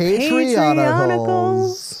The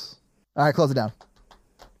Patreonicals. All right, close it down.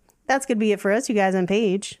 That's going to be it for us, you guys on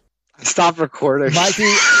Page. Stop recording.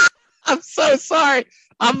 Mikey. I'm so sorry.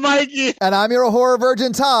 I'm Mikey. And I'm your horror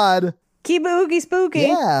virgin, Todd. Keep it ooky spooky.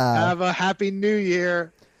 Yeah. Have a happy New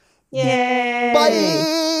Year. Yay.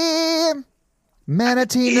 Bye.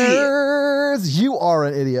 Manatee nerds. You are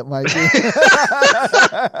an idiot, Mikey.